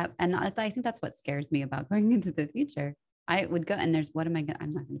 I think that's what scares me about going into the future. I would go and I'm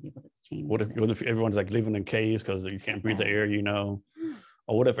not going to be able to change. What if everyone's like living in caves because you can't breathe the air,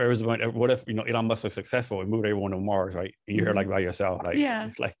 Or what if Elon Musk is successful and moved everyone to Mars, right? And you're here like by yourself, like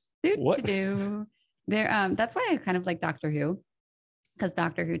what? That's why I kind of like Doctor Who, because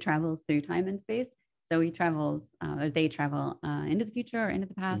Doctor Who travels through time and space. So he travels, or they travel into the future or into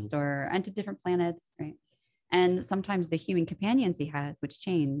the past or into different planets, right? And sometimes the human companions he has, which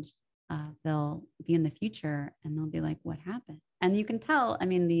change, they'll be in the future and they'll be like, what happened? And you can tell, I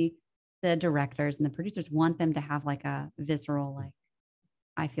mean, the directors and the producers want them to have like a visceral, like,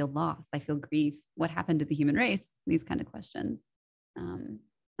 I feel loss, I feel grief. What happened to the human race? These kind of questions. And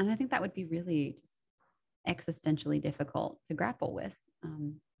I think that would be really just existentially difficult to grapple with.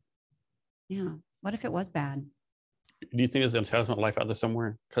 What if it was bad? Do you think there's intelligent life out there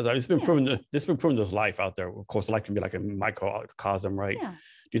somewhere? Because it's been proven there's life out there. Of course, life can be like a microcosm, right? Yeah.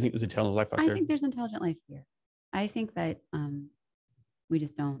 Do you think there's intelligent life out there? I think there's intelligent life here. I think that we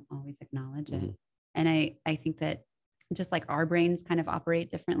just don't always acknowledge it. And I think that just like our brains kind of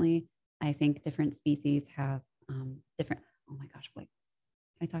operate differently, I think different species have different, oh my gosh, whales.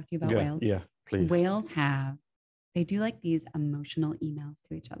 Can I talk to you about whales? Yeah, please. Whales they do like these emotional emails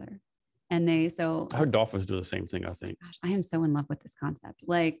to each other. And I heard dolphins do the same thing, I think. Gosh, I am so in love with this concept.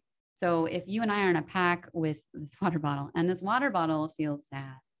 Like, so if you and I are in a pack with this water bottle and this water bottle feels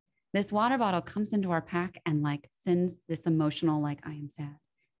sad, this water bottle comes into our pack and like sends this emotional, like, I am sad.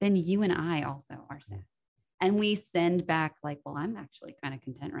 Then you and I also are sad. And we send back like, well, I'm actually kind of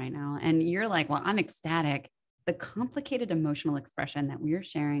content right now. And you're like, well, I'm ecstatic. The complicated emotional expression that we're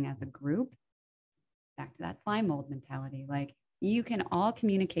sharing as a group, back to that slime mold mentality, like you can all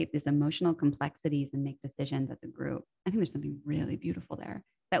communicate these emotional complexities and make decisions as a group. I think there's something really beautiful there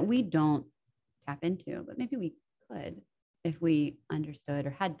that we don't tap into, but maybe we could if we understood or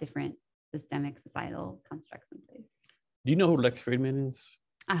had different systemic societal constructs in place. Do you know who Lex Friedman is?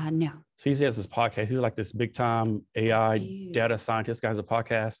 No. So he has this podcast. He's like this big time AI data scientist guy has a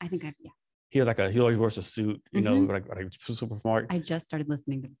podcast. I think yeah. He always wears a suit, you know, like super smart. I just started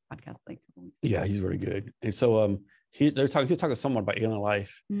listening to this podcast like 2 weeks ago. Yeah, he's really good. And so he was talking to someone about alien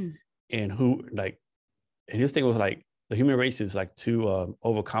life and who like, and his thing was like, the human race is like too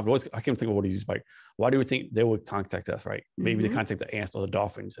overconfident. I can't think of what he used. Like, why do we think they would contact us, right? Maybe they contact the ants or the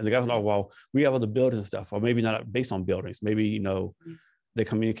dolphins. And the guys are like, well, we have other buildings and stuff, or maybe not based on buildings. Maybe, you know, they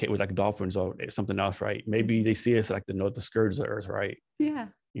communicate with like dolphins or something else, right? Maybe they see us like the scourge of the earth, right? Yeah.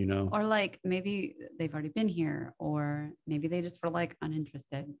 You know? Or like maybe they've already been here, or maybe they just were like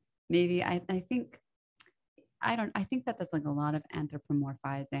uninterested. Maybe I think that there's like a lot of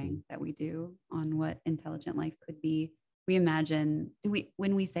anthropomorphizing that we do on what intelligent life could be. We imagine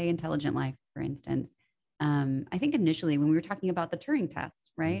when we say intelligent life, for instance, I think initially when we were talking about the Turing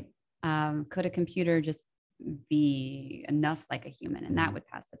test, right? Could a computer just be enough like a human and that would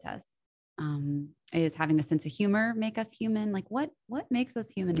pass the test? Is having a sense of humor make us human? Like what makes us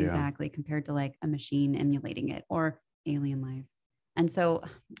human exactly compared to like a machine emulating it or alien life? And so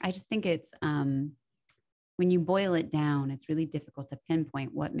I just think it's when you boil it down, it's really difficult to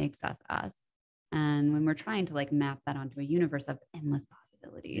pinpoint what makes us us. And when we're trying to like map that onto a universe of endless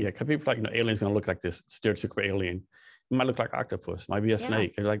possibilities. Yeah, because people like, you know, alien's gonna look like this stereotypical alien. It might look like octopus, might be a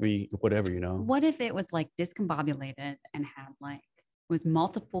snake, it might be whatever, you know. What if it was like discombobulated and had like was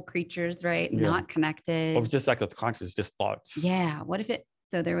multiple creatures, right? Not connected. Or it was just like a conscious, just thoughts. Yeah. What if it?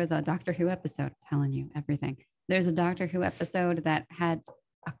 So there was a Doctor Who episode telling you everything. There's a Doctor Who episode that had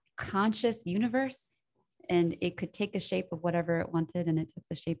a conscious universe, and it could take a shape of whatever it wanted, and it took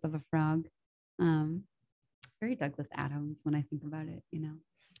the shape of a frog. Very Douglas Adams when I think about it, you know.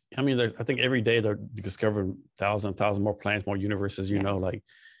 I mean, I think every day they're discovering thousand more planets, more universes, you know, like,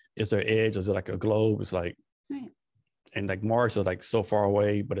 is there edge? Is it like a globe? It's like, and like Mars is like so far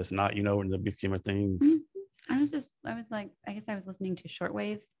away, but it's not, you know, in the big scheme of things. I was like, I guess I was listening to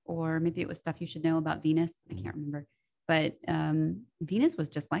Shortwave, or maybe it was Stuff You Should Know About Venus. I can't remember, but Venus was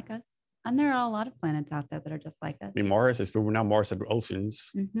just like us. And there are a lot of planets out there that are just like us. I mean, Mars is, but now Mars had oceans.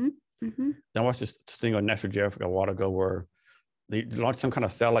 Then I watched this thing on National Geographic a while ago where they launched some kind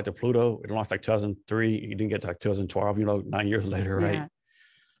of satellite to Pluto. It launched like 2003. It didn't get to like 2012, you know, 9 years later, right? Yeah.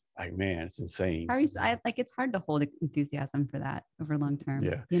 Like, man, it's insane. It's hard to hold enthusiasm for that over long term.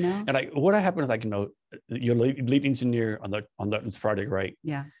 Yeah. You know? And like what happened is like, you know, you're lead engineer on this project, right?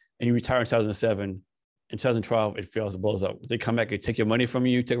 Yeah. And you retire in 2007. In 2012, it fails, it blows up. They come back and take your money from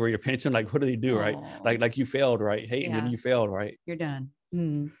you, take away your pension. Like, what do they do, right? Like you failed, right? Hey, and then you failed, right? You're done.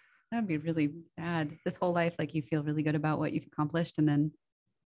 That'd be really sad. This whole life, like you feel really good about what you've accomplished, and then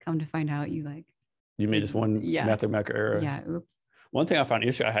come to find out you made this one mathematical error. Yeah. Oops. One thing I found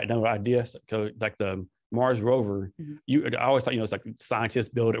interesting, I had no idea, like the Mars rover, I always thought, you know, it's like scientists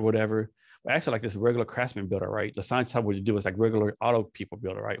build it or whatever. But actually like this regular craftsman builder, right? The scientists have what you do is like regular auto people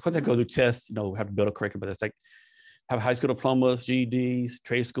builder, right? Of course they go through tests, you know, have to build a curriculum, but it's like have high school diplomas, GEDs,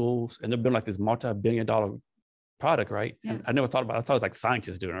 trade schools, and they're building like this multi-billion-dollar product, right? Yeah. And I never thought about it. I thought it was like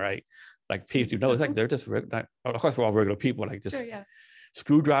scientists doing it, right? Like PhD. No, it's like they're just, of course we're all regular people, like just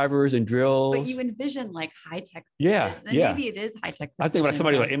screwdrivers and drills. But you envision like high tech. Yeah. Maybe it is high tech. I think like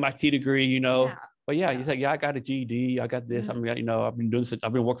somebody with an MIT degree, you know. Yeah. But he's like, I got a GED, I got this. I mean, you know, I've been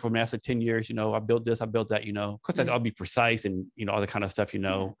working for NASA 10 years, you know, I built this, I built that, you know. Of course, I'll be precise and, you know, all the kind of stuff, you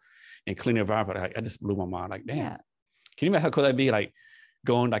know, and clean the environment. I just blew my mind. Like, damn. Yeah. Can you imagine how cool that'd be? Like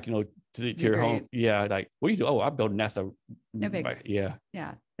going like, you know, to your home. Yeah. Like, what do you do? Oh, I built NASA. No bigs. Yeah.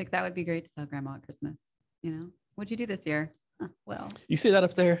 Yeah. Like that would be great to tell grandma at Christmas. You know, what'd you do this year? Well, you see that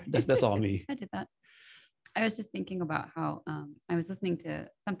up there? That's all me. I did that. I was just thinking about how I was listening to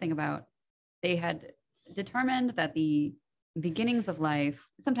something about they had determined that the beginnings of life,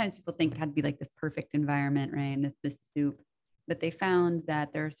 sometimes people think it had to be like this perfect environment, right? And this soup, but they found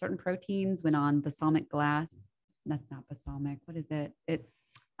that there are certain proteins when on balsamic glass. That's not balsamic. What is it?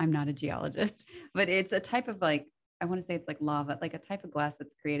 I'm not a geologist, but it's a type of like, I want to say it's like lava, like a type of glass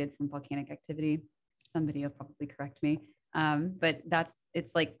that's created from volcanic activity. Somebody will probably correct me. But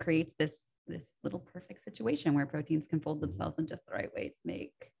it's like creates this little perfect situation where proteins can fold themselves in just the right way to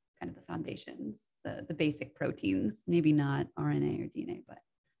make kind of the foundations, the basic proteins, maybe not RNA or DNA, but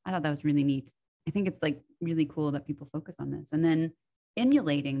I thought that was really neat. I think it's like really cool that people focus on this and then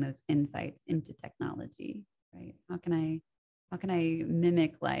emulating those insights into technology, right? How can I How can I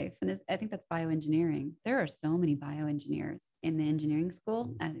mimic life? And I think that's bioengineering. There are so many bioengineers in the engineering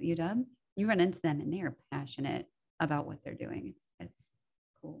school at UW. You run into them and they are passionate about what they're doing. It's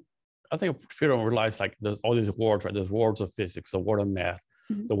cool. I think people don't realize like there's all these worlds, right? There's worlds of physics, the world of math,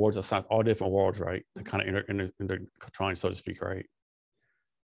 the worlds of science, all different worlds, right? That kind of intertwined, so to speak, right?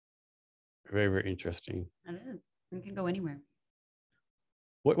 Very, very interesting. It is. It can go anywhere.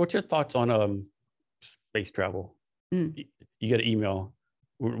 What's your thoughts on space travel? You get an email.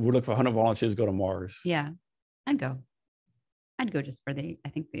 We're looking for 100 volunteers to go to Mars. Yeah, I'd go. I'd go just for the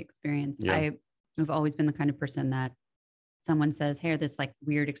experience. Yeah. I've always been the kind of person that someone says, hey, this like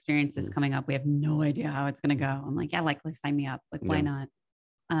weird experience is coming up. We have no idea how it's going to go. I'm like, yeah, like sign me up. Like, why not?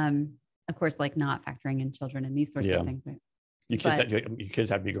 Of course, like not factoring in children and these sorts of things. Right? Your kids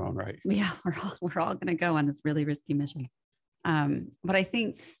have to be grown, right? Yeah, we're all going to go on this really risky mission. But I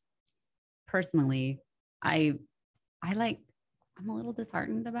think personally, I'm a little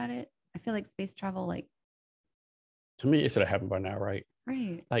disheartened about it. I feel like space travel, like, to me, it should have happened by now, right?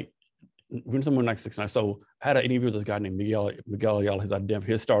 Right. Like when someone like 69. So I had an interview with this guy named Miguel Ayala,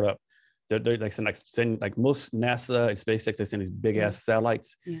 his startup. They're like most NASA and SpaceX, they send these big ass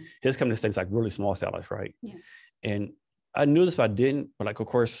satellites. Yeah. His company sends like really small satellites, right? Yeah. And I knew this, but I didn't. But like, of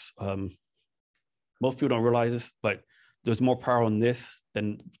course, most people don't realize this, but there's more power on this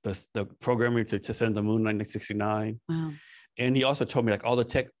than the programming to send the moon in 1969. Wow. And he also told me like all the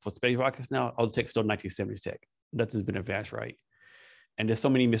tech for space rockets now, all the tech still 1970s tech. Nothing's been advanced, right? And there's so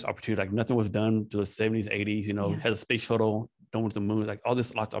many missed opportunities. Like nothing was done to the 70s, 80s, had a space shuttle, done with the moon, like all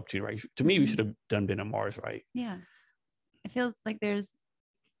this lots of opportunity, right? To me, we should have been on Mars, right? Yeah. It feels like it's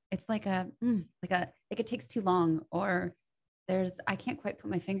like it takes too long, or I can't quite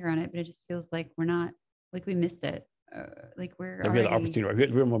put my finger on it, but it just feels like we missed it. Like we had the opportunity, right?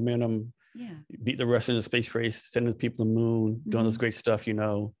 We had momentum. Yeah. Beat the rest in the space race, sending people to the moon, doing this great stuff, And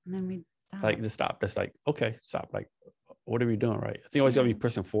then we stopped. Like just stop. That's like, okay, stop. Like, what are we doing, right? I think always gotta be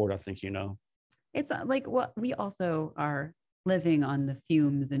pushing forward, I think, It's like what we also are living on the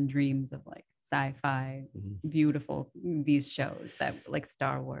fumes and dreams of like sci-fi, beautiful, these shows that like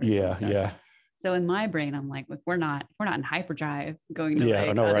Star Wars. Yeah, yeah. So in my brain, I'm like, if we're not in hyperdrive going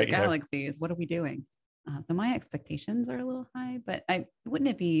to other galaxies, what are we doing? So my expectations are a little high, but that would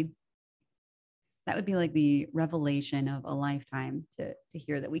be like the revelation of a lifetime to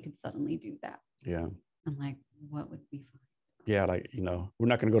hear that we could suddenly do that. Yeah. I'm like, what would be fun? Yeah, like, we're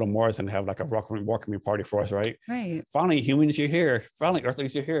not going to go to Mars and have like a welcoming party for us, right? Right. Finally, humans, you're here. Finally,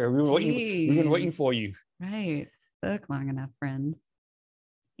 Earthlings, you're here. We've been waiting for you. Right. Took long enough, friends.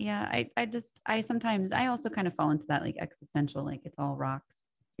 Yeah, I sometimes also kind of fall into that like existential, like it's all rocks.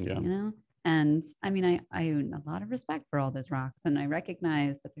 Yeah. And I mean, I own a lot of respect for all those rocks, and I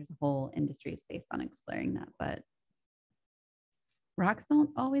recognize that there's a whole industry based on exploring that, but rocks don't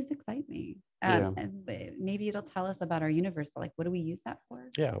always excite me. And maybe it'll tell us about our universe, but like, what do we use that for?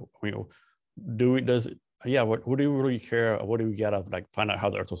 Yeah. What do we really care? What do we get out of like find out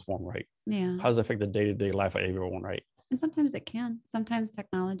how the Earth was formed, right? Yeah. How does it affect the day-to-day life of everyone, right? And sometimes it can. Sometimes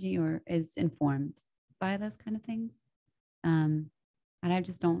technology is informed by those kind of things. And I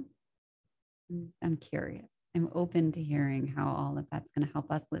just don't. I'm curious. I'm open to hearing how all of that's going to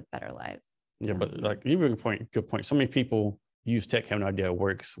help us live better lives. Yeah, but like you bring a good point. So many people use tech, have no idea it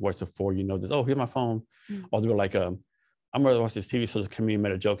works, what's it for, this, oh, here's my phone. Or they were like, I'm going to watch this TV show, this comedian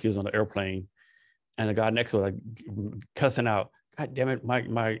made a joke, he was on the airplane, and the guy next to him like cussing out, God damn it,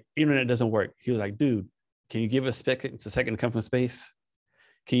 my internet doesn't work. He was like, dude, can you give us a second to come from space?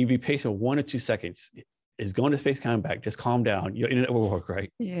 Can you be patient 1 or 2 seconds? It's going to space, coming back. Just calm down. Your internet will work,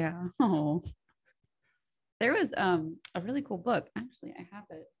 right? Yeah. Oh. There was a really cool book. Actually, I have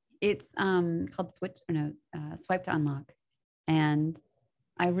it. It's called Swipe to Unlock. And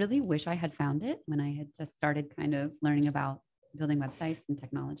I really wish I had found it when I had just started kind of learning about building websites and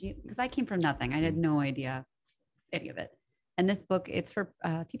technology, because I came from nothing. I had no idea any of it. And this book, it's for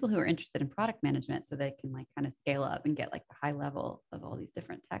people who are interested in product management, so they can like kind of scale up and get like the high level of all these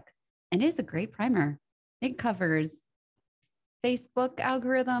different tech. And it is a great primer. It covers Facebook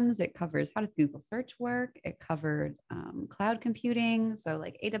algorithms. It covers how does Google search work. It covered cloud computing. So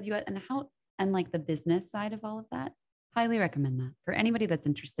like AWS and like the business side of all of that. Highly recommend that for anybody that's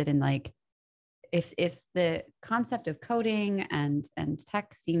interested in like, if the concept of coding and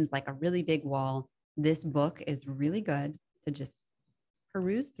tech seems like a really big wall, this book is really good to just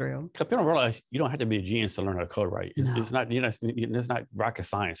peruse through. People don't realize you don't have to be a genius to learn how to code, right? It's not, it's not rocket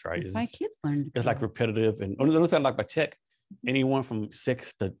science, right? It's my kids learn to code. It's like repetitive. And another thing like by tech, anyone from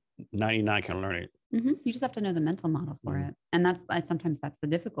 6 to 99 can learn it. Mm-hmm. You just have to know the mental model for it. And sometimes that's the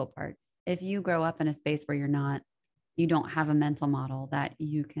difficult part. If you grow up in a space where you're not, you don't have a mental model that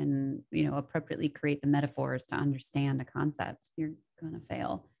you can, appropriately create the metaphors to understand a concept, you're going to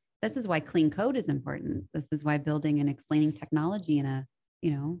fail. This is why clean code is important. This is why building and explaining technology in a,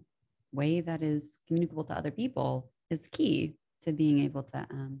 way that is communicable to other people is key to being able to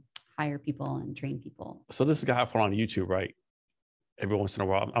hire people and train people. So this guy I follow on YouTube, right? Every once in a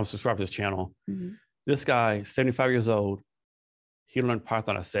while, I'm subscribed to this channel. Mm-hmm. This guy, 75 years old, he learned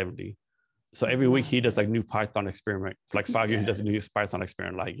Python at 70. So every week he does like new Python experiment. For like 5 years, he does a new Python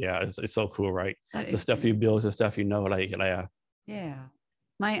experiment. Like, yeah, it's so cool, right? The stuff he builds, the stuff like, yeah. Yeah.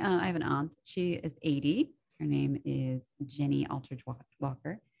 I have an aunt. She is 80. Her name is Jenny Aldridge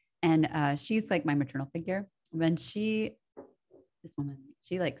Walker. And she's like my maternal figure. When she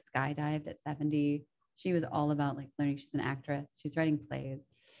like skydived at 70. She was all about like learning. She's an actress. She's writing plays.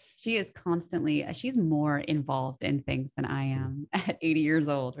 She is constantly, she's more involved in things than I am at 80 years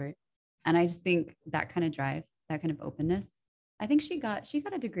old, right? And I just think that kind of drive, that kind of openness. I think she got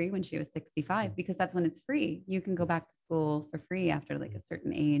a degree when she was 65 because that's when it's free. You can go back to school for free after like a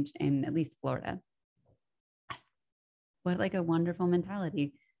certain age in at least Florida. What like a wonderful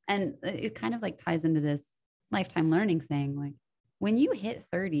mentality. And it kind of like ties into this lifetime learning thing. Like when you hit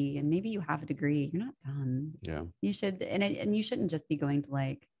 30 and maybe you have a degree, you're not done. Yeah. You should, and you shouldn't just be going to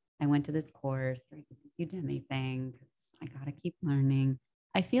like, I went to this course or I did this Udemy thing because I got to keep learning.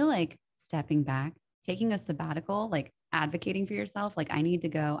 I feel like stepping back, taking a sabbatical, like advocating for yourself. Like I need to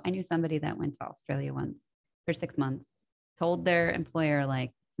go. I knew somebody that went to Australia once for 6 months, told their employer,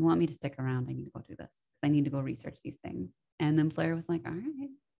 like, you want me to stick around? I need to go do this because I need to go research these things. And the employer was like, all right.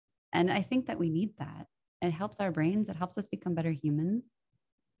 And I think that we need that. It helps our brains. It helps us become better humans.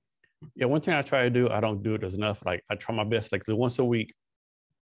 Yeah. One thing I try to do, I don't do it as enough. Like I try my best, like once a week,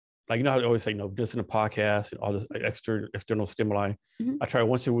 like, you know, I always say, just in a podcast and all this like, external stimuli. Mm-hmm. I try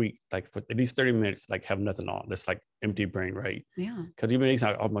once a week, like for at least 30 minutes, like have nothing on. It's like empty brain, right? Yeah. Because even these,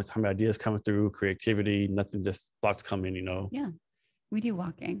 all my time, ideas coming through, creativity, nothing, just thoughts come in, Yeah. We do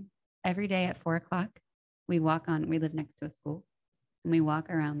walking every day at 4:00. We live next to a school and we walk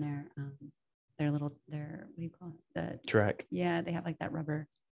around their what do you call it? The track. Yeah. They have like that rubber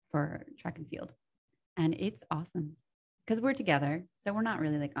for track and field. And it's awesome. Because we're together. So we're not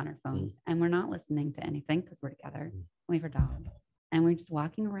really like on our phones and we're not listening to anything because we're together. We have our dog and we're just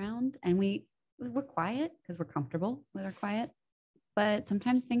walking around and we're quiet because we're comfortable with our quiet. But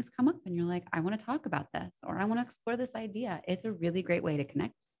sometimes things come up and you're like, I want to talk about this or I want to explore this idea. It's a really great way to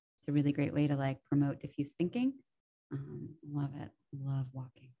connect. It's a really great way to like promote diffuse thinking. Love it. Love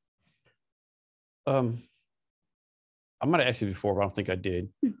walking. I might have asked you before, but I don't think I did.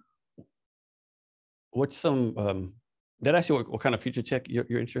 What's some did I ask you what kind of future tech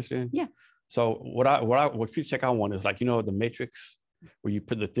you're interested in? Yeah. So what future tech I want is like, the Matrix where you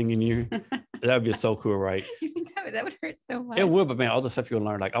put the thing in you. That would be so cool, right? You think that would hurt so much? It would, but man, all the stuff you'll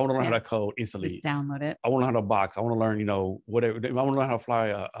learn. Like I want to learn how to code instantly. Just download it. I want to learn how to box. I want to learn, whatever. I want to learn how to fly.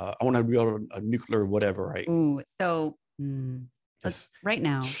 I want to build a nuclear whatever, right? Ooh, so right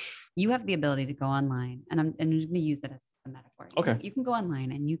now you have the ability to go online, and I'm going to use it as a metaphor. Okay. You can go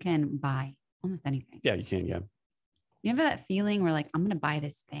online and you can buy almost anything. Yeah, you can. Yeah. You ever that feeling where like, I'm going to buy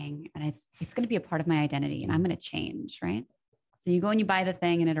this thing and it's going to be a part of my identity and I'm going to change, right? So you go and you buy the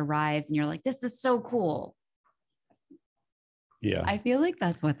thing and it arrives and you're like, this is so cool. Yeah. I feel like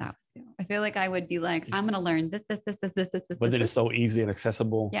that's what that would do. I feel like I would be like, I'm going to learn this. But then it's so easy and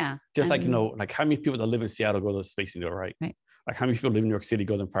accessible. Yeah. Just like, like how many people that live in Seattle go to the Space Needle, right? Right. Like how many people live in New York City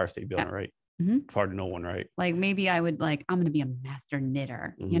go to the Empire State Building, right? Mm-hmm. Hardly no one, right? Like maybe I would like, I'm going to be a master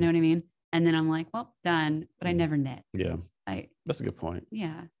knitter. Mm-hmm. You know what I mean? And then I'm like, well, done, but I never knit. Yeah. That's a good point.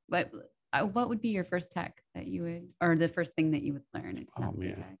 Yeah. But what would be your first tech that you would, or the first thing that you would learn? Oh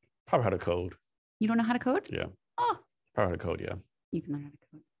man, probably how to code. You don't know how to code? Yeah. Oh. Probably how to code, yeah. You can learn how to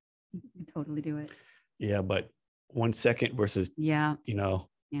code. You can totally do it. Yeah, but 1 second versus, Yeah. Yeah.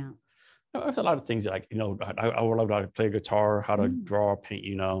 There's a lot of things like, I would love to play guitar, how to draw, paint,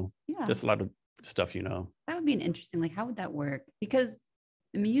 Yeah. Just a lot of stuff, That would be an interesting, like, how would that work? Because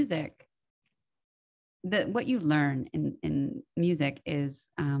the music, what you learn in music is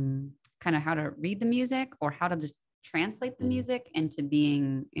kind of how to read the music or how to just translate the music into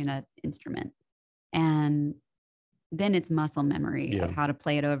being in an instrument. And then it's muscle memory of how to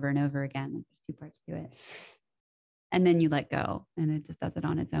play it over and over again. There's 2 parts to it. And then you let go and it just does it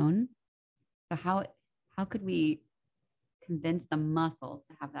on its own. So how could we convince the muscles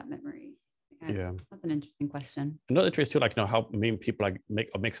to have that memory? Yeah, that's an interesting question. Another interest too, like how many people like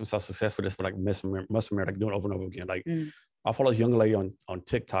make themselves successful just for like muscle memory, like doing it over and over again. Like I follow a young lady on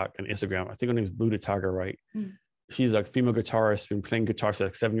TikTok and Instagram. I think her name is Blue the Tiger, right? She's a female guitarist, been playing guitar since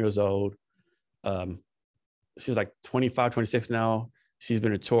like 7 years old. she's like 25, 26 now. She's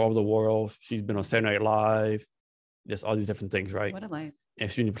been a tour over the world. She's been on Saturday Night Live. Just all these different things, right? What a life.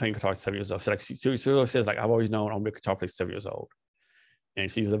 And she's been playing guitar at 7 years old. So like she says, like, I've always known I'll be a guitar player at 7 years old.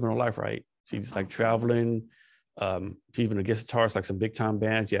 And she's living her life, right? She's That's like awesome. traveling. She's been a guest guitarist, like some big time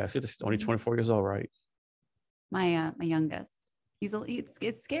bands. Yeah, she's only 24 years old, right? My youngest,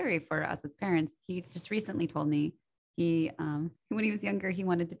 it's scary for us as parents. He just recently told me he when he was younger, he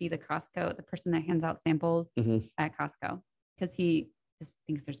wanted to be the person that hands out samples at Costco, because he just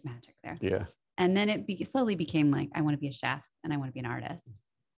thinks there's magic there. Yeah. And then slowly became like, I want to be a chef and I want to be an artist.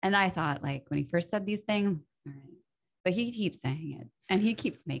 And I thought, like, when he first said these things, all right. But he keeps saying it and he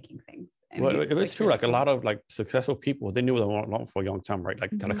keeps making things. Well, it was true. Like a lot of like successful people, they knew what they wanted for a young time, right?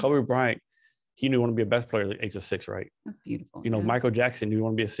 Like Kobe Bryant, he knew he wanted to be a basketball player at the age of 6, right? That's beautiful. You know, Michael Jackson knew he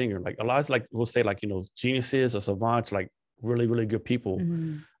wanted to be a singer. Like a lot of, like, we'll say, like, you know, geniuses or savants, like really, really good people,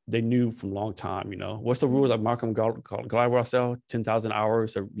 they knew from a long time, you know. What's the rule that Malcolm Gladwell said, 10,000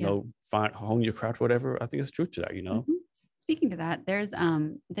 hours or, you know, hone your craft, whatever. I think it's true to that, you know. Speaking to that, there was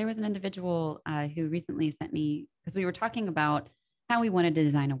an individual who recently sent me, because we were talking about how we wanted to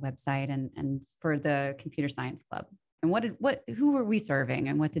design a website and for the computer science club, and who were we serving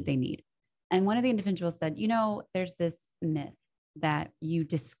and what did they need? And one of the individuals said, you know, there's this myth that you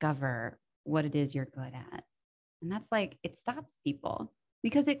discover what it is you're good at. And that's like, it stops people,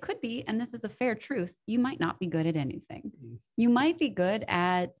 because it could be, and this is a fair truth, you might not be good at anything. You might be good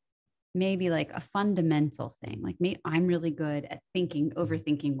at maybe like a fundamental thing. Like, maybe I'm really good at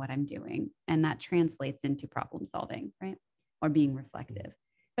overthinking what I'm doing. And that translates into problem solving, right? Or being reflective.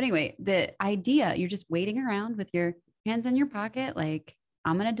 But anyway, the idea, you're just waiting around with your hands in your pocket, like,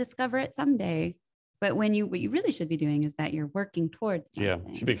 I'm going to discover it someday. But what you really should be doing is that you're working towards something. Yeah,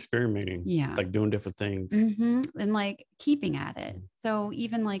 you should be experimenting. Yeah. Like doing different things. And like keeping at it. So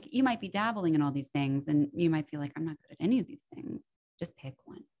even like, you might be dabbling in all these things and you might feel like, I'm not good at any of these things. Just pick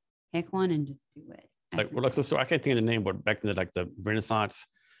one and just do it. Like, so I can't think of the name, but back in the Renaissance,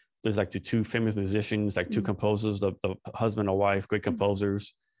 there's like the two famous musicians, like two composers, the husband and wife, great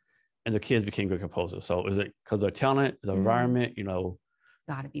composers, and the kids became good composers. So is it because of their talent, the environment, you know?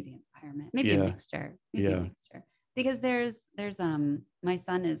 It's got to be the environment. Maybe a mixture. Maybe a mixture. Because there's my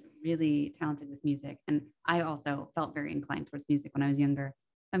son is really talented with music, and I also felt very inclined towards music when I was younger.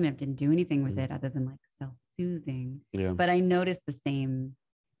 I mean, I didn't do anything with it other than like self-soothing. Yeah. But I noticed the same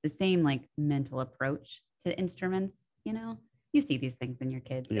like mental approach to instruments. You know, you see these things in your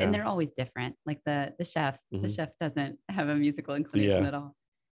kids, and they're always different. Like the chef, the chef doesn't have a musical inclination at all.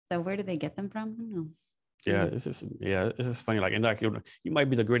 So where do they get them from? I don't know. Yeah, it's just funny. Like, and like, you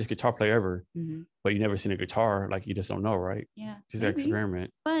might be the greatest guitar player ever, but you never seen a guitar. Like, you just don't know, right? Yeah, just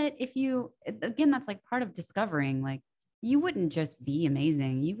experiment. But if you, again, that's like part of discovering. Like, you wouldn't just be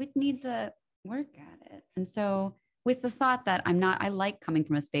amazing. You would need to work at it. And so, with the thought that I like coming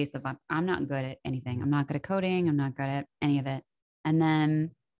from a space of I'm not good at anything. I'm not good at coding. I'm not good at any of it. And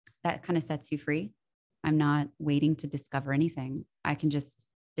then that kind of sets you free. I'm not waiting to discover anything. I can just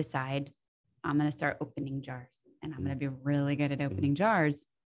decide I'm going to start opening jars, and I'm going to be really good at opening jars.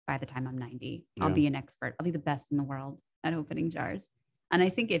 By the time I'm 90, I'll be an expert. I'll be the best in the world at opening jars. And I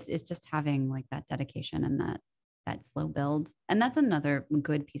think it's just having like that dedication and that slow build. And that's another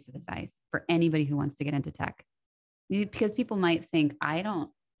good piece of advice for anybody who wants to get into tech, because people might think I'm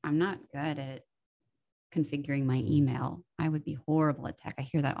not good at configuring my email. I would be horrible at tech. I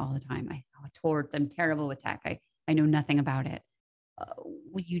hear that all the time. I'm terrible with tech. I know nothing about it.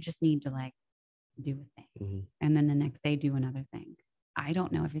 You just need to like do a thing, and then the next day do another thing. I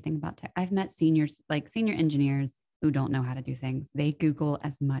don't know everything about tech. I've met senior engineers who don't know how to do things. They Google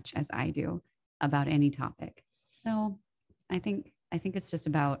as much as I do about any topic. So I think it's just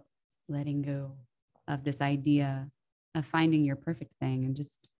about letting go of this idea of finding your perfect thing and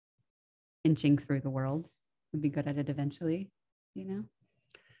just inching through the world. You'll be good at it eventually, you know?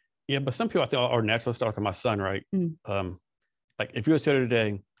 Yeah, but some people I think are natural stuff, like my son, right? Like if you were to say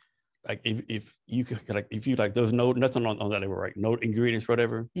today, like if you could, like, if you like, there's nothing on that label, right? No ingredients,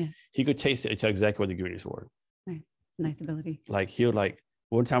 whatever. Yeah. He could taste it and tell exactly what the ingredients were. Nice ability. Like he'll like,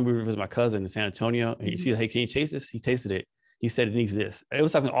 one time we visited my cousin in San Antonio, and he said, "Hey, can you taste this?" He tasted it. He said it needs this. It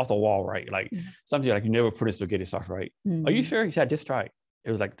was something off the wall, right? Like something like you never put in spaghetti sauce, right? Are you sure? He said, "Just try it." It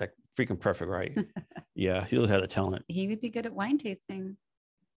was like freaking perfect, right? Yeah, he just had the talent. He would be good at wine tasting.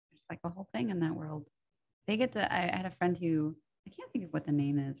 There's like a whole thing in that world. I had a friend who, I can't think of what the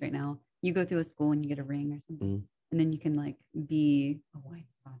name is right now. You go through a school and you get a ring or something, and then you can like be a wine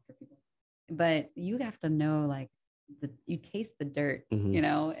spot for people. But you have to know like you taste the dirt, you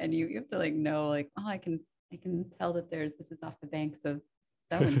know, and you have to like know like, oh, I can tell that this is off the banks of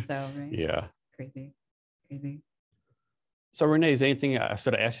so and so, right? Yeah. Crazy. crazy. So Renee, is there anything I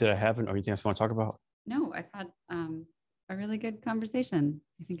should have asked you that I haven't, or anything else you want to talk about? No, I've had a really good conversation.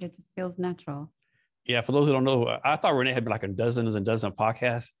 I think it just feels natural. Yeah, for those who don't know, I thought Renee had been like a dozens and dozens of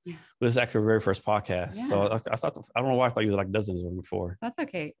podcasts, Yeah. but it's actually her very first podcast. Yeah. So I thought, I don't know why I thought you was like dozens of them before. That's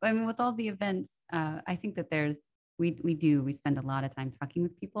okay. I mean, with all the events, I think that we spend a lot of time talking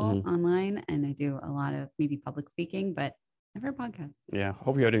with people online, and I do a lot of maybe public speaking, but never a podcast. Yeah,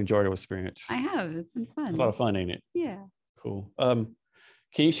 hope you had enjoyed the experience. I have. It's been fun. It's a lot of fun, ain't it? Yeah. Cool.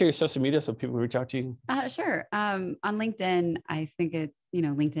 Can you share your social media so people can reach out to you? Sure. On LinkedIn, I think it's,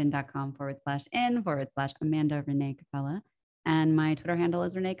 linkedin.com/in/Amanda Rene Capella. And my Twitter handle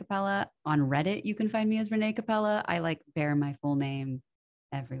is Rene Capella. On Reddit, you can find me as Rene Capella. I bear my full name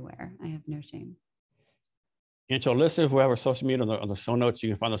everywhere. I have no shame. And to listeners, we have our social media on the show notes. You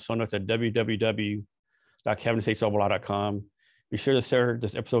can find the show notes at www.cavness.com. Be sure to share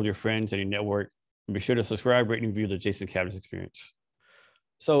this episode with your friends and your network. And be sure to subscribe, rate, and review the Jason Cavness Experience.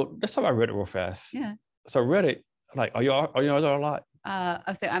 So let's talk about Reddit real fast. Yeah. So Reddit, are you on there a lot?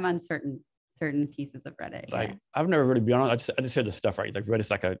 So I'm on certain pieces of Reddit. I've never really been on. I just heard the stuff, right? Like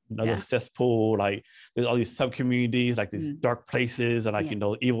Reddit's like another cesspool. Like there's all these sub communities, like these dark places, and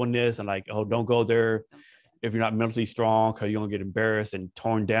evilness, and don't go there if you're not mentally strong because you're gonna get embarrassed and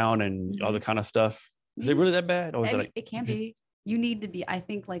torn down and all the kind of stuff. Is it really that bad? Or is it can be. You need to be. I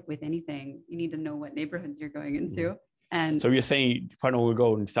think with anything, you need to know what neighborhoods you're going into. And so you're saying you probably will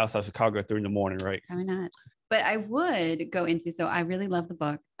go in Southside Chicago at 3 a.m, right? Probably not. But I would go into. So I really love the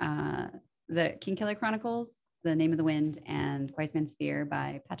book, The Kingkiller Chronicles, The Name of the Wind, and Wise Man's Fear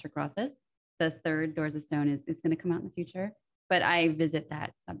by Patrick Rothfuss. The third, Doors of Stone, is going to come out in the future. But I visit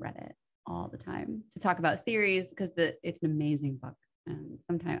that subreddit all the time to talk about theories because it's an amazing book. And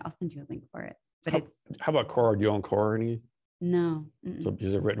sometime I'll send you a link for it. But how about Quora? Do you own Quora or anything? No. So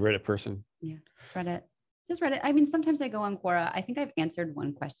you're a Reddit person? Yeah, Reddit. Just Reddit. I mean, sometimes I go on Quora. I think I've answered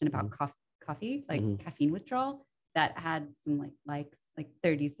one question about coffee, caffeine withdrawal, that had some likes.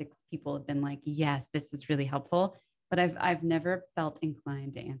 36 people have been like, yes, this is really helpful. But I've never felt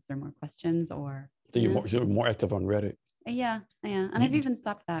inclined to answer more questions or. So you're more active on Reddit. Yeah. And I've even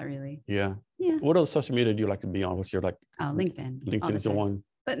stopped that really. Yeah. Yeah. What other social media do you like to be on? What's your LinkedIn. LinkedIn is the one.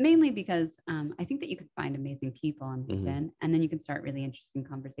 But mainly because I think that you could find amazing people on LinkedIn, and then you can start really interesting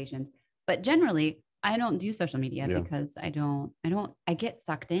conversations. But generally, I don't do social media because I get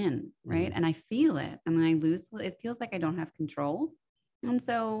sucked in, right? And I feel it, and I lose. It feels like I don't have control, and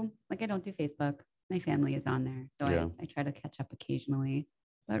so I don't do Facebook. My family is on there, so I try to catch up occasionally.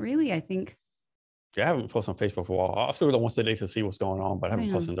 But really, I think. Yeah, I haven't posted on Facebook for a while. I'll still go once a day to see what's going on, but I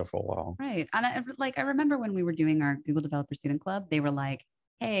haven't posted there for a while. Right, and I remember when we were doing our Google Developer Student Club, they were like,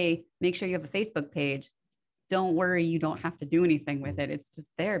 hey, make sure you have a Facebook page. Don't worry, you don't have to do anything with it. It's just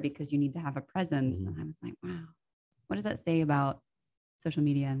there because you need to have a presence. And I was like, wow, what does that say about social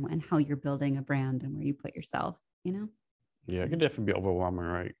media and how you're building a brand and where you put yourself, Yeah, it could definitely be overwhelming,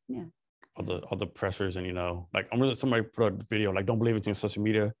 right? Yeah. All the pressures and, somebody put a video, don't believe anything on social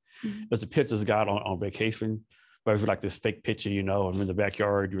media. There's a picture of this guy on vacation, but it's this fake picture, I'm in the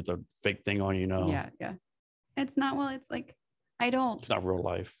backyard with a fake thing on, Yeah. It's not, it's not real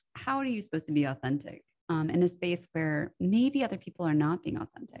life. How are you supposed to be authentic in a space where maybe other people are not being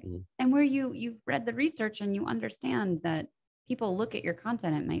authentic and where you've read the research and you understand that people look at your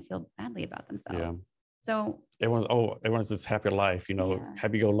content and might feel badly about themselves. Yeah. So everyone's this happy life,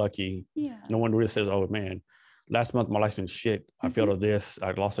 happy go lucky. Yeah. No one really says, oh man, last month my life's been shit. I failed at this. I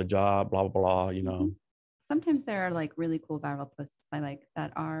lost a job, blah, blah, blah, Sometimes there are really cool viral posts I like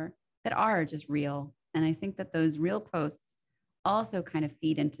that are just real. And I think that those real posts also kind of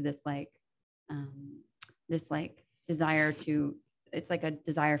feed into this desire to, it's like a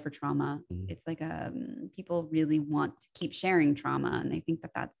desire for trauma. It's people really want to keep sharing trauma, and they think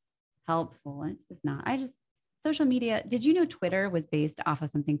that that's helpful. And it's just not. Social media. Did you know Twitter was based off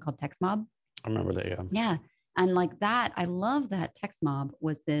of something called Text Mob? I remember that. Yeah. Yeah. And that, I love that Text Mob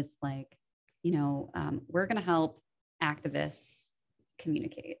was this we're going to help activists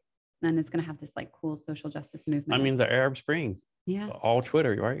communicate. And it's going to have this cool social justice movement. I mean, the Arab Spring. Yeah. All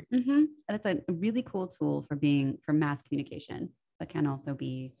Twitter, right? And it's a really cool tool for mass communication, but can also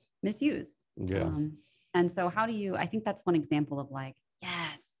be misused. Yeah. And so I think that's one example of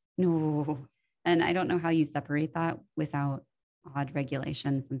yes, no. And I don't know how you separate that without odd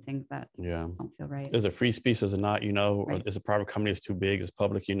regulations and things that don't feel right. Is it free speech? Is it not, Right. Or is a private company is too big? Is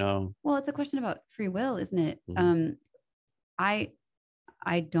public, Well, it's a question about free will, isn't it? I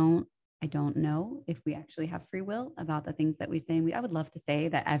don't know if we actually have free will about the things that we say. I would love to say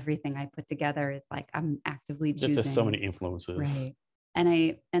that everything I put together is I'm actively choosing. There's just so many influences. Right. And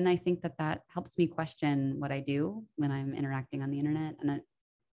I think that helps me question what I do when I'm interacting on the internet.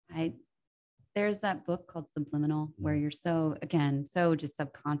 And there's that book called Subliminal where you're so just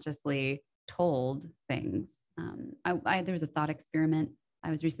subconsciously told things. There was a thought experiment I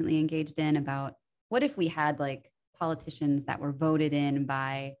was recently engaged in about what if we had like politicians that were voted in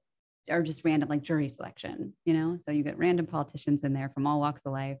by, or just random like jury selection, so you get random politicians in there from all walks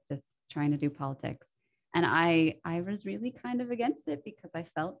of life, just trying to do politics. And I was really kind of against it because I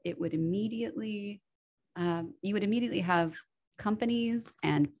felt it would immediately, you would immediately have companies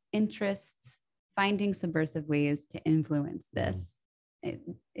and interests finding subversive ways to influence this.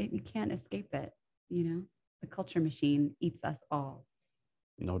 You can't escape it, the culture machine eats us all.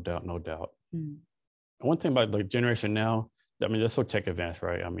 No doubt. One thing about the generation now, I mean, they're so tech advanced,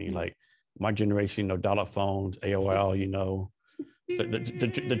 right? I mean, like my generation, dial-up phones, AOL,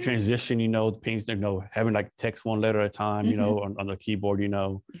 the transition, the pings, having like text one letter at a time, on the keyboard,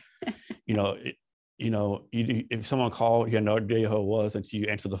 if someone called, you had no idea who it was until you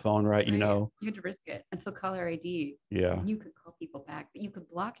answer the phone, right? You had to risk it until caller ID. Yeah. And you could call people back, but you could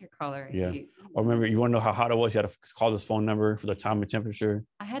block your caller ID. Yeah. Or remember, you want to know how hot it was? You had to call this phone number for the time and temperature.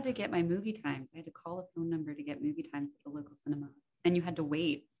 I had to get my movie times. I had to call a phone number to get movie times at the local cinema. And you had to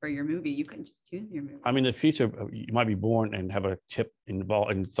wait for your movie. You couldn't just choose your movie. I mean, the future, you might be born and have a chip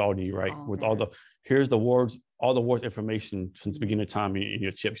installed in you, right? With all the, here's the words, all the words information since the beginning of time in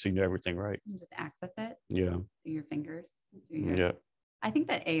your chip, so you know everything, right? You just access it. Yeah. Through your fingers. Yeah. I think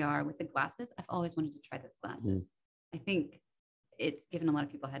that AR with the glasses, I've always wanted to try those glasses. I think it's given a lot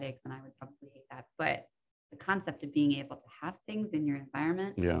of people headaches, and I would probably hate that. But the concept of being able to have things in your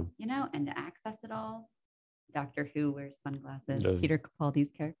environment, and to access it all. Doctor Who wears sunglasses. Peter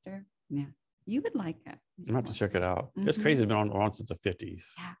Capaldi's character. Yeah. You would like it. I'm going to have to check it out. It's crazy. It's been around since the 50s.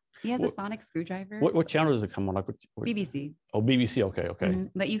 Yeah. He has a sonic screwdriver. What channel does it come on? Like what? BBC. Oh, BBC. Okay.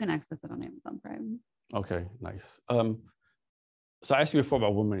 But you can access it on Amazon Prime. Okay, nice. So I asked you before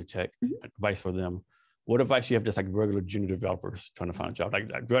about women in tech, advice for them. What advice do you have just like regular junior developers trying to find a job?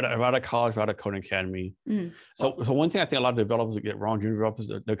 Like right out of college, right out of coding academy. So one thing I think a lot of developers that get wrong, junior developers,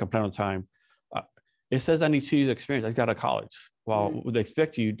 they complain all the time. It says I need 2 years experience. I got out of college. Well, they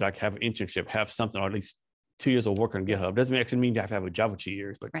expect you to like have an internship, have something, or at least 2 years of work on GitHub. Doesn't actually mean you have to have a job for 2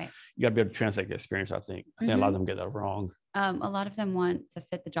 years, but you got to be able to translate the experience. I think a lot of them get that wrong. A lot of them want to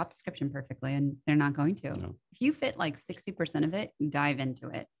fit the job description perfectly, and they're not going to. No. If you fit like 60% of it, dive into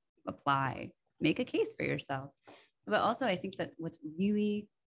it, apply, make a case for yourself. But also, I think that what's really,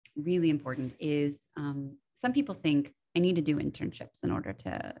 really important is some people think I need to do internships in order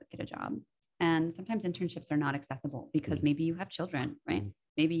to get a job. And sometimes internships are not accessible because maybe you have children, right?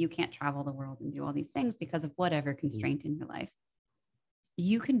 Maybe you can't travel the world and do all these things because of whatever constraint in your life.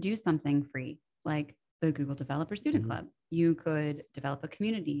 You can do something free, like the Google Developer Student Club. You could develop a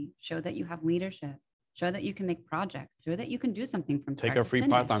community, show that you have leadership, show that you can make projects, show that you can do something from start Take a free to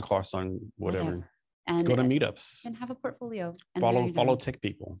finish. Python course on whatever. And go to meetups. And have a portfolio. And follow tech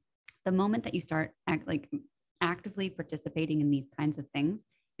people. The moment that you start actively participating in these kinds of things,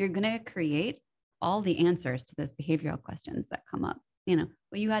 you're going to create all the answers to those behavioral questions that come up.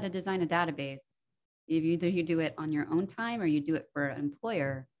 You had to design a database. If either you do it on your own time or you do it for an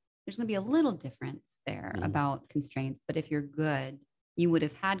employer, there's going to be a little difference there about constraints. But if you're good, you would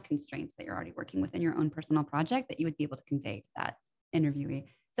have had constraints that you're already working with in your own personal project that you would be able to convey to that interviewee.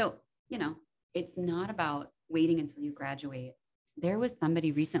 So, it's not about waiting until you graduate. There was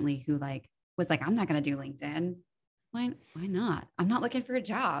somebody recently who was like, I'm not going to do LinkedIn. Why not? I'm not looking for a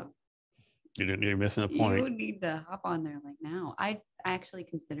job. You're missing the point. You need to hop on there now. I actually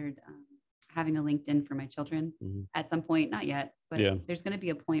considered having a LinkedIn for my children at some point, not yet, but there's going to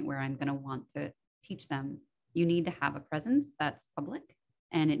be a point where I'm going to want to teach them. You need to have a presence that's public,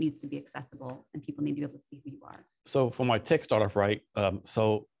 and it needs to be accessible, and people need to be able to see who you are. So for my tech startup, right?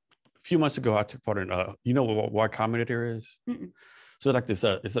 So a few months ago, I took part in, what Y Combinator is? So like this,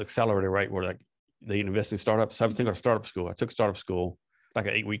 it's an accelerator, right? Where like they invest in startups. So I was thinking of startup school. I took startup school, like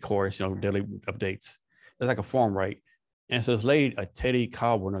an 8-week course, daily updates. It's like a forum, right? And so this lady, Teddy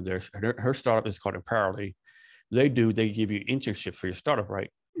Cobb, one of theirs, her startup is called Empowerly. They give you internships for your startup, right?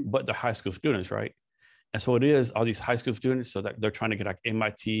 But they're high school students, right? And so it is all these high school students, so that they're trying to get like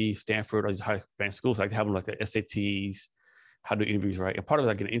MIT, Stanford, all these high advanced schools, like having like the SATs, how to do interviews, right? And part of it,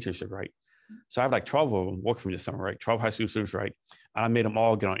 like an internship, right? So I have like 12 of them working for me this summer, right? 12 high school students, right? And I made them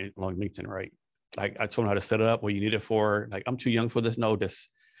all get on LinkedIn, right? Like I told them how to set it up, what you need it for. Like, I'm too young for this, no, this.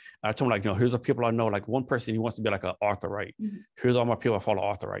 I told them, here's the people I know. Like one person, he wants to be like an author, right? Here's all my people I follow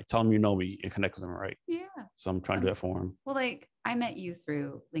author, right? Tell them you know me and connect with them, right? Yeah. So I'm trying to do that for them. Well, I met you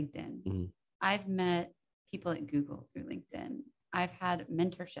through LinkedIn. I've met people at Google through LinkedIn. I've had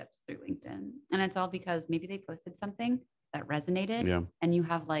mentorships through LinkedIn, and it's all because maybe they posted something that resonated, and you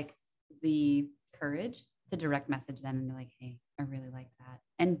have like the courage to direct message them and be like, hey, I really like that.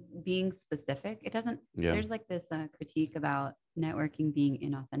 And being specific, it doesn't, there's like this critique about networking being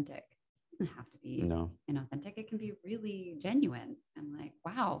inauthentic. It doesn't have to be inauthentic. It can be really genuine and like,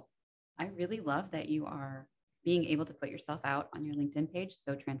 wow, I really love that you are being able to put yourself out on your LinkedIn page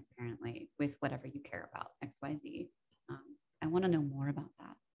so transparently with whatever you care about, XYZ. I want to know more about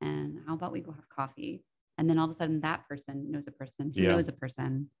that. And how about we go have coffee? And then all of a sudden that person knows a person who knows a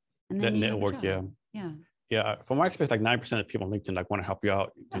person. And then that network, yeah. From my experience, like 9% of people on LinkedIn like want to help you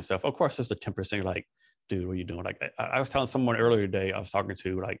out yourself. Of course, there's the 10% like, dude, what are you doing? Like I was telling someone earlier today, I was talking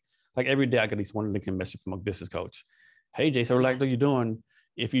to like every day I get at least one LinkedIn message from a business coach. Hey, Jason, like, what are you doing?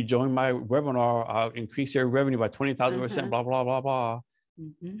 If you join my webinar, I'll increase your revenue by 20,000%, blah, blah, blah, blah.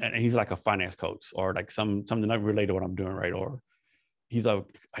 And he's like a finance coach or like something not related to what I'm doing, right? Or he's like,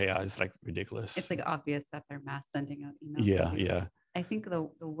 yeah, it's like ridiculous. It's like obvious that they're mass sending out emails. Yeah. I think the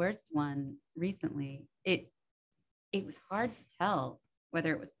worst one recently, it was hard to tell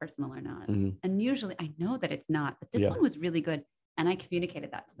whether it was personal or not. And usually I know that it's not, but this one was really good. And I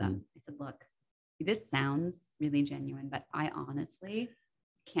communicated that to them. I said, look, this sounds really genuine, but I honestly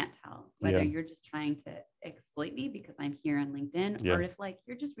can't tell whether you're just trying to exploit me because I'm here on LinkedIn or if like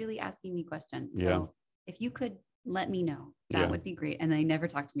you're just really asking me questions. So if you could let me know, that would be great. And they never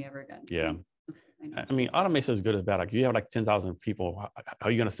talk to me ever again. I mean, automation is good as bad. Like you have like 10,000 people. How are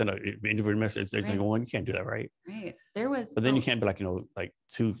you going to send an individual message? There's one, you can't do that, right? Right. But then you can't be like, like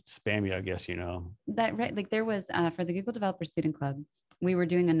too spammy, I guess, That right. Like there was for the Google Developer Student Club, we were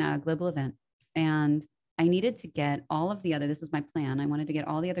doing a global event and I needed to get all of the other, this was my plan. I wanted to get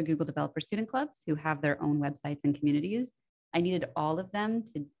all the other Google Developer Student Clubs who have their own websites and communities. I needed all of them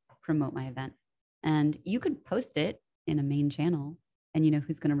to promote my event. And you could post it in a main channel and you know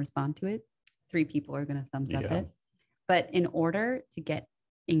who's going to respond to it? 3 people are going to thumbs up it. But in order to get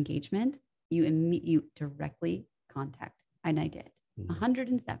engagement, you directly contact, and I did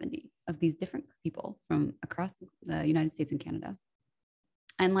 170 of these different people from across the United States and Canada.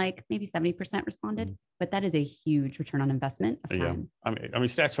 And like maybe 70% responded, but that is a huge return on investment of time. I mean,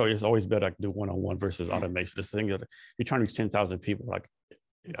 statutory is always better to do one-on-one versus automation. This thing that you're trying to reach 10,000 people, like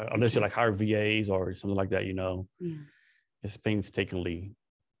unless you like hire VAs or something like that, it's painstakingly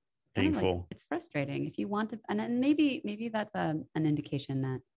painful. Like, it's frustrating if you want to, and then maybe that's an indication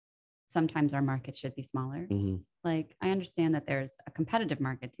that sometimes our market should be smaller. Like I understand that there's a competitive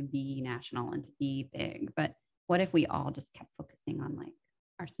market to be national and to be big, but what if we all just kept focusing on like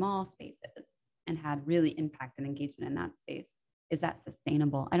our small spaces and had really impact and engagement in that space? Is that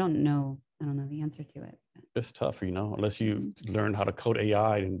sustainable? I don't know the answer to it. It's tough, unless you learn how to code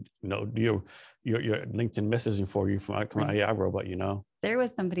AI and do your LinkedIn messaging for you from an AI robot. There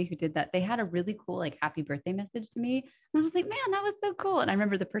was somebody who did that. They had a really cool like happy birthday message to me, and I was like, man, that was so cool. And I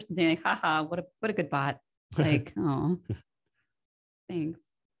remember the person being like, haha, what a good bot. Like, oh, thanks.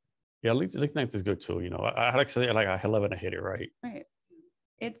 Yeah, LinkedIn is good too. I like to say like I love it and I hate it, right? Right.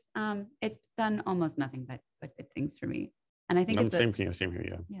 It's done almost nothing but good things for me. And I think it's same here,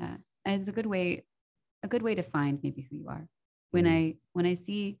 yeah. And it's a good way to find maybe who you are. When I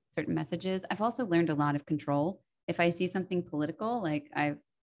see certain messages, I've also learned a lot of control. If I see something political, like I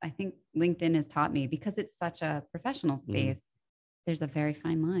think LinkedIn has taught me, because it's such a professional space, there's a very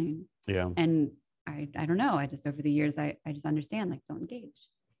fine line. Yeah. And I don't know. I just over the years I just understand, like, don't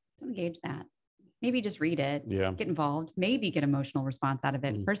engage that. Maybe just read it, get involved, maybe get emotional response out of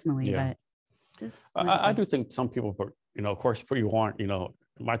it personally. But this I do think some people put, of course, you want,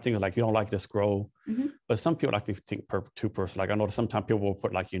 my thing is like, you don't like to scroll, but some people like to think too personal. Like I know sometimes people will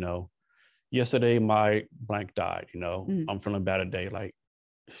put like, yesterday my blank died, I'm feeling bad today. Like,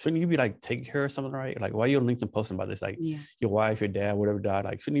 shouldn't you be like taking care of something, right? Like, why are you on LinkedIn posting about this? Like your wife, your dad, whatever died.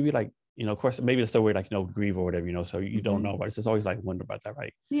 Like, shouldn't you be like, of course, maybe it's the way like, grieve or whatever, so you don't know, but it's just always like wonder about that,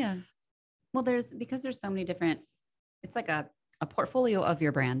 right? Yeah. Well, because there's so many different, it's like a portfolio of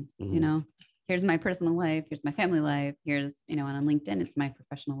your brand, here's my personal life, here's my family life, here's, and on LinkedIn, it's my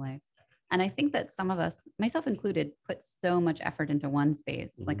professional life. And I think that some of us, myself included, put so much effort into one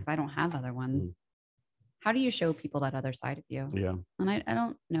space. Like if I don't have other ones, how do you show people that other side of you? Yeah. And I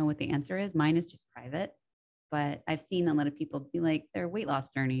don't know what the answer is. Mine is just private, but I've seen a lot of people be like their weight loss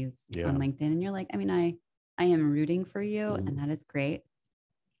journeys on LinkedIn. And you're like, I mean, I am rooting for you and that is great,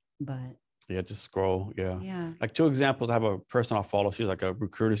 but just scroll. Yeah. Like 2 examples. I have a person I follow. She's like a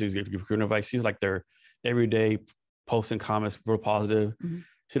recruiter. She's giving recruiting advice. She's like their everyday posting comments, real positive.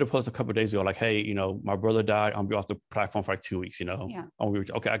 She did post a couple of days ago, like, hey, my brother died. I'm be off the platform for like 2 weeks,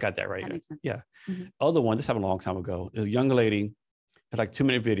 Okay, I got that right. That makes sense. Yeah. Other one, this happened a long time ago. This young lady, It's like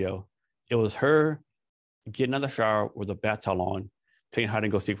 2-minute video. It was her getting out of the shower with a bath towel on, playing hide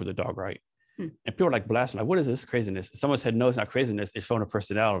and go seek with the dog, right? And people were like blasting, like, what is this craziness? Someone said, no, it's not craziness. It's showing her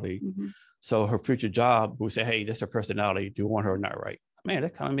personality. So her future job, we say, hey, this is her personality. Do you want her or not, right? Man,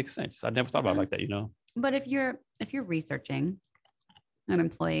 that kind of makes sense. I never thought about it like that, you know? But if you're researching an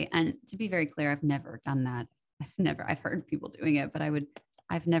employee, and to be very clear, I've never done that. I've heard people doing it, but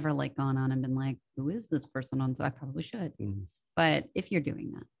I've never like gone on and been like, who is this person on? So I probably should. But if you're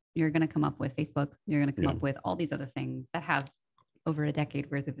doing that, you're going to come up with Facebook. You're going to come up with all these other things that have over a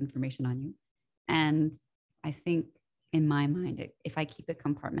decade worth of information on you. And I think in my mind, if I keep it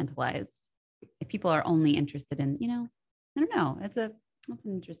compartmentalized, if people are only interested in, you know, I don't know, that's an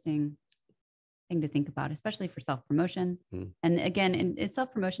interesting thing to think about, especially for self-promotion. And again,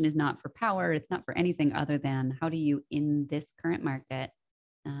 self-promotion is not for power. It's not for anything other than how do you, in this current market,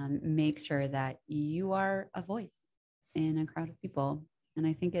 make sure that you are a voice in a crowd of people. And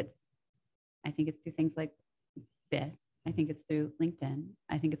I think it's through things like this. I think it's through LinkedIn.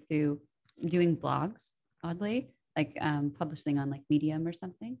 I think it's through doing blogs, oddly, like publishing on like Medium or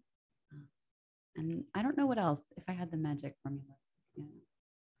something. And I don't know what else, if I had the magic formula. Yeah.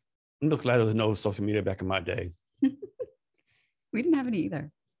 I'm just glad there was no social media back in my day. We didn't have any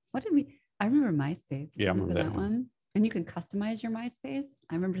either. I remember MySpace. Yeah, I remember that one. And you could customize your MySpace.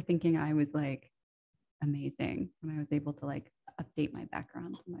 I remember thinking I was like amazing when I was able to like update my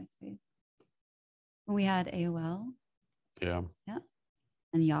background to MySpace. When we had AOL. Yeah.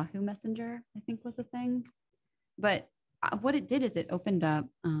 And Yahoo Messenger, I think, was a thing. But what it did is it opened up,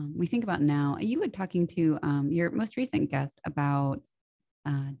 we think about now, you were talking to your most recent guest about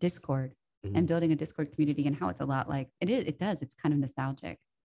Discord and building a Discord community and how it's a lot like, it's kind of nostalgic.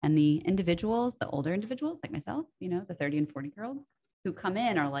 And the individuals, the older individuals like myself, you know, the 30 and 40-year-olds who come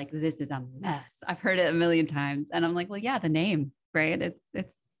in are like, this is a mess. I've heard it a million times. And I'm like, well, yeah, the name, right?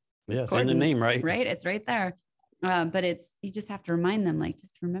 It's in the name, right? Right. It's right there. But you just have to remind them, like,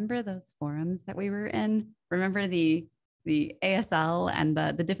 just remember those forums that we were in. Remember the ASL and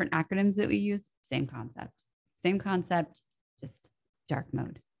the different acronyms that we used. Same concept, just dark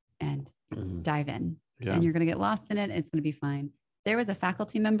mode and dive in. And you're going to get lost in it. It's going to be fine. There was a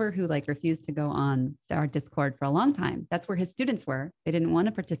faculty member who like refused to go on our Discord for a long time. That's where his students were. They didn't want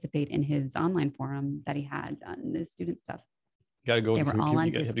to participate in his online forum that he had on the student stuff. You got to go. They were all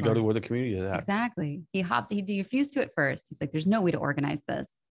on Discord. You have to go to where the community is at. Exactly. He refused to at first. He's like, there's no way to organize this.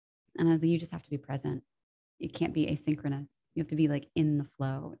 And I was like, you just have to be present. You can't be asynchronous. You have to be like in the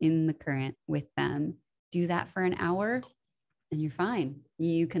flow, in the current with them. Do that for an hour and you're fine.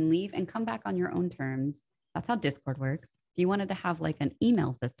 You can leave and come back on your own terms. That's how Discord works. If you wanted to have like an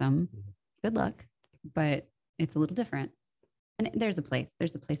email system, good luck, but it's a little different. And there's a place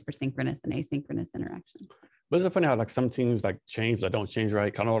for synchronous and asynchronous interaction. But isn't it funny how like some teams like change that don't change,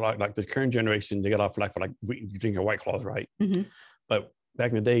 right? Kind of like the current generation, they got off like for like drinking White Claws, right? But back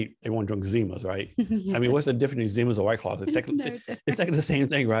in the day, they weren't drinking Zimas, right? Yes. I mean, what's the difference between Zimas or White Claws? It's like the same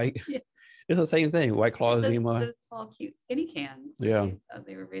thing, right? Yeah. It's the same thing. White Claw, Zima. Those tall, cute, skinny cans. Yeah. Right?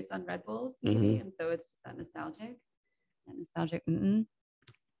 They were based on Red Bulls, maybe. And so it's just that nostalgic.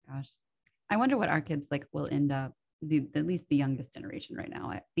 Gosh. I wonder what our kids like will end up, at least the youngest generation right now.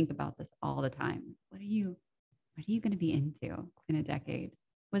 I think about this all the time. What are you going to be into in a decade?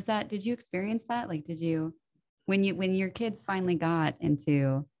 Did you experience that? Like, when your kids finally got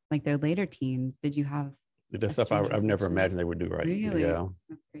into like their later teens, did you have the stuff I've never imagined they would do, right? Really? Yeah.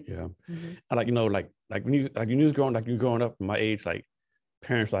 That's crazy. Yeah. And like, you know, like when you was growing up my age, like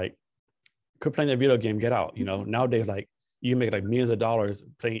parents like quit playing that video game, get out. You know, nowadays like you make like millions of dollars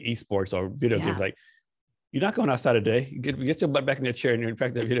playing esports or video games. Like you're not going outside today. Get your butt back in your chair and you're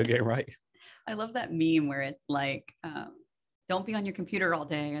back to the video game, right? I love that meme where it's like, don't be on your computer all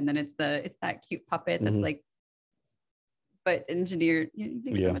day. And then it's that cute puppet that's like, but engineered, you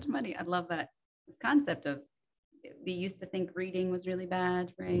make so much money. I love that. This concept of, they used to think reading was really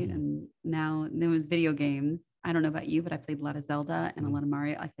bad, right? And now there was video games. I don't know about you, but I played a lot of Zelda and a lot of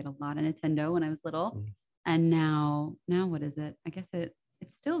Mario. I played a lot of Nintendo when I was little. And now what is it? I guess it's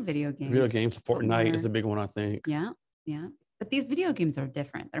still video games. Video games, Fortnite is the big one, I think. Yeah. But these video games are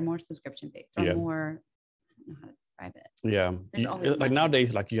different. They're more subscription-based or more, I don't know how to describe it. Yeah. Like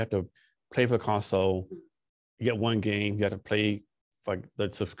nowadays, like you have to play for a console, you get one game, you have to play like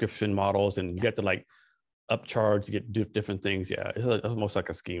the subscription models and you have to like upcharge to get different things. Yeah. It's almost like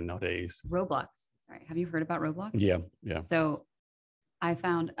a scheme nowadays. Roblox. Sorry. Have you heard about Roblox? Yeah. So I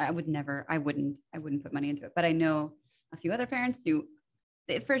found I wouldn't put money into it, but I know a few other parents who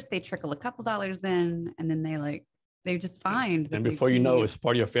at first they trickle a couple dollars in and then they like They just find. And before you know, it's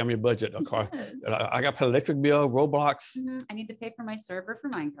part of your family budget. A car. Yes. I got to pay electric bill, Roblox. I need to pay for my server for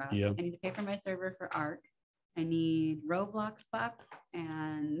Minecraft. Yeah. I need to pay for my server for Arc. I need Roblox bucks,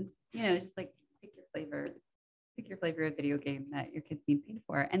 and just like pick your flavor of video game that your kids need paid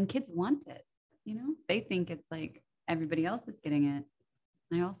for. And kids want it. They think it's like everybody else is getting it.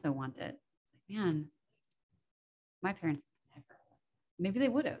 I also want it. Man, my parents never. Maybe they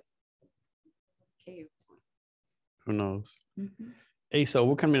would have. Okay. Who knows? Hey, so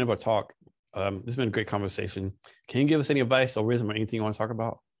we're coming into our talk. This has been a great conversation. Can you give us any advice or wisdom or anything you want to talk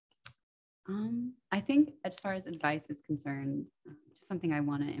about? I think as far as advice is concerned, just something I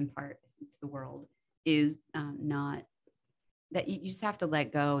want to impart to the world is not that you just have to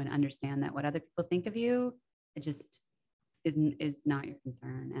let go and understand that what other people think of you, it just is not your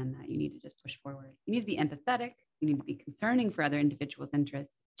concern, and that you need to just push forward. You need to be empathetic. You need to be concerning for other individuals'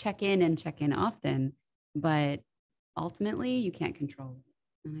 interests. Check in often, but ultimately you can't control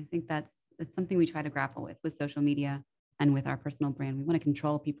it. And I think that's something we try to grapple with social media and with our personal brand. We want to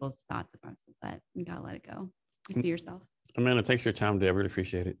control people's thoughts of us, but you gotta let it go. Just be yourself. Amanda, thanks for your time today. I really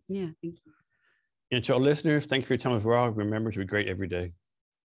appreciate it. Yeah, thank you. And to our listeners, thank you for your time as well. Remember to be great every day.